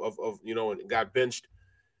of and got benched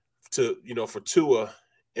to, for Tua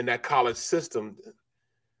in that college system –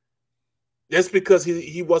 that's because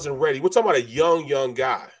he wasn't ready. We're talking about a young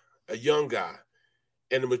guy.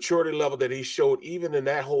 And the maturity level that he showed, even in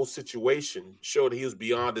that whole situation, showed he was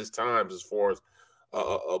beyond his times as far as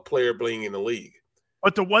a player being in the league.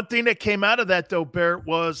 But the one thing that came out of that, though, Barrett,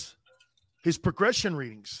 was his progression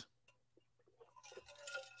readings.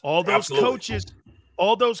 All those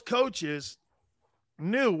coaches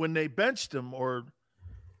knew when they benched him or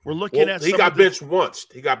were looking at. He got benched once.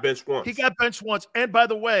 And by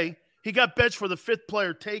the way, he got benched for the 5th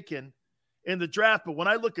player taken in the draft. But when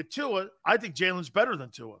I look at Tua, I think Jalen's better than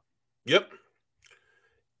Tua. Yep.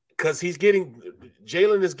 Because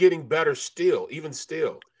Jalen is getting better still, even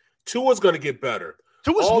still. Tua's going to get better.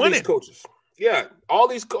 Tua's winning. These coaches. Yeah. All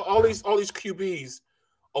these QBs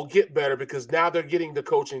will get better because now they're getting the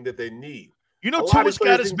coaching that they need. Tua's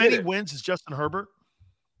got as many wins as Justin Herbert.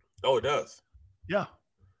 Oh, it does. Yeah.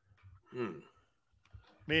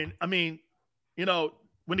 I mean,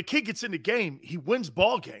 when the kid gets in the game, he wins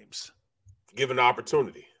ball games. Given the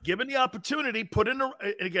opportunity.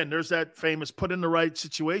 And again, there's that famous put in the right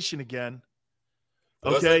situation again.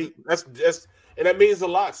 Okay. That's and that means a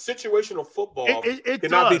lot. Situational football it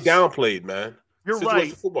cannot be does. downplayed, man. You're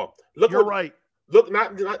right. Football. You're right. Look,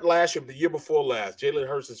 not last year, but the year before last, Jalen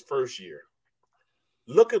Hurts' first year.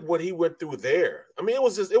 Look at what he went through there. I mean, it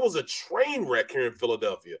was a train wreck here in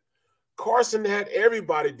Philadelphia. Carson had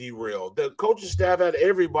everybody derailed. The coaching staff had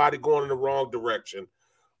everybody going in the wrong direction.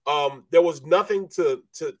 There was nothing to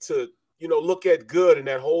look at good in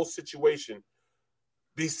that whole situation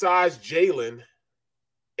besides Jalen.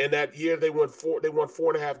 And that year they won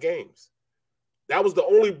 4.5 games. That was the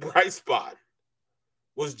only bright spot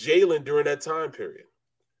was Jalen during that time period.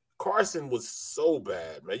 Carson was so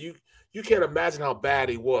bad, man. You can't imagine how bad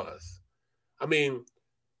he was. I mean,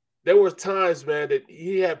 there were times, man, that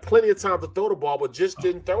he had plenty of time to throw the ball, but just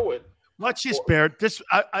didn't throw it. Watch this, Barrett.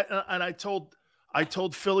 I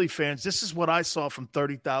told Philly fans, this is what I saw from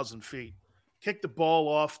 30,000 feet. Kick the ball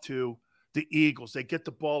off to the Eagles. They get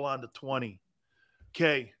the ball on the 20.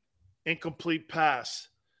 Okay, incomplete pass,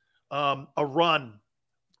 a run,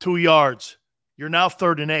 2 yards. You're now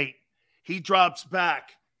 3rd and 8. He drops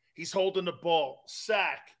back. He's holding the ball.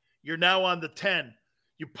 Sack. You're now on the 10.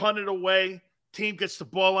 You punt it away. Team gets the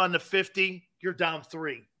ball on the 50. You're down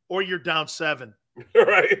 3 or you're down 7.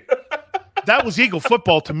 Right. That was Eagle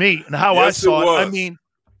football to me and how I saw it. I mean,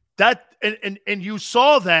 that and you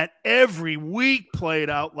saw that every week played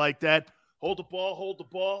out like that. Hold the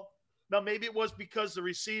ball. Now, maybe it was because the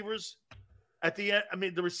receivers at the end,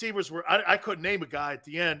 the receivers were, I couldn't name a guy at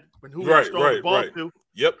the end when who was throwing the ball to.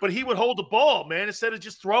 Yep. But he would hold the ball, man, instead of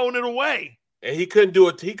just throwing it away. And he couldn't do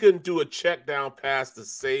it. He couldn't do a check down pass to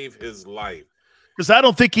save his life. Because I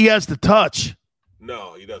don't think he has the touch.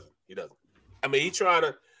 No, he doesn't. I mean, he's trying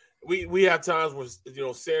to. We have times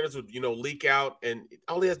where Sanders would leak out, and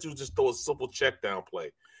all he has to do is just throw a simple check down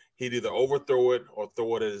play. He'd either overthrow it or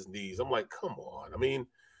throw it at his knees. I'm like, come on. I mean,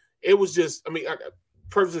 it was just.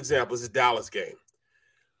 Perfect example is the Dallas game.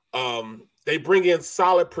 They bring in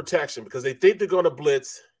solid protection because they think they're going to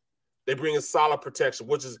blitz. They bring in solid protection,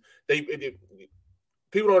 which is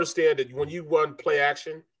people don't understand that when you run play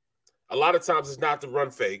action, a lot of times it's not the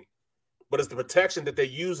run fake. But it's the protection that they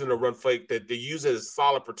use in the run fake that they use as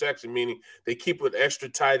solid protection, meaning they keep an extra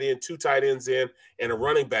tight end, 2 tight ends in, and a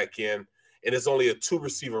running back in, and it's only a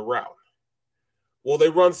 2-receiver route. Well, they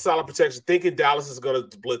run solid protection thinking Dallas is going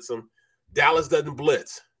to blitz them. Dallas doesn't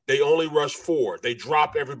blitz. They only rush 4. They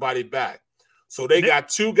drop everybody back. So they got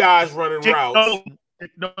 2 guys running routes.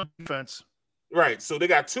 No defense. Right. So they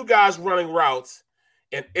got 2 guys running routes,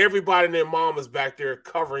 and everybody and their mom is back there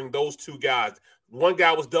covering those 2 guys. One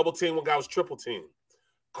guy was double team, one guy was triple team.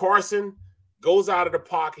 Carson goes out of the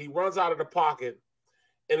pocket. He runs out of the pocket,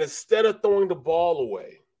 And instead of throwing the ball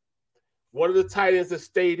away, one of the tight ends that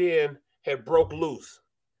stayed in had broke loose.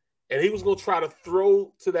 And he was going to try to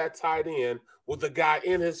throw to that tight end with the guy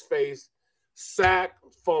in his face, sack,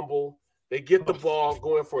 fumble. They get the ball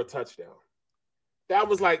going for a touchdown. That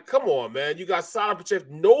was like, come on, man. You got solid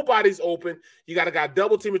protection. Nobody's open. You got a guy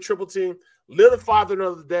double team and triple team. Live the father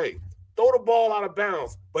another day. Throw the ball out of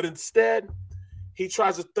bounds. But instead, he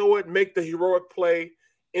tries to throw it, make the heroic play,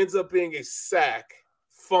 ends up being a sack,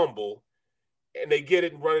 fumble, and they get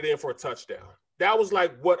it and run it in for a touchdown. That was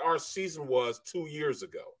like what our season was 2 years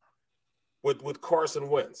ago with Carson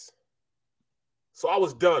Wentz. So I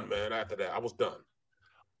was done, man, after that. I was done.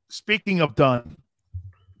 Speaking of done,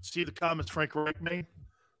 see the comments Frank Reich made?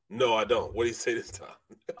 No, I don't. What did he say this time?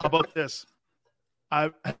 How about this?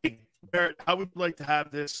 Barrett, I would like to have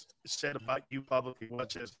this said about you publicly.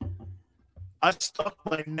 Watch this. I stuck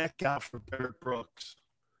my neck out for Barrett Brooks.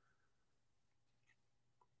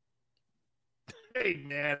 Hey,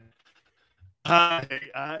 man.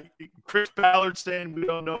 Chris Ballard saying we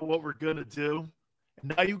don't know what we're going to do.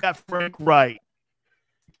 And now you got Frank Wright,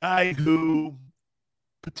 the guy who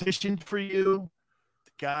petitioned for you,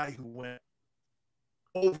 the guy who went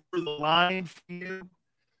over the line for you,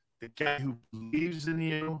 the guy who believes in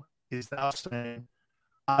you is now saying,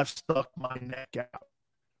 I've stuck my neck out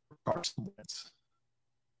for Carson Wentz.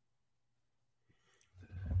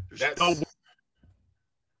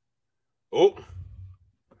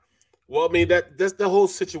 Well, I mean, that's the whole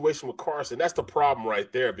situation with Carson. That's the problem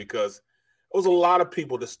right there, because there was a lot of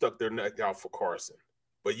people that stuck their neck out for Carson.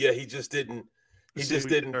 But yeah, he just didn't. He just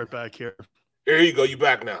didn't. Start back here. There you go. You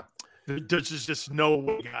back now. There's just no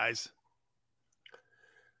way, guys.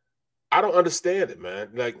 I don't understand it, man.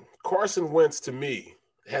 Like, Carson Wentz, to me,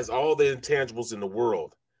 has all the intangibles in the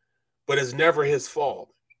world, but it's never his fault.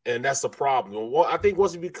 And that's the problem. Well, I think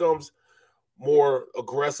once he becomes more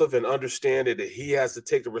aggressive and understand that he has to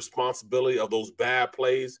take the responsibility of those bad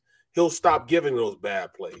plays, he'll stop giving those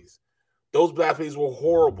bad plays. Those bad plays were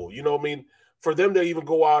horrible. You know what I mean? For them to even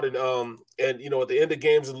go out and you know, at the end of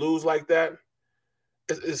games and lose like that,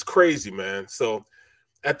 it's crazy, man. So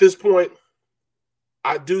at this point,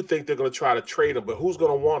 I do think they're going to try to trade him, but who's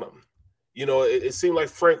going to want him? You know, it seemed like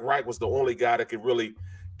Frank Reich was the only guy that could really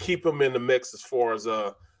keep him in the mix as far as,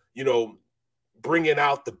 you know, bringing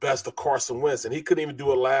out the best of Carson Wentz, and he couldn't even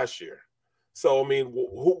do it last year. So, I mean,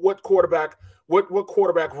 what quarterback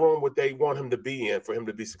room would they want him to be in for him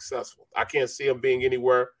to be successful? I can't see him being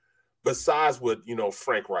anywhere besides with, you know,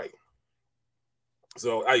 Frank Reich.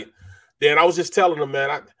 So, I was just telling him,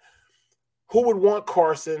 man, who would want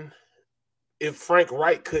Carson if Frank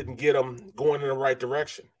Reich couldn't get him going in the right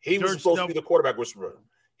direction? He was supposed to be the quarterback whisperer.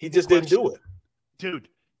 He just didn't do it. Dude,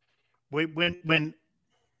 when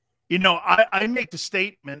you know, I make the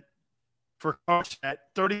statement for Carson at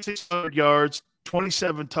 3,600 yards,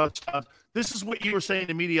 27 touchdowns. This is what you were saying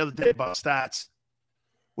to me the other day about stats.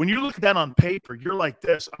 When you look at that on paper, you're like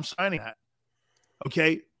this. I'm signing that.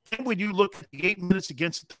 Okay? Then when you look at the 8 minutes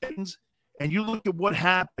against the Titans and you look at what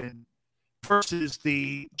happened versus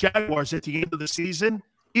the Jaguars at the end of the season,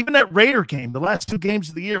 even that Raider game, the last 2 games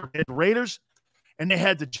of the year, they had the Raiders and they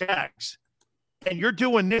had the Jags. And you're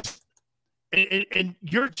doing this, and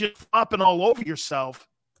you're just flopping all over yourself.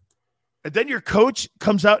 And then your coach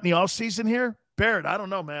comes out in the offseason here. Barrett, I don't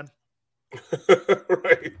know, man.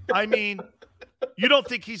 Right. I mean, you don't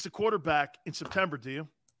think he's the quarterback in September, do you?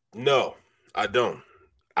 No, I don't.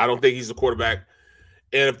 I don't think he's the quarterback.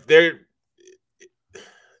 And if they're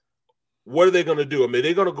 – what are they going to do? I mean,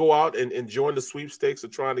 they're going to go out and join the sweepstakes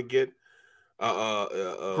of trying to get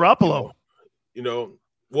Garoppolo. You know,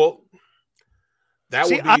 well –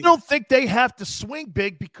 I don't think they have to swing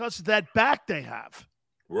big because of that back they have.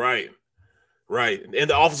 Right. And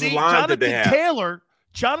the offensive line that they have.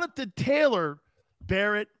 Jonathan Taylor,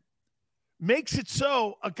 Barrett, makes it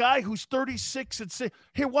so a guy who's 36 and 6.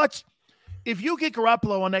 Here, watch. If you get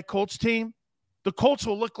Garoppolo on that Colts team, the Colts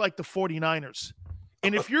will look like the 49ers.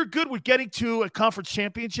 And if you're good with getting to a conference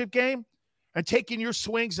championship game and taking your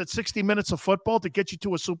swings at 60 minutes of football to get you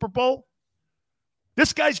to a Super Bowl,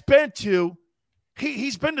 this guy's been to –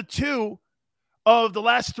 He's been to 2 of the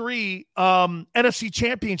last 3 NFC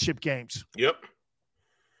championship games. Yep.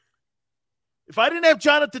 If I didn't have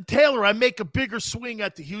Jonathan Taylor, I'd make a bigger swing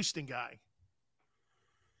at the Houston guy.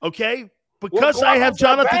 Okay? Because I have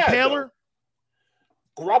Jonathan Taylor.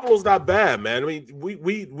 Garoppolo's not bad, man. I mean,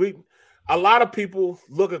 we a lot of people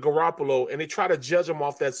look at Garoppolo and they try to judge him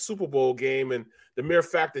off that Super Bowl game and the mere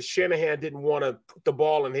fact that Shanahan didn't want to put the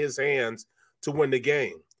ball in his hands to win the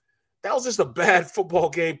game. That was just a bad football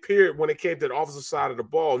game, period, when it came to the offensive side of the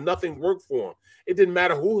ball. Nothing worked for him. It didn't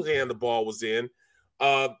matter whose hand the ball was in.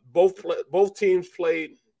 Both teams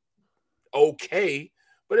played okay,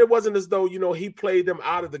 but it wasn't as though, he played them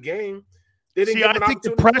out of the game. They didn't give I think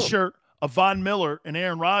the pressure of Von Miller and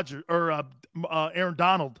Aaron Rodgers or Aaron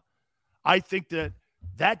Donald, I think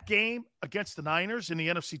that game against the Niners in the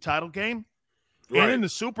NFC title game and in the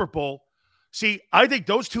Super Bowl, I think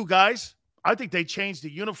those two guys, I think they changed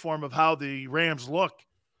the uniform of how the Rams look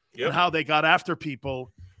and how they got after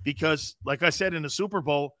people because, like I said, in the Super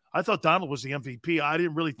Bowl, I thought Donald was the MVP. I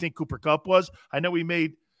didn't really think Cooper Kupp was. I know he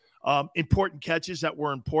made important catches that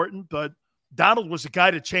were important, but Donald was the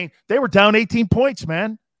guy to change. They were down 18 points,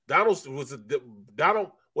 man. Donald was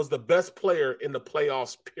the best player in the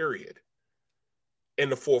playoffs, period, in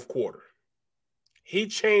the fourth quarter. He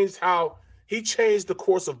changed the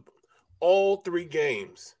course of all three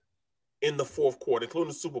games in the fourth quarter, including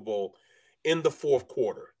the Super Bowl, in the fourth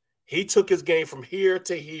quarter. He took his game from here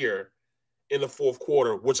to here in the fourth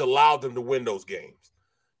quarter, which allowed them to win those games.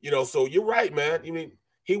 So you're right, man.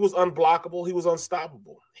 He was unblockable. He was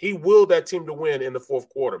unstoppable. He willed that team to win in the fourth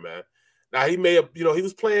quarter, man. Now, he may have, he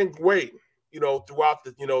was playing great, throughout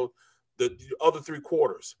the other three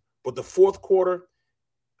quarters. But the fourth quarter,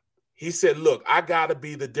 he said, look, I got to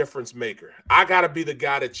be the difference maker. I got to be the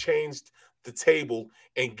guy that changed the table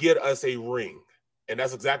and get us a ring. And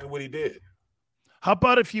that's exactly what he did. How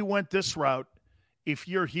about if you went this route? If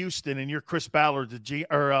you're Houston and you're Chris Ballard, the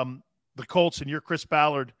Colts and you're Chris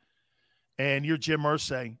Ballard and you're Jim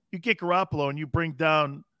Irsay, you get Garoppolo and you bring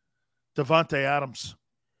down Devontae Adams.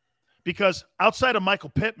 Because outside of Michael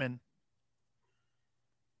Pittman,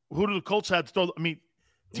 who do the Colts have to throw? I mean,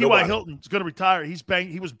 T.Y. Hilton's going to retire.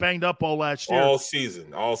 He was banged up all last year. All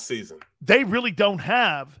season. They really don't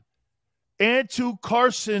have. And to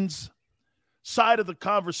Carson's side of the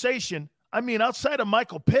conversation, I mean, outside of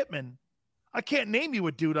Michael Pittman, I can't name you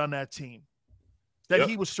a dude on that team that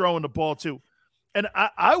he was throwing the ball to. And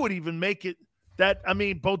I would even make it that, I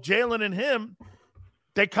mean, both Jalen and him,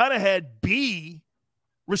 they kind of had B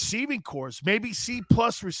receiving cores, maybe C+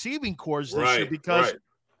 receiving cores this year because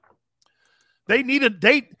they need a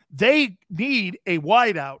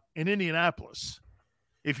wideout in Indianapolis.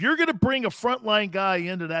 If you're going to bring a frontline guy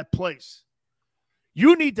into that place,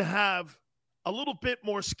 you need to have a little bit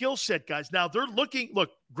more skill set guys. Now they're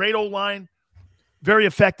great O-line, very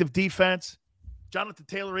effective defense. Jonathan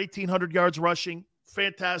Taylor, 1,800 yards rushing,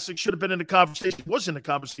 fantastic. Should have been in the conversation. Was in the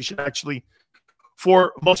conversation actually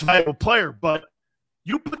for most valuable player, but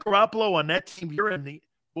you put Garoppolo on that team, you're in the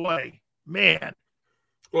man.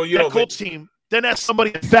 Well, that Colts team then has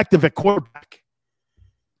somebody effective at quarterback.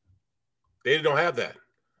 They don't have that.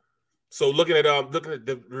 So looking at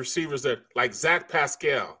the receivers that like Zach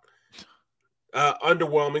Pascal,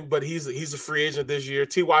 underwhelming, but he's a free agent this year.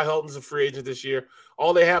 T.Y. Hilton's a free agent this year.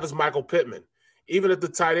 All they have is Michael Pittman. Even at the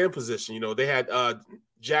tight end position, they had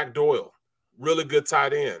Jack Doyle, really good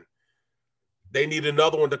tight end. They need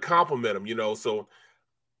another one to complement him, So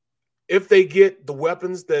if they get the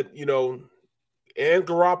weapons that, and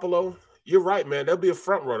Garoppolo, you're right, man. They'll be a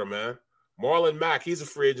front runner, man. Marlon Mack, he's a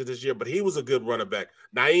free agent this year, but he was a good running back.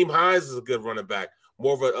 Naeem Hines is a good running back,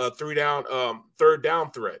 more of a third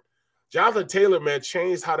down threat. Jonathan Taylor, man,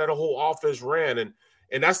 changed how that whole offense ran, and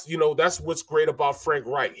that's that's what's great about Frank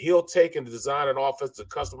Reich. He'll take and design an offense to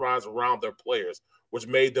customize around their players, which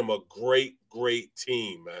made them a great, great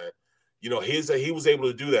team, man. He was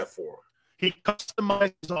able to do that for him. He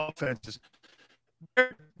customizes offenses.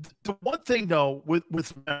 The one thing though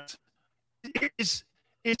with Matt is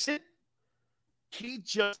it he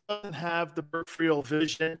just doesn't have the peripheral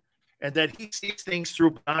vision, and that he sees things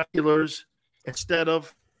through binoculars instead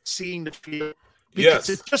of seeing the field.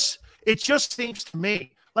 Because it just seems to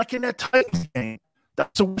me like in that Titans game,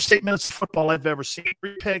 that's the worst 8 minutes of football I've ever seen.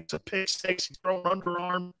 3 picks, a pick six, he's thrown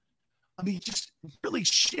underarm. I mean, just really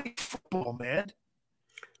shitty football, man.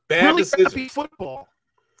 Bad decision. Football.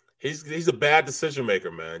 He's a bad decision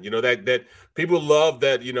maker, man. That people love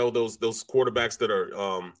that. Those quarterbacks that are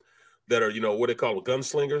what they call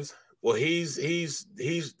gunslingers. Well, he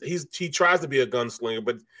tries to be a gunslinger,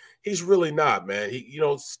 but he's really not, man. He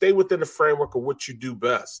stay within the framework of what you do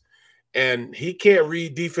best, and he can't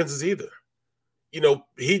read defenses either.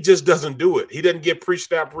 He just doesn't do it. He doesn't get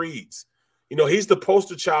pre-snap reads. He's the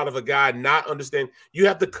poster child of a guy not understanding. You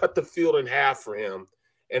have to cut the field in half for him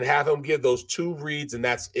and have him give those 2 reads, and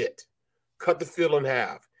that's it. Cut the field in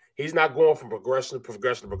half. He's not going from progression to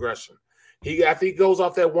progression to progression. After he goes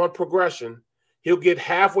off that one progression, he'll get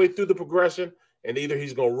halfway through the progression, and either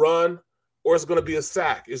he's going to run or it's going to be a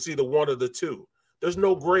sack. It's either one of the two. There's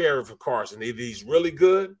no gray area for Carson. Either he's really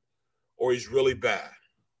good or he's really bad.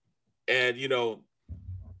 And,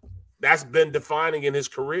 that's been defining in his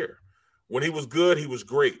career. When he was good, he was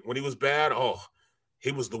great. When he was bad,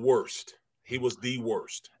 he was the worst. He was the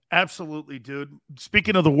worst. Absolutely, dude.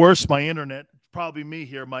 Speaking of the worst, my internet, probably me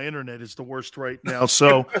here. My internet is the worst right now.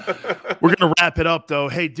 So we're going to wrap it up, though.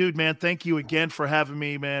 Hey, dude, man, thank you again for having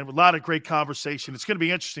me, man. A lot of great conversation. It's going to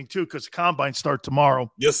be interesting, too, because the Combine start tomorrow.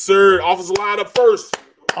 Yes, sir. Offensive line up first.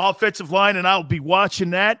 Offensive line, and I'll be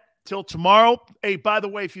watching that till tomorrow. Hey, by the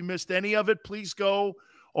way, if you missed any of it, please go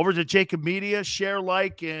over to Jacob Media, share,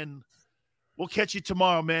 like, and we'll catch you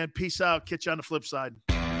tomorrow, man. Peace out. Catch you on the flip side.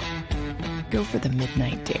 Go for the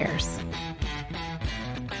midnight dares.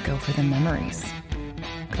 Go for the memories.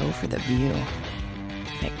 Go for the view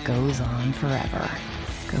that goes on forever.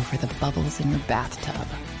 Go for the bubbles in your bathtub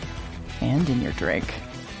and in your drink.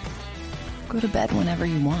 Go to bed whenever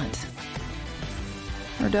you want.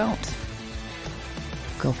 Or don't.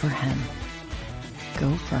 Go for him.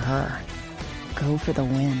 Go for her. Go for the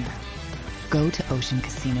win. Go to Ocean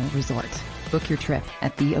Casino Resort. Book your trip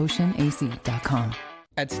at theoceanac.com.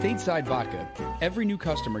 At Stateside Vodka, every new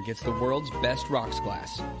customer gets the world's best rocks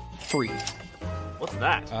glass. Free. What's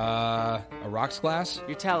that? A rocks glass?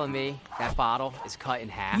 You're telling me that bottle is cut in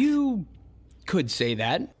half? You could say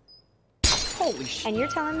that. Holy shit. And you're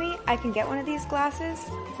telling me I can get one of these glasses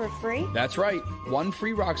for free? That's right. One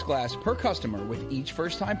free rocks glass per customer with each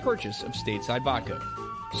first-time purchase of Stateside Vodka.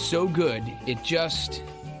 So good, it just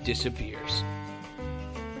disappears.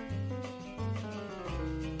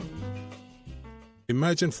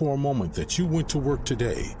 Imagine for a moment that you went to work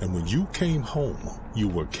today and when you came home, you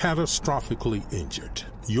were catastrophically injured.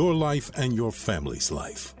 Your life and your family's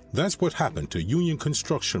life. That's what happened to union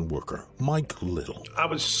construction worker Mike Little. I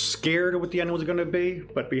was scared of what the end was going to be,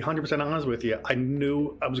 but to be 100% honest with you, I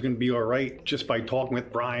knew I was going to be all right just by talking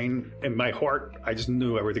with Brian. In my heart, I just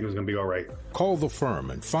knew everything was going to be all right. Call the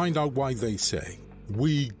firm and find out why they say,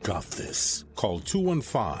 "We got this." Call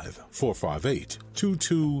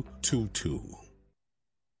 215-458-2222.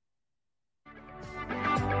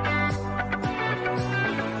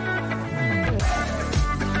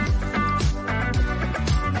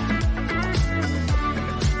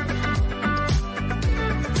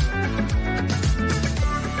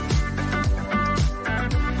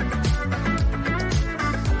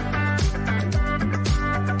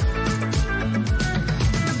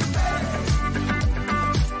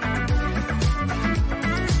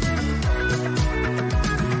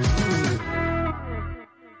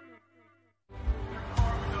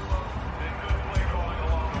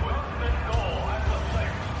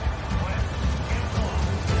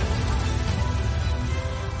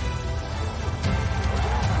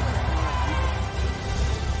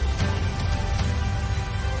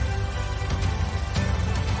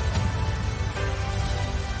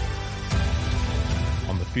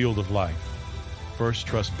 Field of life, First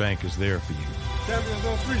Trust Bank is there for you. Champions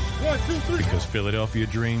on three. 1, 2, 3. Because Philadelphia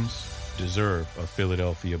dreams deserve a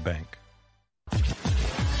Philadelphia bank.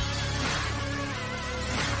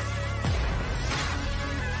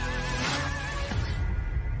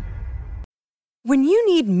 When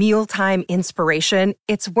you need mealtime inspiration,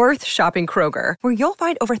 it's worth shopping Kroger, where you'll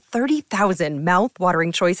find over 30,000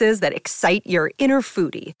 mouth-watering choices that excite your inner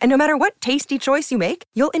foodie. And no matter what tasty choice you make,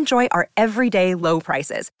 you'll enjoy our everyday low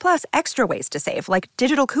prices, plus extra ways to save, like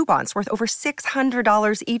digital coupons worth over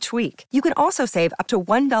 $600 each week. You can also save up to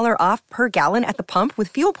 $1 off per gallon at the pump with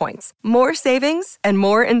fuel points. More savings and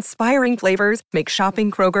more inspiring flavors make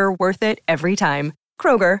shopping Kroger worth it every time.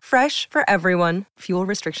 Kroger, fresh for everyone. Fuel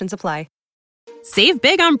restrictions apply. Save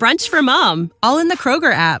big on brunch for mom, all in the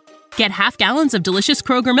Kroger app. Get half gallons of delicious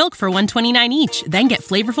Kroger milk for $1.29 each. Then get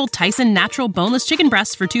flavorful Tyson natural boneless chicken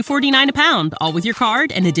breasts for $2.49 a pound, all with your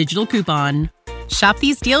card and a digital coupon. Shop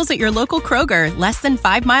these deals at your local Kroger, less than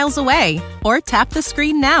 5 miles away. Or tap the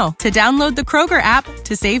screen now to download the Kroger app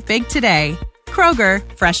to save big today. Kroger,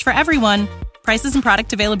 fresh for everyone. Prices and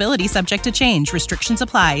product availability subject to change. Restrictions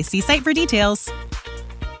apply. See site for details.